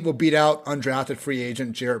seemingly will beat out undrafted free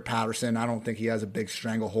agent Jarrett Patterson. I don't think he has a big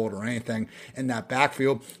stranglehold or anything in that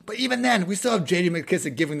backfield. But even then, we still have J.D.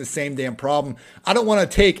 McKissic giving the same damn problem. I don't want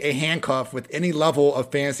to take a handcuff with any level of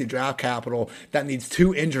fantasy draft capital that needs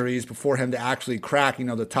 2 injuries before him to actually crack,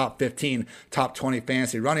 the top 15, top 20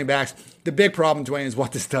 fantasy running backs. The big problem, Dwayne, is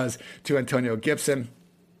what this does to Antonio Gibson.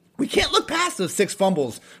 We can't look past those 6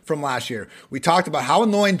 fumbles from last year. We talked about how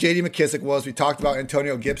annoying J.D. McKissic was. We talked about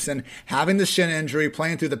Antonio Gibson having the shin injury,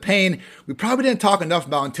 playing through the pain. We probably didn't talk enough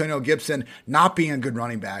about Antonio Gibson not being a good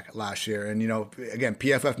running back last year. And, again,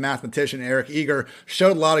 PFF mathematician Eric Eager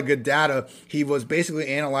showed a lot of good data. He was basically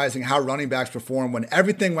analyzing how running backs perform when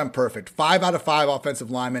everything went perfect. 5 out of 5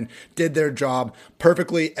 offensive linemen did their job,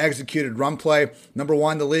 perfectly executed run play. Number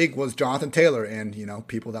 1 in the league was Jonathan Taylor. And,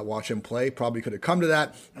 people that watch him play probably could have come to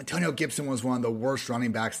that. Antonio Gibson was one of the worst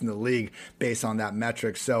running backs in the league based on that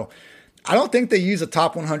metric. So I don't think they use a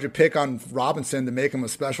top 100 pick on Robinson to make him a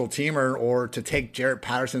special teamer or to take Jarrett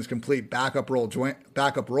Patterson's complete backup role,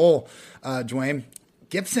 Dwayne.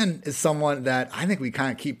 Gibson is someone that I think we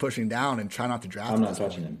kind of keep pushing down and try not to draft. I'm not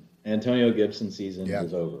touching him. Antonio Gibson's season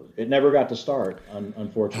is over. It never got to start,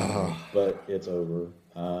 unfortunately, but it's over.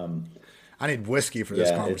 I need whiskey for this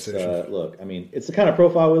conversation. It's the kind of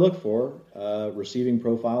profile we look for, receiving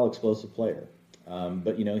profile, explosive player.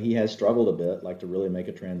 But, he has struggled a bit, to really make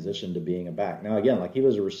a transition to being a back. Now, again, he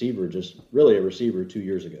was a receiver, just really a receiver 2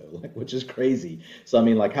 years ago, which is crazy. So,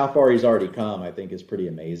 how far he's already come, I think is pretty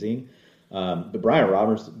amazing. But Brian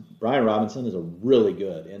Robinson is a really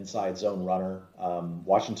good inside zone runner.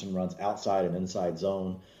 Washington runs outside and inside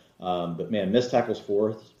zone. But man, missed tackles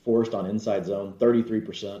forced on inside zone,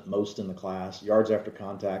 33%, most in the class. Yards after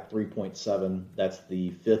contact, 3.7. That's the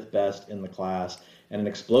 5th best in the class. And an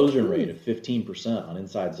explosion rate of 15% on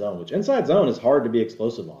inside zone, which inside zone is hard to be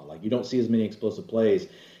explosive on. You don't see as many explosive plays.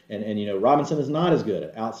 And Robinson is not as good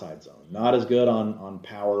at outside zone, not as good on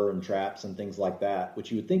power and traps and things like that,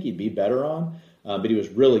 which you would think he'd be better on. But he was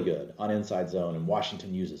really good on inside zone, and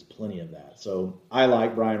Washington uses plenty of that. So I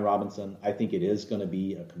like Brian Robinson. I think it is going to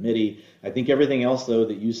be a committee. I think everything else, though,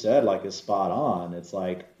 that you said, like, is spot on. It's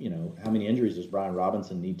like, how many injuries does Brian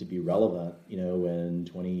Robinson need to be relevant, in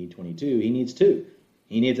 2022? He needs 2.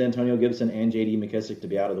 He needs Antonio Gibson and J.D. McKissic to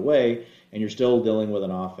be out of the way, and you're still dealing with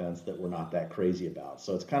an offense that we're not that crazy about.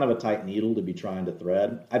 So it's kind of a tight needle to be trying to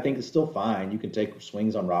thread. I think it's still fine. You can take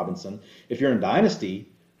swings on Robinson. If you're in Dynasty,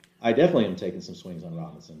 I definitely am taking some swings on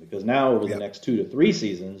Robinson, because now over the next 2 to 3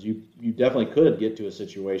 seasons, you definitely could get to a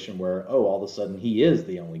situation where, all of a sudden he is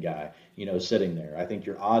the only guy, sitting there. I think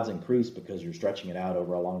your odds increase because you're stretching it out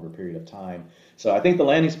over a longer period of time. So I think the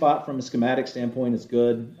landing spot from a schematic standpoint is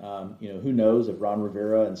good. Who knows if Ron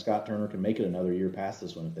Rivera and Scott Turner can make it another year past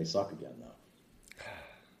this one if they suck again, though.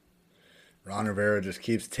 Ron Rivera just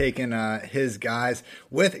keeps taking his guys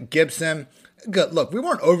with Gibson. Good. Look, we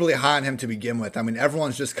weren't overly high on him to begin with. I mean,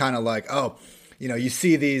 everyone's just kind of like, you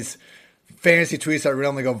see these fantasy tweets that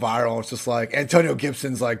randomly go viral. It's just like Antonio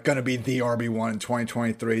Gibson's like going to be the RB1 in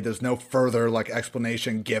 2023. There's no further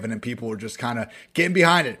explanation given, and people were just kind of getting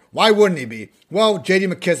behind it. Why wouldn't he be? Well, J.D.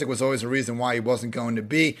 McKissic was always a reason why he wasn't going to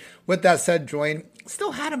be. With that said, Dwayne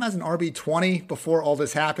still had him as an RB20 before all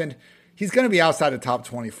this happened. He's going to be outside the top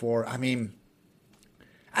 24. I mean,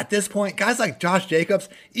 at this point, guys like Josh Jacobs,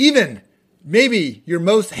 even maybe your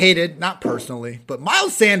most hated, not personally, but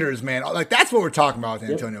Miles Sanders, man. That's what we're talking about with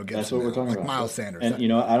Antonio Gibson. That's what we're talking about. Miles Sanders. And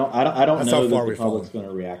I don't know that the public's going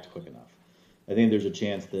to react quick enough. I think there's a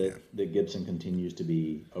chance that Gibson continues to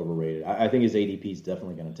be overrated. I think his ADP is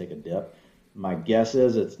definitely going to take a dip. My guess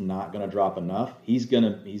is it's not going to drop enough. He's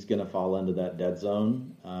gonna fall into that dead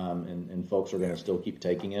zone, and folks are going to still keep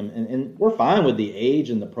taking him. And we're fine with the age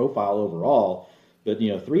and the profile overall, but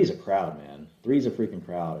 3's a crowd, man. 3's a freaking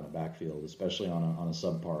crowd in the backfield, especially on a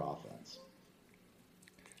subpar offense.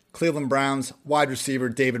 Cleveland Browns wide receiver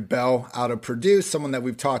David Bell out of Purdue, someone that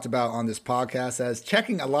we've talked about on this podcast as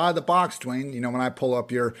checking a lot of the box, Dwayne. When I pull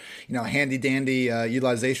up your, handy dandy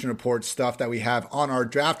utilization report stuff that we have on our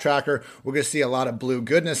draft tracker, we're going to see a lot of blue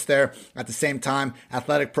goodness there. At the same time,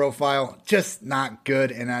 athletic profile, just not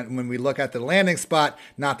good. And when we look at the landing spot,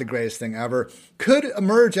 not the greatest thing ever. Could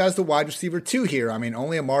emerge as the wide receiver 2 here. I mean,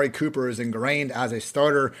 only Amari Cooper is ingrained as a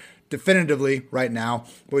starter definitively right now.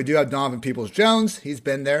 But we do have Donovan Peoples-Jones. He's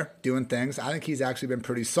been there doing things. I think he's actually been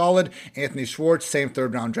pretty solid. Anthony Schwartz, same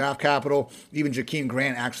third-round draft capital. Even Jakeem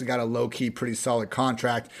Grant actually got a low-key, pretty solid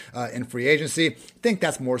contract in free agency. I think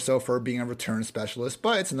that's more so for being a return specialist,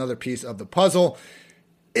 but it's another piece of the puzzle.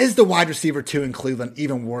 Is the wide receiver 2 in Cleveland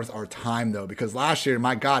even worth our time, though? Because last year,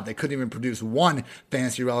 my God, they couldn't even produce one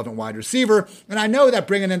fantasy-relevant wide receiver. And I know that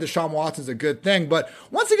bringing in Deshaun Watson is a good thing. But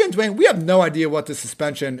once again, Dwayne, we have no idea what the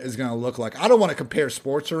suspension is going to look like. I don't want to compare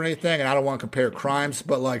sports or anything, and I don't want to compare crimes.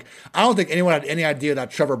 But, I don't think anyone had any idea that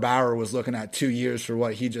Trevor Bauer was looking at 2 years for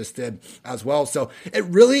what he just did as well. So it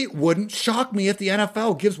really wouldn't shock me if the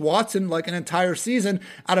NFL gives Watson, an entire season.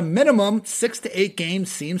 At a minimum, 6 to 8 games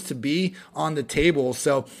seems to be on the table.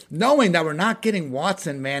 So knowing that we're not getting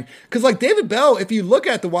Watson, man, because David Bell, if you look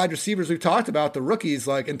at the wide receivers we've talked about, the rookies,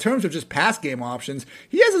 in terms of just pass game options,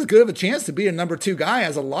 he has as good of a chance to be a number 2 guy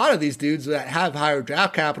as a lot of these dudes that have higher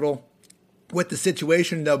draft capital. With the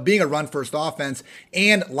situation, though, being a run-first offense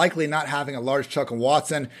and likely not having a large chunk of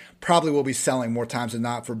Watson, probably will be selling more times than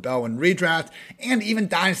not for Bell and redraft. And even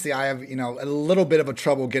Dynasty, I have, a little bit of a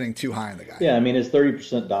trouble getting too high on the guy. Yeah, I mean, his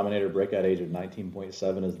 30% dominator breakout age of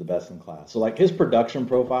 19.7 is the best in class. So, his production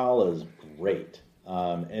profile is great.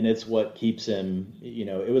 And it's what keeps him,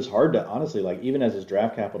 it was hard to, honestly, even as his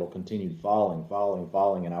draft capital continued falling,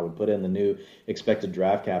 and I would put in the new expected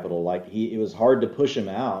draft capital, it was hard to push him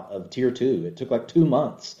out of tier 2. It took 2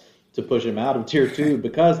 months to push him out of tier 2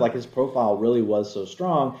 because his profile really was so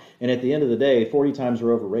strong. And at the end of the day, 40 times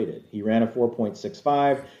were overrated. He ran a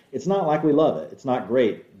 4.65. It's not like we love it. It's not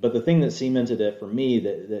great. But the thing that cemented it for me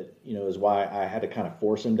that is why I had to kind of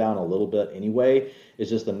force him down a little bit anyway is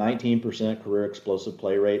just the 19% career explosive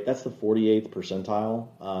play rate. That's the 48th percentile.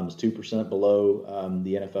 It's 2% below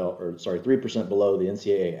the NFL, 3% below the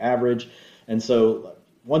NCAA average. And so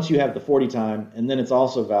once you have the 40 time, and then it's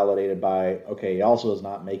also validated by, he also is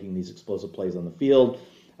not making these explosive plays on the field.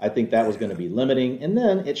 I think that was going to be limiting. And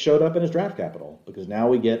then it showed up in his draft capital because now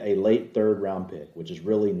we get a late 3rd round pick, which is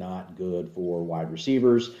really not good for wide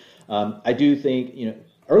receivers. I do think,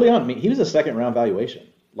 early on, he was a 2nd round valuation.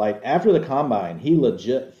 After the combine, he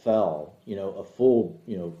legit fell, a full,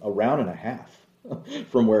 a round and a half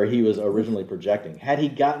from where he was originally projecting. Had he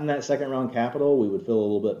gotten that 2nd round capital, we would feel a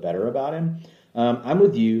little bit better about him. I'm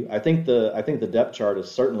with you. I think the depth chart is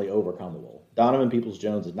certainly overcomable. Donovan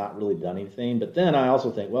Peoples-Jones has not really done anything, but then I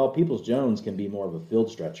also think, well, Peoples-Jones can be more of a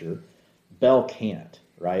field stretcher. Bell can't,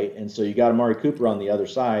 right? And so you got Amari Cooper on the other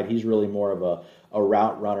side. He's really more of a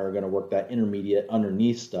route runner, going to work that intermediate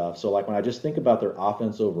underneath stuff. So like when I just think about their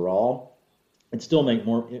offense overall,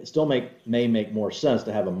 may make more sense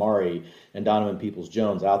to have Amari and Donovan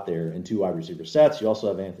Peoples-Jones out there in two wide receiver sets. You also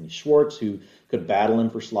have Anthony Schwartz, who could battle him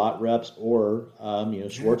for slot reps, or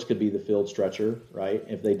Schwartz could be the field stretcher, right?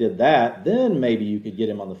 If they did that, then maybe you could get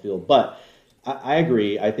him on the field. But I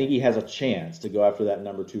agree. I think he has a chance to go after that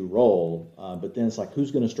number 2 role. But then it's like,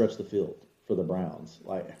 who's going to stretch the field for the Browns?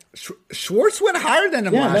 Like Schwartz went higher than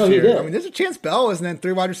him last year. He did. I mean, there's a chance Bell isn't in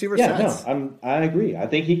 3 wide receiver sets. No, I agree. I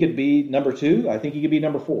think he could be number 2. I think he could be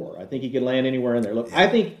number 4. I think he could land anywhere in there. Look, I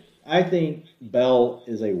think Bell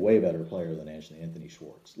is a way better player than Anthony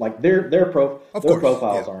Schwartz. Like their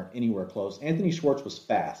profiles aren't anywhere close. Anthony Schwartz was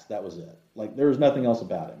fast. That was it. Like there was nothing else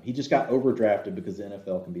about him. He just got overdrafted because the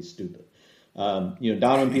NFL can be stupid.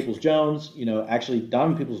 Donovan Peoples-Jones,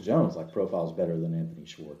 Donovan Peoples-Jones profiles better than Anthony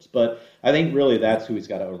Schwartz. But I think really that's who he's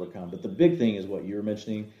got to overcome. But the big thing is what you were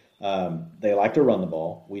mentioning. They like to run the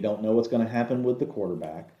ball. We don't know what's going to happen with the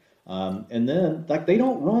quarterback. And then they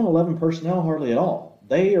don't run 11 personnel hardly at all.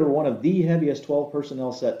 They are one of the heaviest 12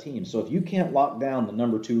 personnel set teams. So if you can't lock down the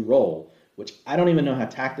number 2 role, which I don't even know how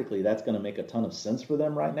tactically that's going to make a ton of sense for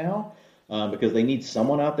them right now, because they need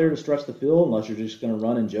someone out there to stretch the field unless you're just going to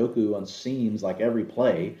run Njoku on seams like every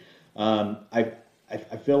play. I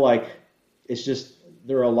feel like it's just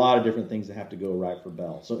there are a lot of different things that have to go right for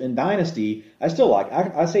Bell. So in Dynasty, I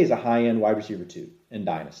say he's a high-end wide receiver 2 in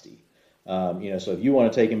Dynasty. So if you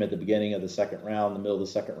want to take him at the beginning of the second round, the middle of the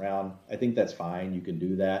second round, I think that's fine. You can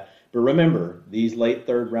do that. But remember, these late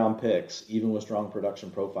third-round picks, even with strong production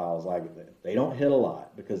profiles, they don't hit a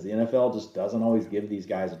lot because the NFL just doesn't always give these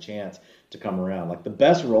guys a chance to come around. Like the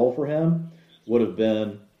best role for him would have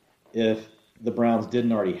been if the Browns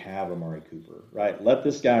didn't already have Amari Cooper, right? Let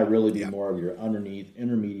this guy really be more of your underneath,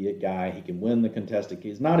 intermediate guy. He can win the contested.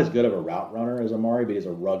 He's not as good of a route runner as Amari, but he's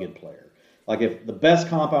a rugged player. Like if the best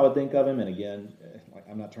comp I would think of him, and again,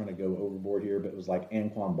 I'm not trying to go overboard here, but it was like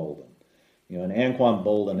Anquan Bolden. An Anquan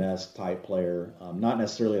Bolden-esque type player, not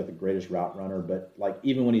necessarily the greatest route runner, but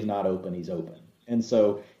even when he's not open, he's open. And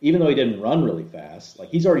so even though he didn't run really fast,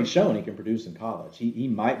 he's already shown he can produce in college. He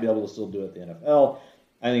might be able to still do it at the NFL.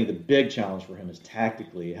 I think the big challenge for him is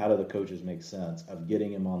tactically, how do the coaches make sense of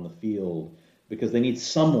getting him on the field? Because they need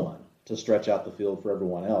someone to stretch out the field for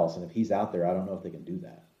everyone else. And if he's out there, I don't know if they can do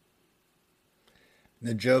that.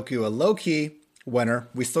 Njoku, a low-key winner.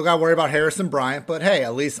 We still got to worry about Harrison Bryant, but hey,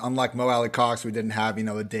 at least unlike Mo Alley Cox, we didn't have,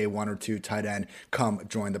 a day 1 or 2 tight end come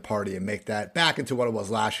join the party and make that back into what it was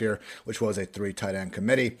last year, which was a 3 tight end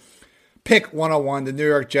committee. Pick 101, the New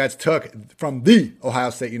York Jets took from the Ohio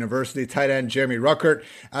State University tight end Jeremy Ruckert.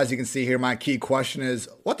 As you can see here, my key question is,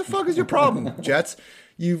 what the fuck is your problem, Jets?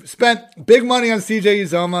 You spent big money on CJ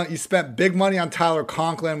Uzomah. You spent big money on Tyler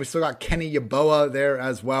Conklin. We still got Kenny Yeboah there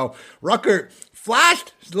as well. Ruckert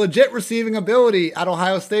flashed legit receiving ability at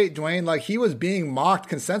Ohio State, Dwayne. He was being mocked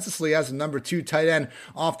consensusly as a number 2 tight end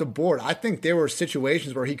off the board. I think there were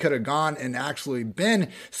situations where he could have gone and actually been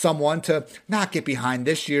someone to not get behind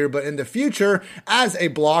this year, but in the future as a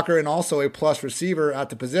blocker and also a plus receiver at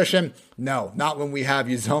the position. No, not when we have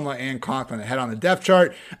Uzomah and Conklin ahead on the depth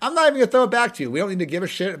chart. I'm not even going to throw it back to you. We don't need to give a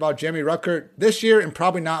shit about Jeremy Ruckert this year and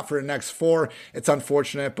probably not for the next 4. It's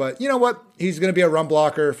unfortunate, but you know what? He's going to be a run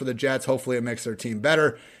blocker for the Jets. Hopefully it makes their team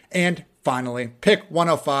better. And finally, pick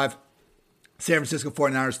 105. San Francisco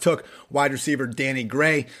 49ers took wide receiver Danny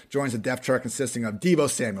Gray, joins the depth chart consisting of Deebo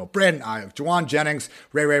Samuel, Brandon Ayuk, Juwan Jennings,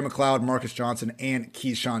 Ray McLeod, Marcus Johnson, and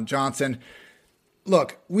Keyshawn Johnson.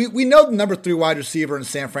 Look, we know the number 3 wide receiver in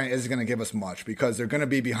San Fran isn't going to give us much because they're going to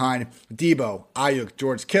be behind Deebo, Ayuk,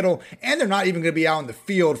 George Kittle, and they're not even going to be out in the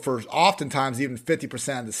field for oftentimes even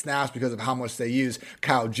 50% of the snaps because of how much they use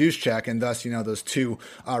Kyle Juszczyk and thus, those 2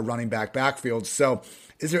 running back backfields. So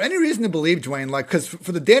is there any reason to believe, Dwayne, because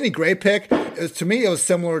for the Danny Gray pick, to me, it was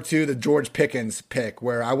similar to the George Pickens pick,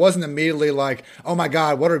 where I wasn't immediately like, oh my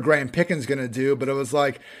God, what are Gray and Pickens going to do? But it was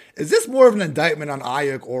like, is this more of an indictment on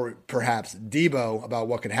Ayuk or perhaps Deebo about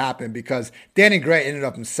what could happen? Because Danny Gray ended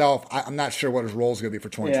up himself, I'm not sure what his role is going to be for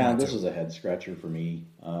 2022. Yeah, this was a head scratcher for me.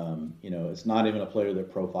 It's not even a player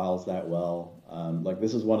that profiles that well.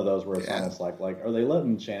 This is one of those where it's almost like, are they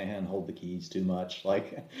letting Shanahan hold the keys too much?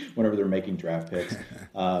 Whenever they're making draft picks,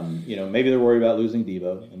 maybe they're worried about losing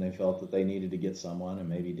Deebo and they felt that they needed to get someone, and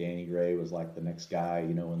maybe Danny Gray was the next guy,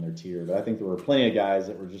 in their tier. But I think there were plenty of guys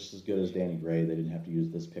that were just as good as Danny Gray. They didn't have to use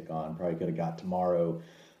this pick on. Probably could have got tomorrow.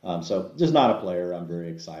 So just not a player I'm very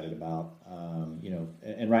excited about.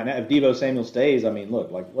 And right now, if Deebo Samuel stays, I mean,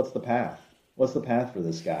 look, like, what's the path? What's the path for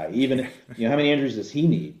this guy? Even, how many injuries does he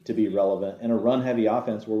need to be relevant in a run-heavy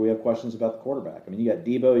offense where we have questions about the quarterback? I mean, you got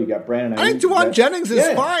Deebo, you got Brandon. I think Juwan Jennings is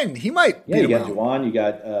fine. He might. Yeah, you got Juwan, you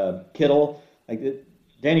got Kittle. Like,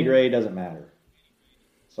 Danny Gray doesn't matter.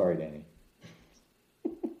 Sorry, Danny.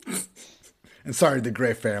 And sorry to the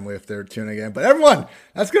Gray family if they're tuning in. But everyone,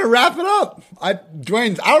 that's going to wrap it up.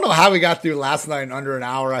 Dwayne, I don't know how we got through last night in under an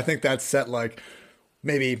hour. I think that set like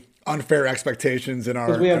maybe unfair expectations in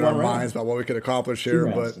our minds about what we could accomplish here.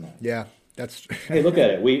 But yeah, that's. Hey, look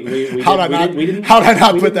at it. We how did I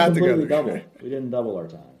not put that together? We didn't double our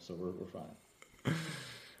time, so we're fine.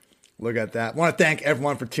 Look at that. I want to thank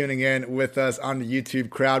everyone for tuning in with us on the YouTube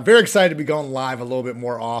crowd. Very excited to be going live a little bit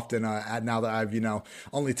more often now that I've,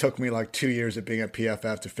 only took me like 2 years of being at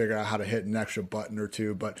PFF to figure out how to hit an extra button or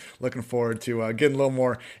two. But looking forward to getting a little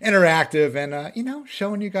more interactive and,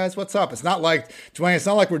 showing you guys what's up. It's not like, Dwayne, it's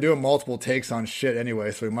not like we're doing multiple takes on shit anyway,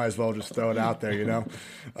 so we might as well just throw it out there,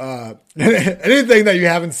 Anything that you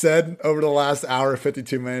haven't said over the last hour,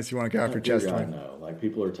 52 minutes, you want to get off your chest? I know. Like,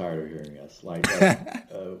 people are tired of hearing us. Like,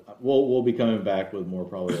 we'll be coming back with more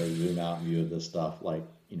probably a zoom out view of this stuff, like,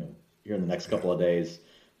 here in the next couple of days.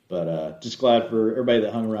 But just glad for everybody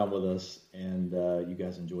that hung around with us, and you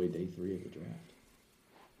guys enjoyed day 3 of the draft.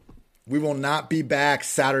 We will not be back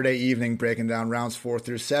Saturday evening breaking down rounds 4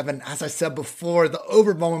 through 7. As I said before, the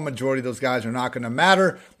overwhelming majority of those guys are not going to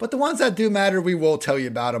matter, but the ones that do matter, we will tell you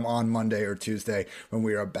about them on Monday or Tuesday when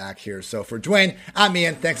we are back here. So for Dwayne, I'm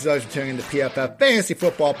Ian. Thanks as always for tuning in to PFF Fantasy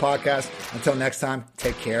Football Podcast. Until next time,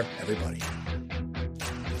 take care, everybody.